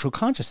social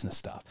consciousness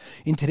stuff.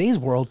 In today's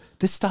world,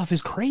 this stuff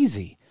is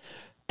crazy.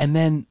 And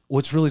then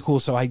what's really cool,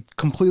 so I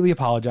completely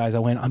apologize. I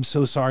went, I'm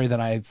so sorry that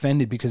I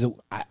offended because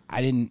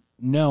I didn't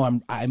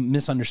know. I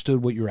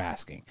misunderstood what you were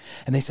asking.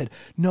 And they said,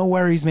 no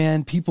worries,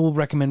 man. People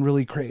recommend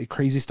really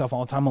crazy stuff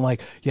all the time. I'm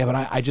like, yeah, but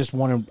I just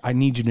I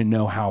need you to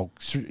know how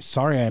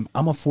sorry I am.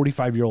 I'm a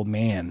 45-year-old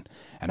man,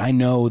 and I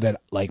know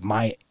that, like,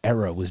 my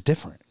era was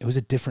different. It was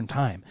a different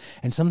time.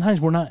 And sometimes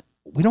we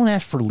don't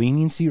ask for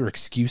leniency or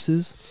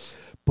excuses,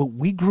 but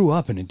we grew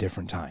up in a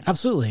different time.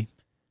 Absolutely.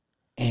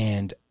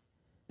 And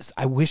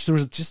I wish there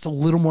was just a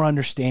little more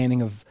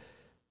understanding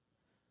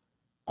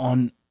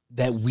on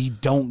that we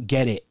don't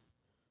get it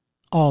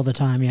All the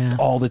time, yeah.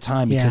 all the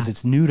time because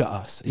it's new to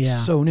us.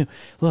 It's so new.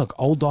 Look,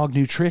 old dog,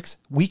 new tricks.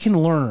 We can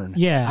learn.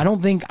 Yeah. I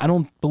don't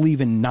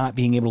believe in not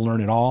being able to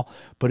learn at all,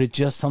 but it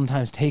just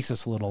sometimes takes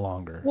us a little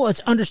longer. Well,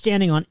 it's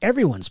understanding on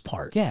everyone's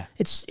part. Yeah.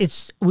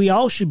 It's we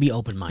all should be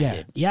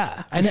open-minded.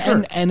 Yeah. And, for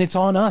sure. and it's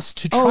on us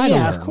to try to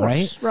learn, of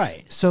course.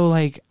 Right. So,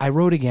 like, I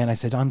wrote again. I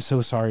said, I'm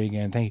so sorry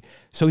again. Thank you.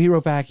 So he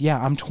wrote back,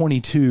 yeah, I'm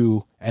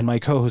 22 and my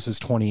co-host is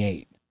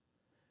 28.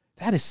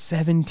 That is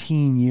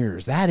 17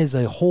 years. That is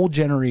a whole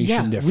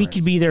generation difference. We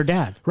could be their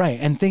dad. Right.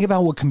 And think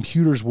about what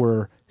computers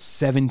were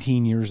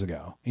 17 years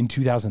ago in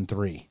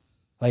 2003.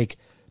 Like,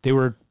 they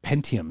were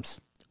Pentiums.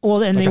 Well,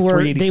 then Like they a were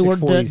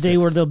 386, they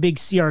were the big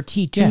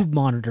CRT tube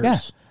monitors. Yeah.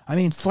 I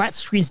mean, Flat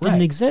screens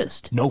didn't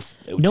exist. no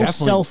No definitely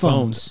cell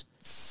phones.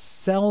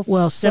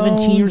 Well,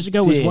 17 years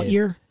ago was what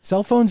year?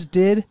 Cell phones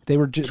did. They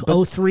were just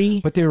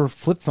 03. but they were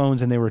flip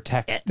phones and they were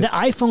text. The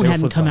iPhone They were hadn't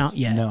flip come phones. out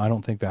yet. No, I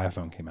don't think the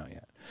iPhone came out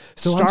yet.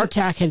 So I'm just-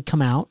 StarTAC had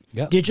come out.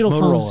 Yep. Digital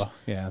Motorola. phones.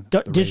 Yeah.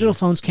 Digital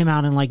phones came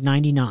out in like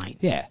 99.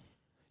 Yeah.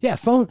 Yeah,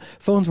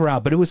 phones were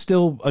out, but it was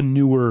still a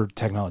newer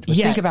technology. But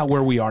Yeah. think about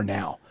where we are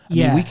now. I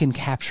Yeah. mean, we can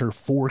capture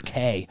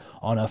 4K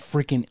on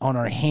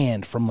our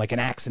hand from like an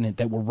accident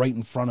that we're right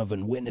in front of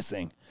and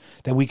witnessing,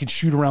 that we could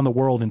shoot around the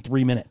world in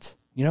 3 minutes.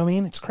 You know what I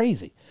mean? It's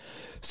crazy.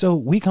 So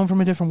we come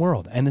from a different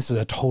world, and this is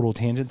a total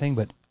tangent thing,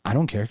 but I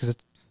don't care because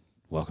it's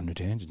welcome to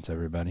tangents,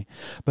 everybody.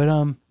 But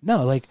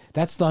no, like,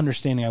 that's the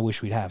understanding I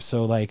wish we'd have.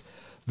 So, like,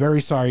 very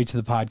sorry to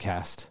the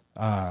podcast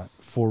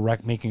for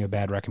making a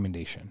bad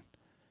recommendation.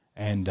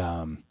 And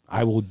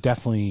I will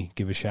definitely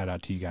give a shout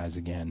out to you guys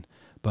again,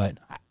 but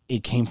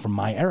it came from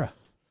my era.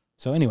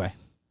 So anyway,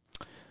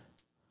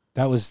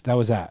 that was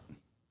that.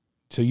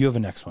 So you have a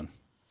next one,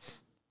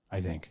 I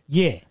think.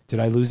 Yeah. Did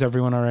I lose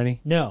everyone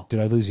already? No.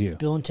 Did I lose you?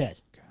 Bill and Ted.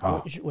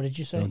 Oh. What did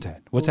you say? Bill and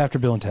Ted. What's after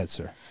Bill and Ted,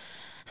 sir?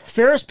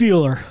 Ferris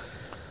Bueller.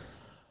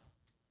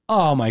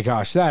 Oh my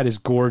gosh, that is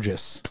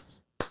gorgeous.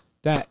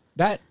 That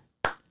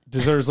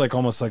deserves like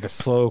almost like a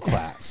slow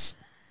clap.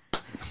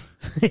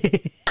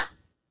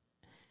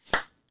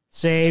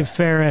 Save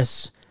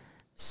Ferris.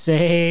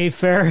 Save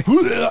Ferris.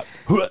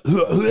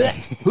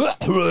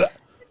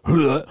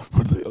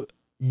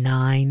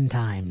 9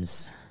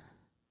 times.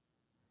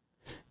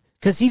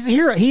 Because he's a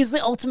hero. He's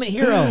the ultimate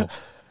hero.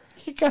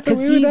 He got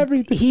Because away with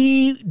everything.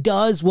 he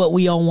does what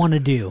we all want to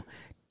do.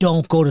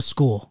 Don't go to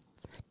school.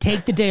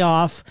 Take the day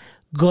off.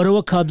 Go to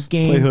a Cubs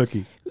game. Play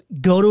hooky.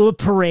 Go to a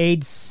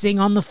parade. Sing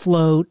on the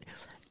float.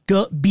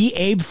 Go be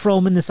Abe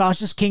Froman, the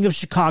Sausage King of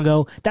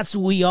Chicago. That's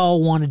what we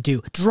all want to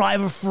do.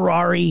 Drive a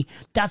Ferrari.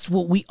 That's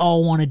what we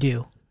all want to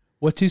do.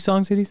 What 2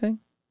 songs did he sing?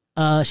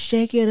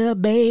 Shake it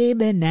up,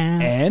 baby, now.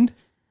 And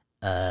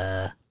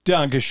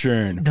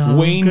Dankeschön.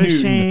 Wayne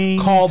Dankeschön. Newton.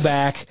 Call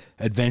back.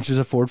 Adventures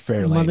of Fort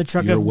Fairlane. Mother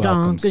trucker, You're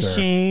welcome, sir.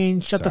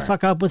 Dankeschön. Shut the Sorry.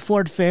 fuck up with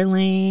Ford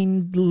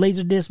Fairlane.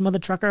 Laserdisc, mother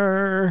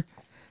trucker.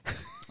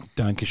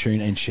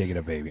 Dankeschön and Shake It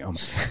Up, Baby.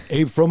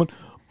 Abe Froman.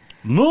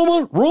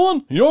 No,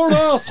 Rowan, you're an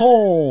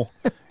asshole.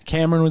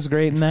 Cameron was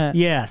great in that.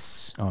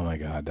 Yes. Oh my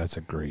God, that's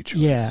a great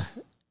choice. Yeah.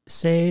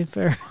 Save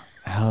Ferris.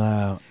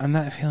 Hello. I'm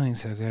not feeling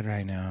so good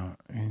right now.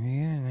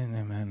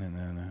 Thank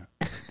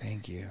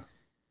you.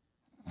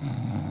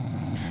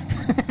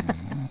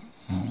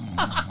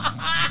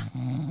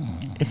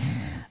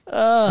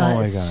 Oh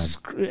my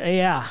God.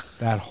 Yeah.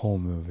 That whole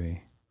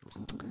movie.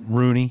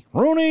 Rooney,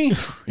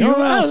 you're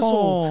an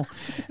asshole.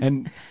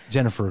 And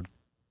Jennifer.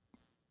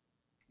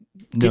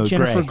 Get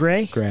Jennifer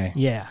Grey? Grey.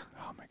 Yeah.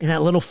 Oh my God. And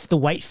that the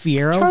white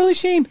Fiero. Charlie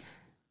Sheen.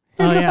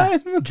 Oh, yeah.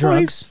 In the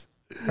Drugs.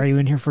 Are you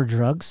in here for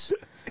drugs?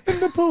 In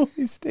the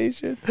police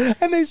station.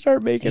 And they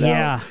start making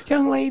out.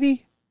 Young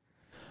lady.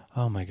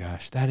 Oh my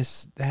gosh. That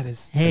is.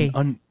 Hey,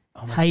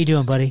 how you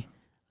doing, buddy?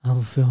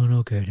 I'm feeling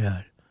okay,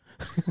 Dad.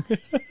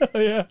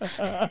 Yeah.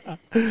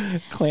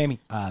 Clammy.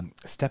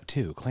 Step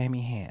 2,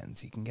 clammy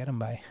hands. You can get them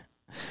by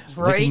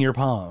licking your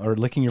palm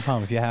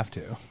if you have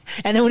to.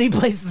 And then when he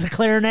plays the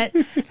clarinet,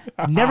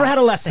 never had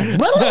a lesson.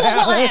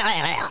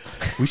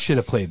 We should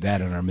have played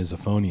that in our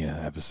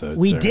misophonia episode.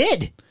 We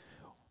did.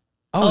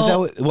 Oh, is that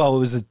what, well, it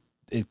was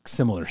a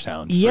similar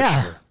sound.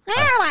 Yeah. For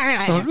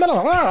sure.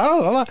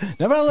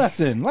 Never a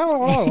lesson.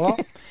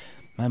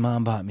 My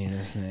mom bought me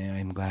this, and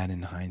I'm glad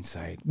in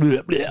hindsight.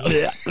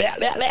 That's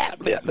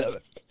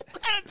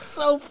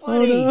so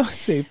funny. Oh, no.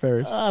 Say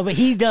first. But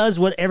he does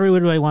what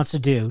everybody wants to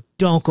do.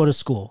 Don't go to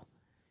school.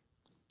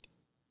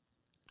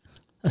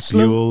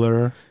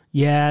 Bueller.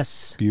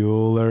 Yes.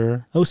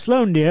 Bueller. Oh,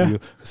 Sloan, dear.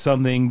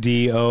 Something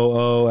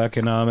DOO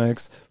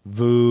economics.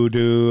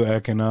 Voodoo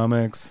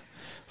economics.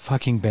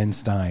 Fucking Ben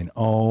Stein.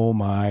 Oh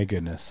my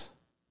goodness.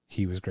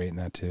 He was great in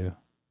that too.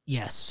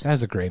 Yes. That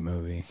was a great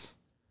movie.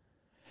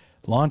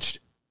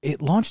 It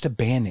launched a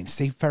band name.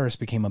 Steve Ferris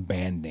became a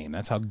band name.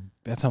 That's how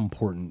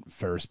important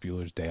Ferris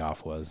Bueller's Day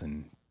Off was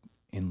in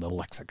the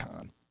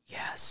lexicon.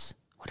 Yes.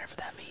 Whatever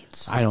that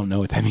means. I don't know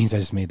what that means. I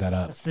just made that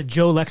up. It's the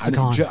Joe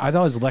Lexicon. I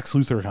thought it was Lex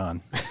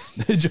Luthor-con.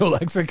 The Joe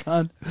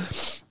Lexicon.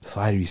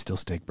 Slider, you still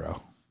stink,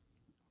 bro.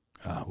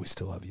 We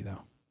still love you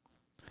though.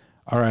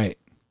 All right.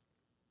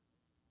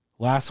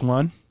 Last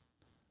one.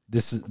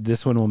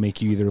 This one will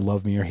make you either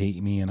love me or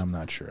hate me, and I'm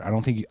not sure. I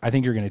think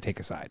you're going to take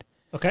a side.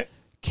 Okay.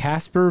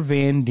 Casper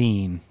Van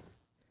Dien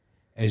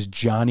as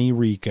Johnny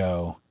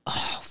Rico.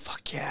 Oh,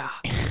 fuck yeah.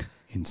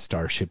 In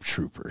Starship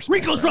Troopers.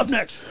 Rico's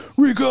Roughnecks.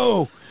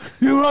 Rico,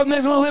 you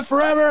Roughnecks want to live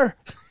forever.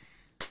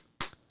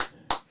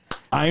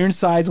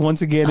 Ironsides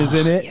once again is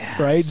in it, yes.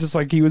 right? Just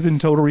like he was in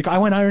Total Rico. I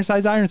went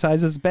Ironsides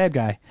as a bad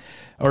guy,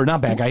 or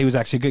not bad guy. He was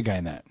actually a good guy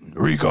in that.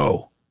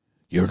 Rico,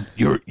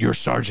 you're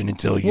sergeant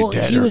until you're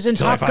dead. He was in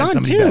Top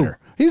Gun too. Better.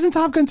 He was in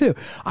Top Gun too.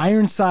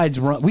 Ironsides.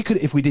 We could,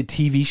 if we did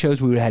TV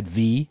shows, we would have had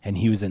V, and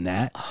he was in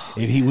that.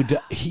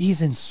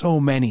 He's in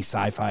so many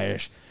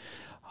sci-fi-ish.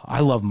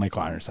 I love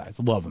Michael Ironsides.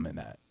 Love him in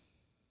that.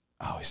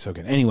 Oh, he's so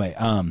good. Anyway,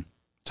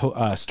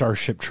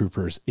 Starship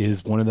Troopers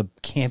is one of the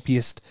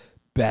campiest,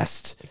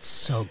 best. It's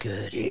so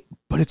good.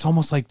 But it's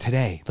almost like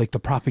today, like the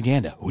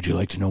propaganda. Would you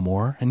like to know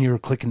more? And you're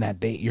clicking that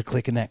bait. You're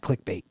clicking that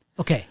clickbait.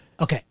 Okay.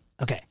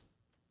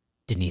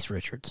 Denise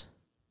Richards.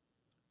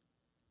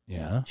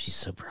 Yeah. She's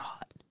super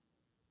hot.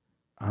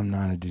 I'm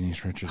not a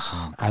Denise Richards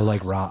fan. I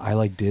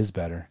like Diz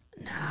better.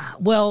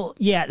 Well,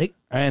 yeah.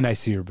 And I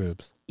see her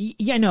boobs.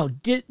 Yeah, no.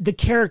 The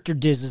character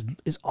Diz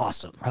is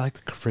awesome. I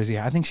like the frizzy.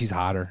 I think she's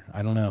hotter.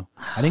 I don't know.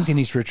 I think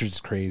Denise Richards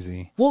is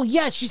crazy. Well,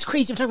 yeah, she's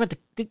crazy. I'm talking about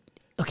the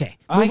okay.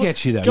 I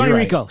get you though. Johnny You're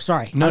right. Rico.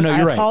 Sorry. No,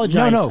 you're right. I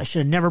apologize. No. I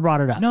should have never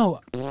brought it up.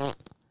 No,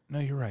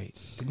 you're right.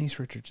 Denise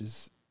Richards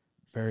is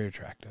very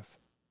attractive.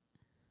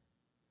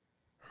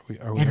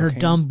 Are we and her okay?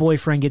 dumb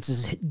boyfriend gets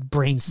his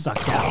brain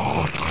sucked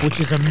out, which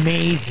is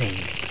amazing.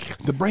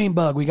 The brain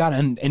bug we got,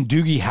 and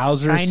Doogie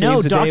Howser. I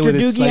know, saves the day Dr. with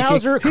his Doogie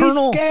psychic. Howser,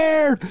 Colonel.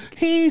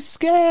 He's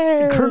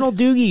scared. Colonel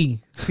Doogie.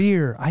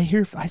 Fear. I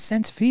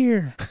sense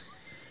fear.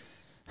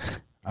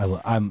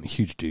 I'm a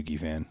huge Doogie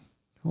fan.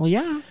 Well,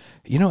 yeah.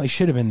 You know, it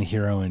should have been the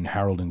hero in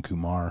Harold and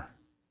Kumar.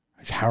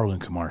 Harold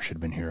and Kumar should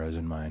have been heroes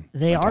in mine.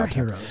 They are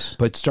heroes.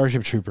 But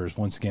Starship Troopers,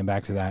 once again,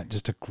 back to that.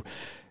 Just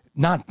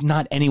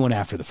not anyone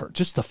after the first,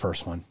 just the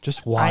first one.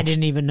 Just watch. I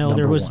didn't even know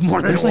there was one.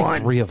 more than There's one.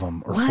 like 3 of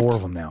them or 4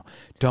 of them now.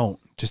 Don't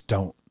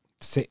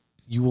say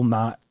you will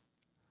not.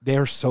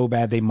 They're so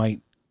bad they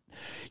might.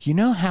 You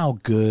know how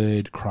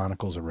good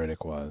Chronicles of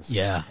Riddick was.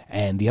 Yeah,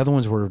 and the other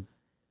ones were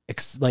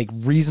like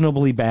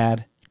reasonably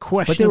bad,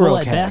 questionable but they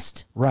were okay. at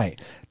best.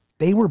 Right.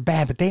 They were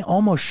bad, but they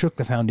almost shook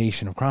the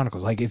foundation of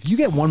Chronicles. Like, if you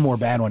get one more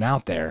bad one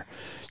out there,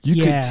 you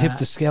could tip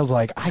the scales.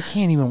 Like, I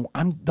can't even.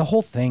 The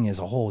whole thing as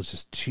a whole is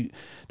just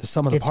the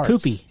sum of the parts.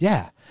 It's poopy.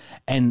 Yeah,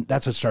 and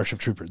that's what Starship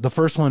Troopers. The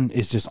first one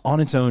is just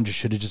on its own. Just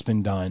should have just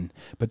been done,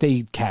 but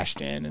they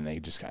cashed in and they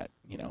just got.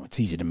 It's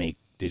easy to make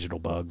digital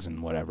bugs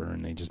and whatever,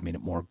 and they just made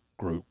it more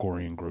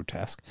gory and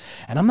grotesque.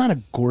 And I'm not a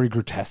gory,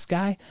 grotesque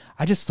guy.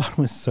 I just thought it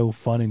was so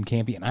fun and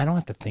campy, and I don't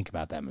have to think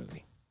about that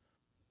movie.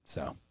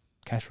 So.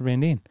 Casper Van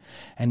Dien.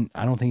 And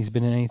I don't think he's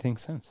been in anything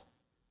since.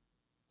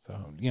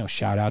 So,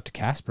 shout out to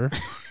Casper.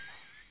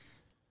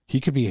 He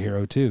could be a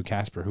hero too,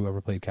 Casper, whoever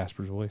played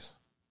Casper's voice.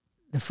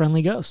 The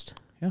friendly ghost.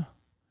 Yeah.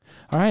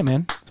 All right,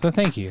 man. So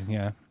thank you.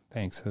 Yeah,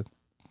 thanks. That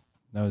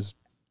was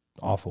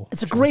awful.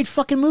 It's a great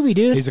fucking movie,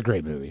 dude. It's a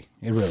great movie.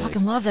 It really is. I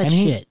fucking love that and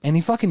shit. And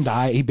he fucking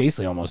died. He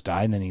basically almost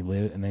died, and then he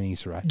lived, and then he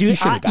survived. Dude,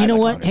 he you know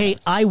what? Hey,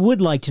 I would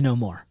like to know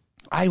more.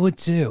 I would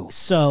too.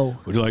 So,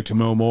 would you like to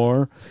know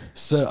more?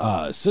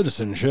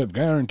 Citizenship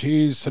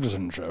guarantees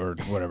citizenship, or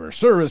whatever.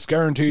 Service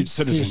guaranteed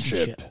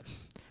citizenship.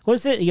 What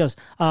is it? He goes,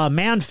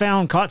 man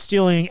found caught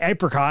stealing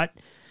apricot.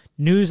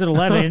 News at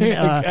 11.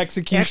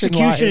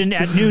 Execution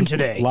at noon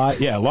today.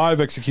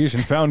 Live execution.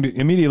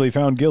 Immediately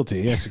found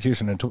guilty.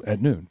 Execution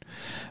at noon.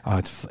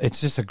 It's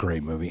just a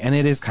great movie, and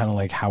it is kind of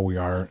like how we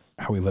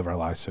live our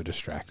lives, so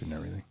distracted and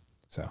everything.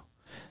 So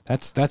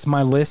that's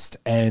my list,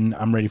 and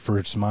I'm ready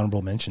for some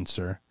honorable mentions,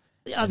 sir.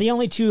 The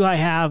only two I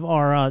have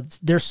are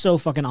they're so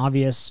fucking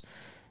obvious.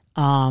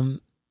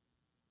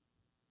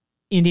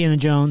 Indiana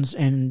Jones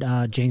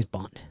and James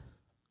Bond.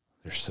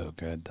 They're so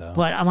good, though.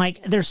 But I'm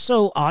like, they're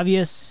so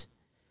obvious.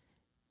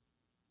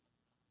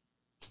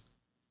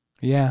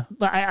 Yeah,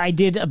 but I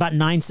did about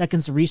 9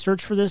 seconds of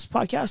research for this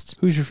podcast.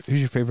 Who's your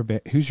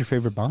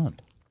favorite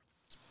Bond?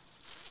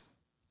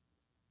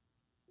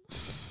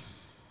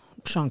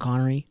 Sean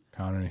Connery.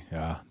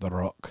 Yeah, The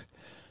Rock.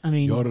 I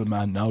mean, you're the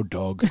man now,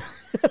 dog.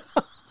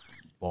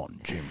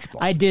 Bond, James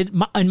Bond. I did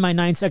in my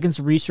 9 seconds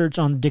of research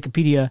on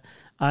Wikipedia.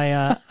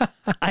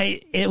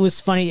 It was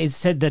funny. It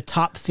said the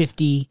top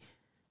 50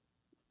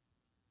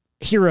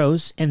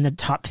 heroes and the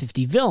top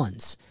 50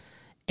 villains,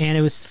 and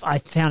I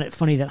found it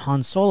funny that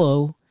Han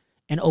Solo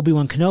and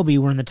Obi-Wan Kenobi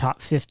were in the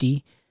top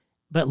 50,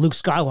 but Luke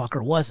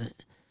Skywalker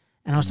wasn't.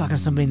 And I was talking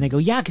to somebody, and they go,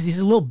 yeah, because he's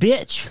a little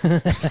bitch.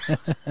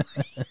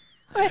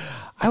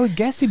 I would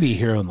guess he'd be a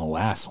hero in the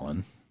last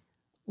one.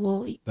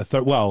 Well, the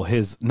third. Well,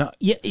 his not.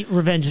 Yeah,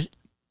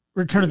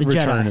 Return of the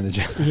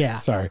Jedi. Yeah.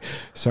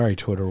 Sorry,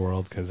 Twitter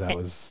world, because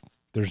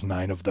there's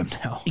 9 of them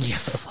now. Yeah,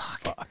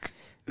 fuck.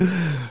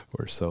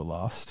 We're so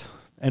lost.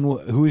 And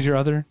who was your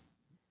other?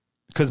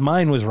 Because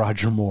mine was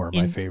Roger Moore,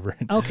 my favorite.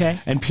 Okay.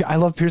 And I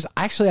love Pierce.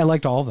 Actually, I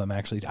liked all of them,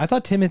 actually. I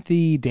thought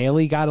Timothy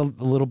Daly got a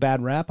little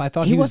bad rap. I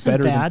thought he was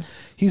better.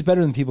 He's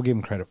better than people give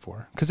him credit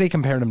for. Because they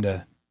compared him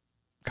to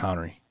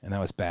Connery, and that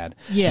was bad.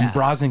 Yeah. And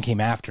Brosnan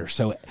came after.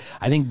 So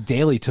I think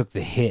Daly took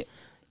the hit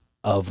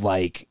of,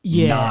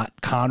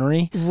 not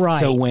Connery. Right.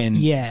 So when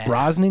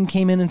Brosnan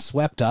came in and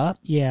swept up,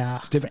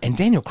 it's different. And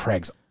Daniel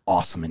Craig's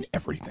awesome in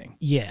everything.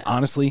 Yeah.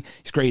 Honestly,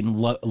 he's great in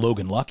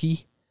Logan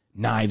Lucky,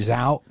 Knives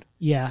Out.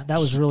 Yeah, that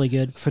was really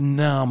good.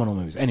 Phenomenal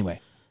movies. Anyway,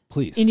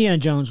 please. Indiana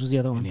Jones was the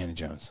other one. Indiana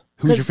Jones.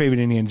 Who's your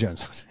favorite Indiana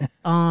Jones?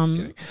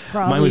 Probably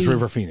mine was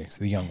River Phoenix,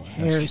 the young one.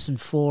 Harrison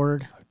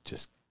Ford.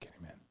 Just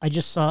kidding, man. I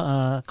just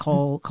saw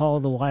Call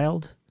of the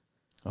Wild.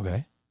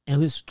 Okay. And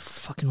it was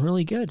fucking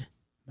really good.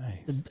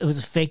 Nice. It was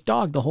a fake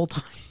dog the whole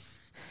time.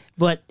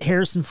 But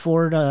Harrison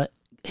Ford,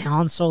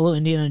 Han Solo,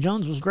 Indiana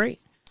Jones was great.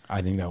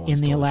 I think that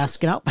one's in the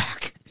Alaskan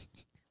outback.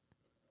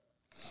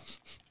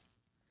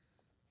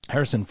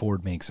 Harrison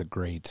Ford makes a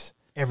great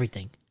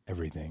everything.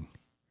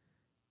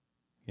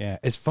 Yeah,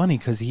 it's funny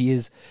because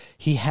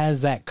he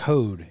has that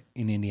code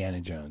in Indiana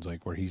Jones,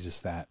 where he's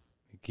just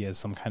he has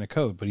some kind of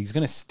code, but he's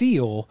gonna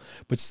steal,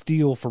 but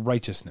steal for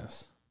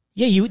righteousness.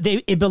 Yeah,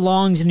 it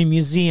belongs in a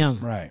museum,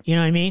 right? You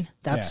know what I mean?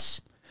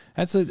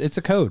 It's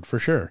a code for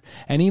sure,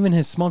 and even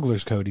his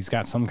smuggler's code, he's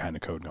got some kind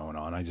of code going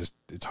on.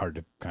 It's hard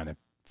to kind of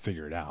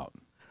figure it out.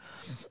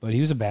 But he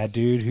was a bad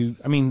dude who,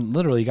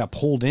 literally got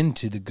pulled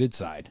into the good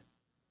side.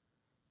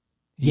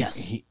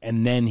 Yes.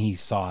 And then he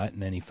saw it,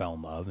 and then he fell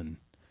in love. And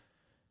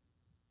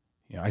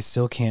I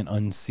still can't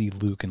unsee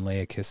Luke and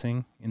Leia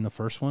kissing in the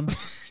first one.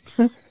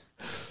 But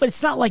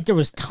it's not like there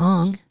was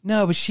tongue.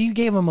 No, but she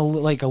gave him a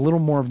little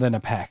more than a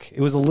peck. It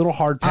was a little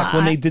hard peck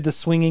when they did the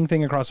swinging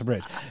thing across the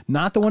bridge.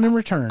 Not the one in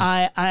Return.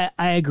 I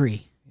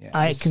agree. Yeah,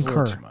 I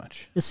concur. Too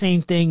much. The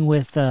same thing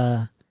with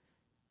at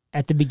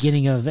the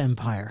beginning of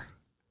Empire.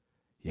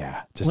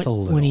 Yeah, just a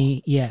little. When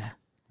a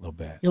little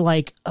bit. You're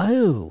like,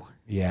 oh.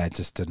 Yeah, it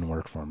just didn't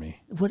work for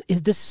me. What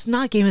is this? Is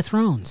not Game of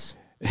Thrones.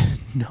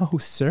 No,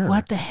 sir.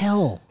 What the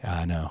hell?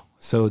 I know.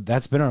 So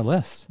that's been our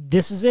list.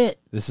 This is it.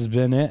 This has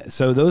been it.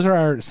 So those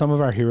are some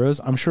of our heroes.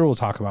 I'm sure we'll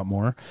talk about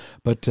more.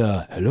 But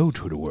hello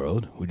to the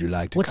world. Would you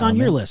like to What's comment? on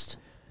your list?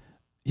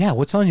 Yeah,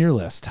 what's on your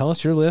list? Tell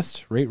us your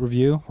list. Rate,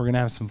 review. We're going to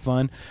have some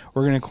fun.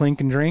 We're going to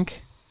clink and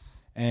drink.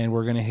 And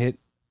we're going to hit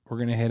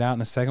out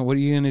in a second. What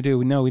are you going to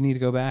do? No, we need to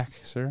go back,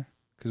 sir.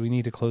 Because we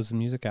need to close the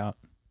music out.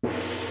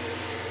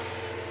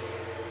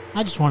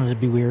 I just wanted to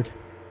be weird.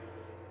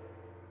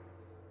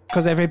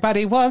 Because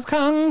everybody was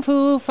kung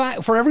fu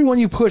fight. For everyone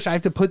you push, I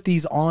have to put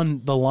these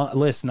on the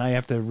list, and I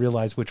have to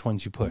realize which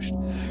ones you pushed.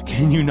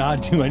 Can you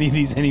not do any of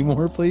these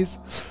anymore, please?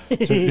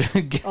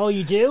 Oh,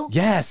 you do?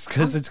 Yes,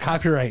 because it's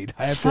copyright.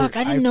 I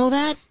didn't know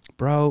that.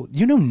 Bro,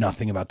 you know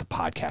nothing about the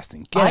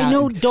podcasting.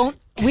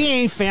 We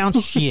ain't found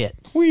shit.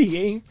 We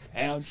ain't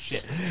found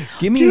shit.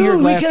 Give me your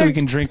glass so we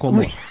can drink one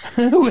more.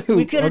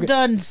 We could have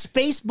done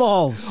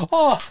Spaceballs.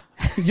 Oh,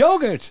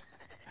 yogurt.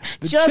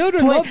 Just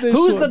play.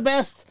 Who's the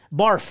best?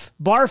 Barf.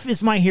 Barf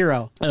is my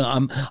hero.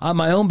 I'm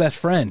my own best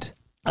friend.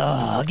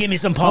 Give me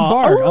some paw. I'm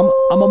Bart.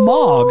 I'm a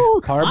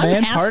Mog. Part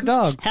man, part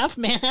dog. Half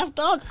man, half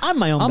dog. I'm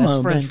my own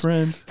best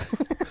friend.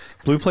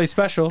 Blue Play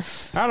Special.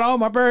 Hello,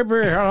 my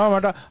baby. Hello, my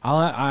dog.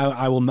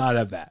 I will not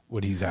have that,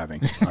 what he's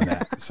having on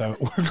that. So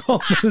we're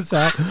going this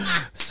out.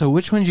 So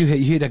which one did you hit?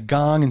 You hit a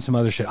gong and some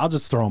other shit. I'll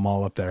just throw them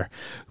all up there.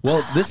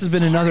 Well, this has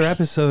been another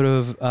episode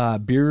of the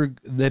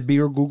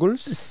Beer Googles.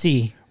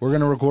 See. We're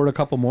going to record a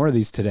couple more of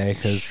these today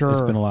because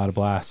it's been a lot of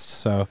blasts.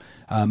 So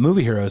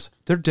movie heroes,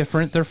 they're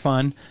different. They're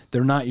fun.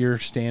 They're not your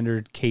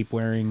standard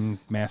cape-wearing,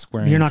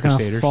 mask-wearing You're not going to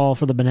crusaders. fall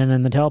for the banana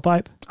in the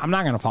tailpipe? I'm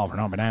not going to fall for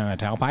no banana in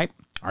the tailpipe.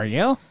 Are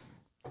you?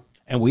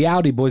 And we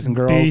outie, boys and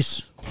girls.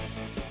 Peace.